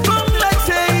come the bum like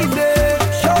say it.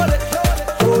 Show it,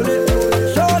 hold it,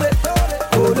 show it,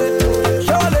 hold it,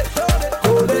 show it,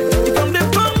 hold it. You come the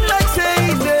bum like say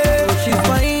it. She's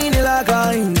fine like a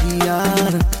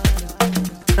Indiana.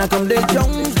 Now come the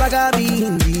Jones like a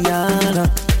Indiana.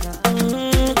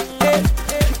 Hey.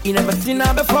 You never seen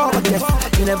her before, I guess.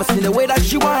 You never seen the way that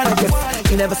she wanna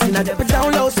guess. You never seen her dip it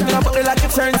down low, singing about it like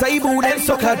it turns table, then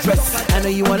suck her dress. I know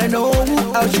you wanna know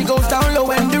how she goes down low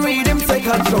when the rhythm take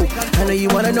control. I know you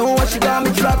wanna know what she got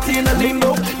me trapped in a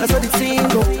limbo. That's what the team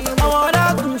go. I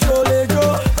wanna control it,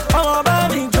 Joe. I'm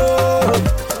about me, Joe.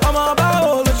 I'm about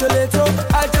all the chaleto.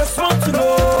 I just want to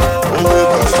know.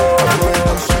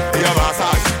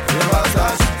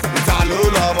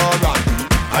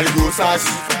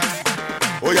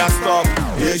 oh yeah stop,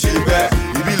 yeah she bet,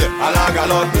 ibile, alaga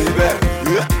love baby,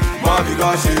 yeah, mommy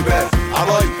gon' she bet,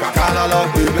 avoy kakala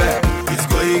love baby, it's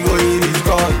going, it's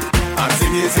gone, I'm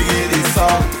singing this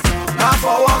song. Now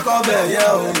for walk up there,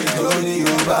 yeah, only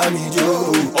you buy me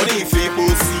Joe. Only if it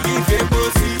pussy,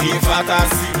 in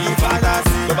fantasy,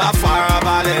 no ba far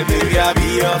about it, baby, I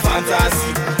be your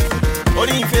fantasy.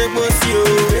 Only if it pussy,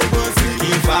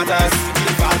 in fantasy,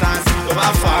 no ba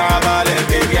far about it,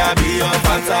 baby, I be your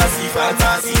fantasy.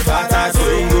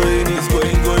 Going, it's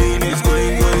going, it's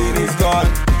gone.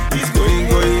 It's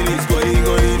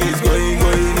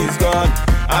going, it's gone.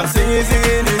 I'm singing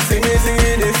this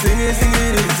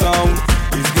song.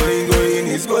 It's going,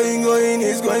 it's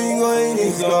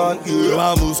gone.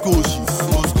 Yeah, Moscow,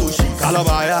 Cala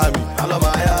Miami,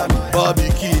 Bobby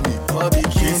Kini,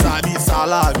 Sabi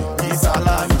Salami,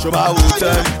 Choba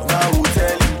Hotel,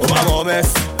 Obama Mess,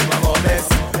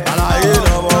 Alaye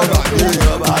no more,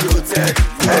 Choba Hotel.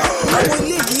 I want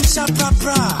you shop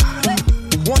proper,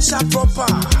 one shop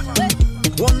proper,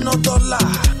 one no dollar.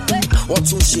 What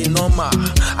to say normal?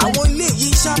 I want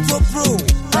you shop pro,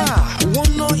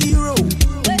 one no hero.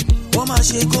 One ma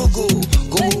she go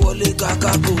wole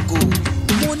kaka go.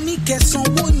 Money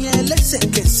kẹsanwó yẹn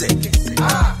lẹ́sẹ̀kẹsẹ̀.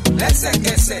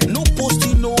 Lẹ́sẹ̀kẹsẹ̀. No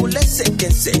posting no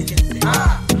lẹ́sẹ̀kẹsẹ̀.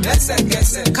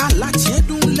 Lẹ́sẹ̀kẹsẹ̀. Kàlá tiẹ̀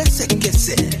dún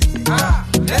lẹ́sẹ̀kẹsẹ̀.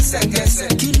 Lẹ́sẹ̀kẹsẹ̀.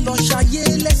 Kí lọ ṣayé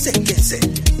lẹ́sẹ̀kẹsẹ̀.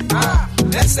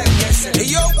 Lẹ́sẹ̀kẹsẹ̀. Hey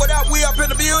yo, what up? We up in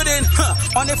the building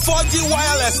on the 4G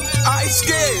wireless. Ice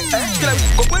skate.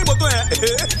 Kò pé ìbò tó yẹn.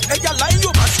 Ẹja láyé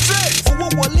yóò máa straight. Owó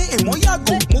wọlé èmọ́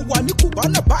yàgò. Mo wà ní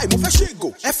Kùbánà báyìí, mo fẹ́ ṣe ègò.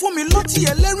 Ẹ fún mi lọ́tì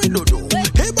ẹlẹ́rìn dòdò.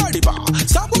 Hébàrìbà,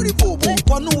 sábòrì bòbò.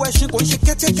 Kọ́nú ẹṣin kò ń ṣe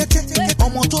kẹ́tẹ́kẹ́tẹ́.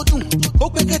 Ọmọ tó dùn, ó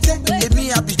pé kẹ́tẹ́. Èmi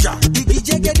àbíjà, igi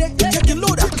jẹ́gẹ́dẹ́. Jẹ́kí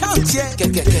lóòdà káàntì ẹ̀.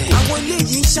 Kẹ̀kẹ́kẹ́. Àwọn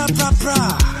eléyìí ń ṣá prapra.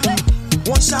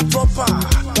 Wọ́n ṣá proper.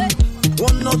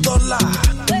 Wọ́n ná dọ́là.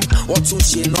 Wọ́n tún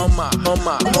ṣe nọ́mà.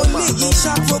 Àwọn eléyìí ń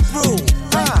ṣá pro.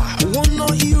 Wọ́n ná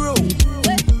hero.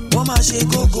 Wọ́n máa ṣe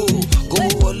gógó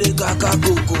wọlé kàkà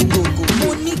gógó. Mo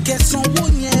ní kẹsanwó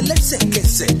yẹn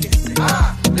lẹ́sẹ̀kẹsẹ̀.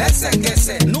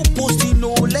 Lẹ́sẹ̀kẹsẹ̀. No posting no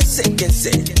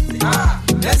lẹ́sẹ̀kẹsẹ̀.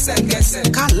 Lẹ́sẹ̀kẹsẹ̀.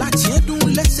 Kàlá tiẹ̀ dún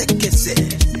lẹ́sẹ̀kẹsẹ̀.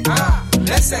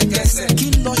 Lẹ́sẹ̀kẹsẹ̀. Kí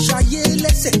lọ ṣayé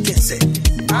lẹ́sẹ̀kẹsẹ̀.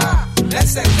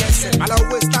 Lẹ́sẹ̀kẹsẹ̀.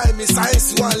 Always time is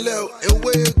science one level.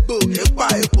 Ewé epo,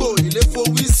 epo. Ilé fo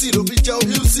wíìsì ló fi jẹ́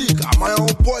music. I'm my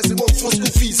own boys, it won't for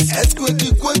school fees.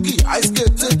 Quakey, ice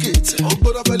skate, take it.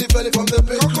 Ogbona belly from the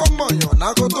pay. Come on,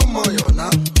 nago to moyo na.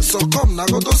 So come,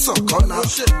 nago to suck na.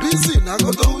 Busy,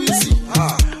 nago to wheezy.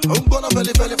 Ogbona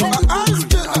belly from the ice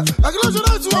skate. I can let you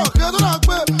know it's work. I don't know,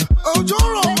 but Ojo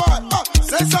Roba.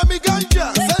 Sesame ganja.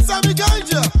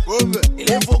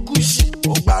 Ilé fo Gucci.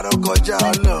 Ogbaro kọjá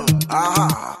ọlọ.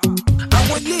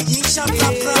 Àwọn eléyìí ń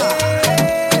ṣàpàpà.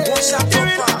 Wọ́n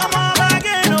ṣàpàpà.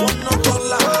 Wọ́n ná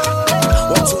dọ́là.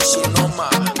 Wọ́n tún ṣe nọ́mà.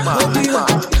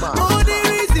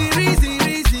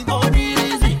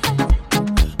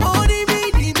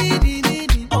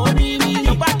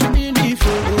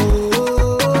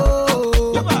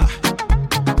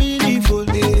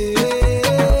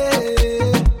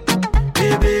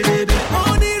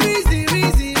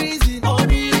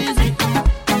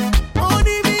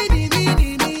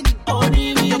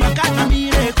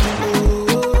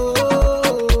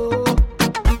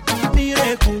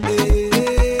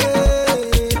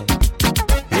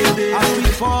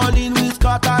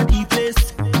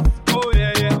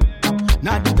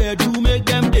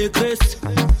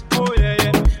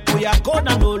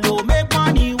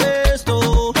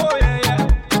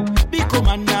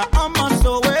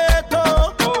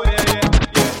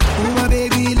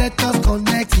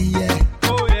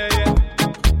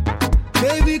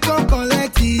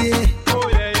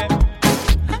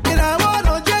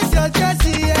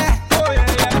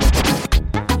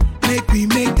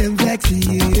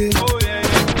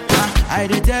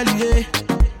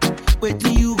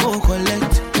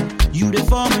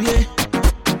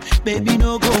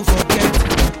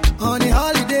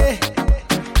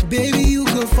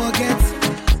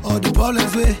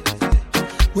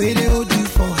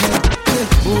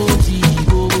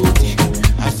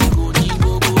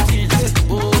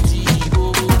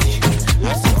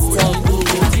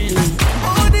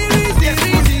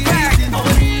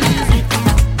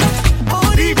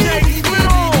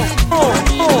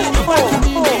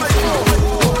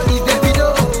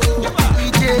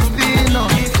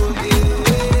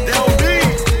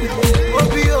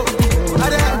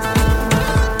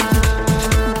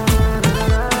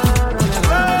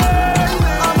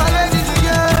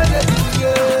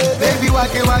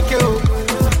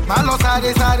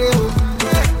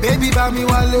 Baby, buy me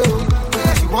one little.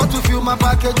 She want to feel my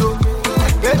package, oh.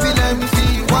 Baby, let me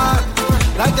see you one,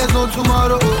 like there's no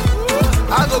tomorrow.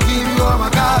 I go give you all my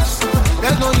cash,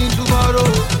 there's no need tomorrow.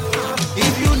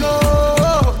 If you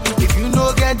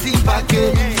know get the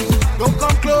package, don't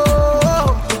come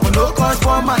close, no cost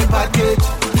for my package.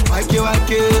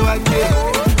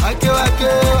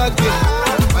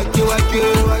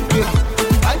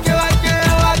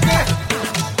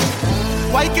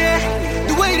 Wake.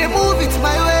 The way they move it's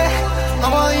my way.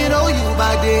 I'm all you know you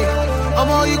bad day. I'm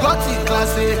all you got it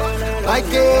classy.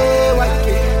 Wake.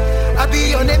 I be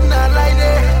your name na lie.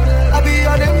 I be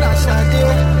your name na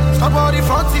shade. Somebody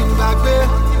fronting back there.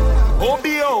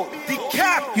 OBO, the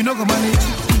cap. You know go manage.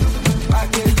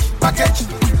 Package.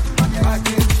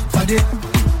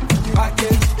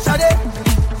 Sade.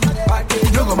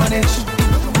 You know go manage.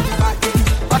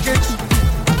 Package.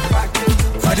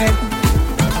 Sade.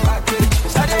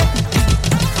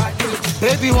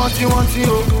 Baby, want you,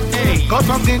 hey. Got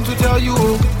something to tell you.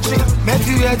 Met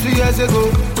you here 2 years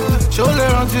ago. Shoulder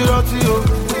unto you.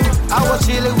 I was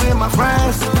chilling with my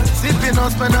friends, sipping on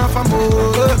spend off a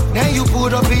more. Then you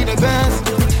put up in the Benz.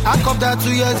 I cop that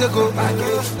 2 years ago.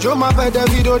 Joe my bed, the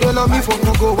video, they love me for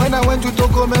Mogo. When I went to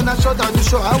Togo, man, I shot down the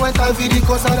show. I went out video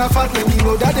cause I had fat, let me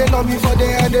know that they love me for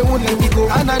there and they won't let me go.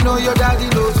 And I know your daddy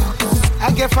knows. I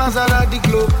get fans around the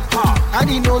globe, and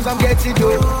he knows I'm getting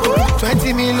dope.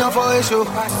 20 million for a show.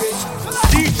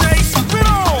 DJ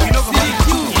Spino! You know, CQ,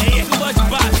 too much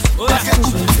bass. Oh, yeah.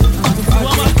 You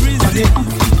want my prison?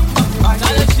 Not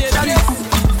a shit, not the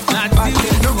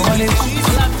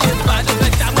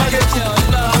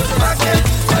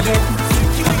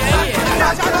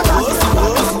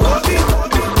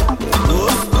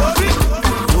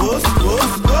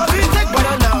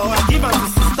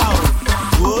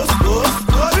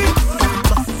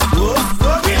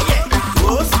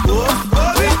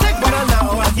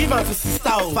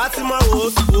Fatima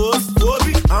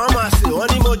Obi, I'm a say,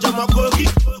 only mojo makogi.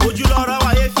 Would you love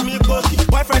our if me koki?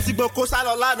 Boyfriend si boko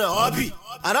salolana hobby.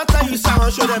 I don't tell you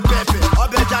someone show them pepe.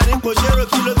 Obe jani ko zero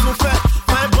kilo too fat.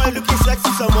 Fine boy looking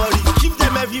sexy somebody. Keep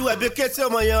them everywhere, because you're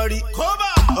my yori. Koba!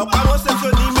 Opamo se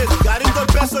to nimes, got it the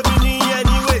best of me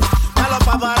anyway. Malo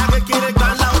pabara ke kere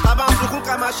gala, tabam sukun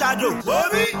kama shadow.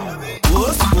 Obi!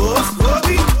 Obi!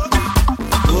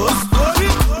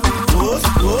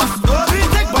 Obi!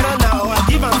 Take banana, I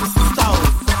give him the sister.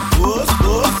 Obi!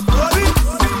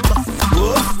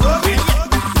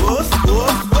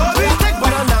 Take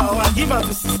banana, I give him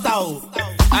the sister.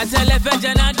 I tell a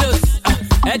Vegenados,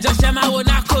 Ejo Shema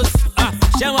Wonakos,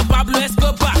 Shema Pablo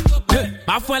Escobar,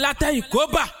 my friend Lata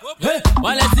Yukoba,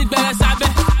 one let's see better Sabe,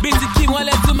 Bitty King, one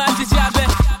let's do my Tishabe.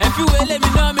 If you will let me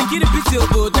know, me get a bit of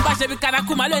both. The Bashabi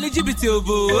Kanakuma, LGBT of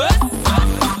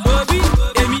Bobby,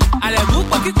 Amy, I let move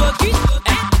Poki,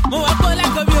 more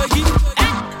like a yogi.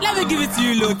 Let me give it to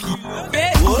you, Loki.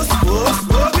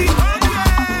 Obi!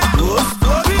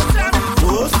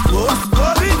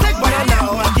 Take banana,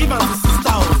 I give him the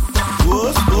sister.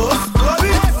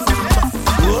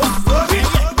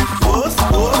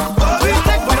 Obi!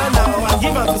 Take banana, I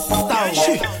give him the sister.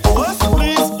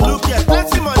 Please look here,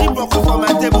 plenty money broke for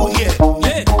my table here.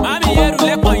 Hey, mommy, here you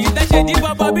let me. That she did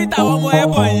Baba bit our boy.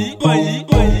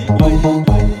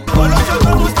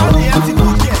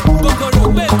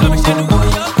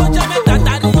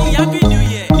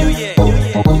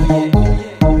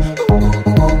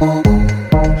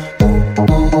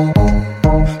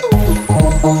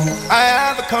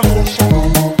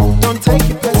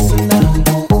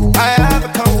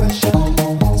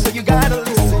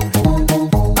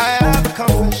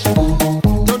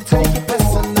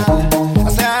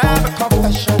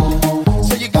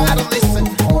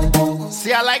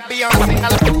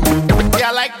 I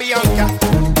like Bianca.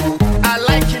 I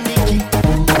like Nikki.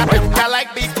 I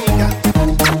like Big Finger.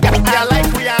 I like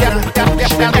Rihanna.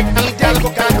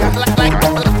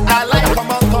 I like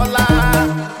Kamantola.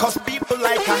 Cause people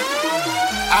like her.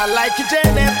 I like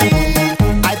Genevieve.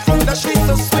 I think that she's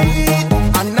so sweet.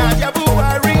 And Nadia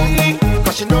Buhari.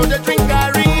 Cause she know the drink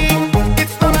Gary.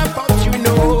 It's not about you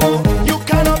know. You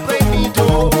cannot play me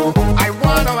though. I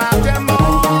wanna have them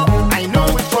all. I know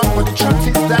it's wrong, but the truth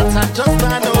is that I just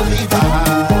can't leave her.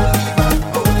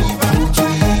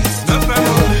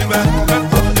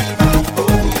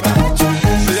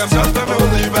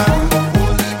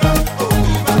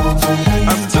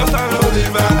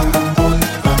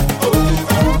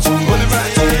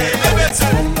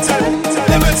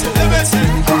 Liberty.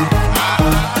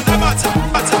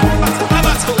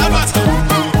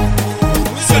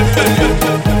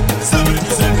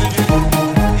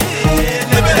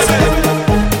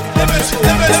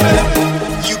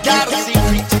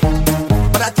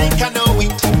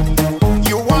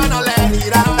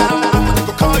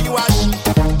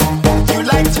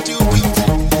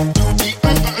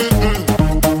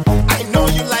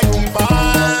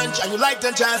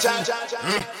 and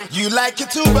jazzy. You like it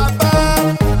too,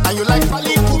 Baba, and you like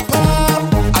Fally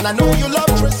Ipupa, and I know you love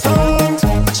croissant,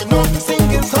 but you know the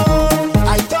singing song.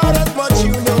 I thought as much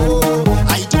you know.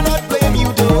 I do not blame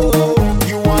you though.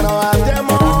 You wanna have them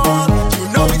all. You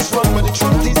know it's wrong, but the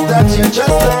truth is that you're just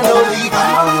an Oliver.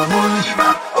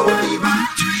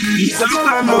 He's just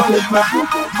an Oliver.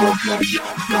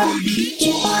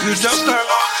 You're just an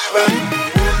Oliver.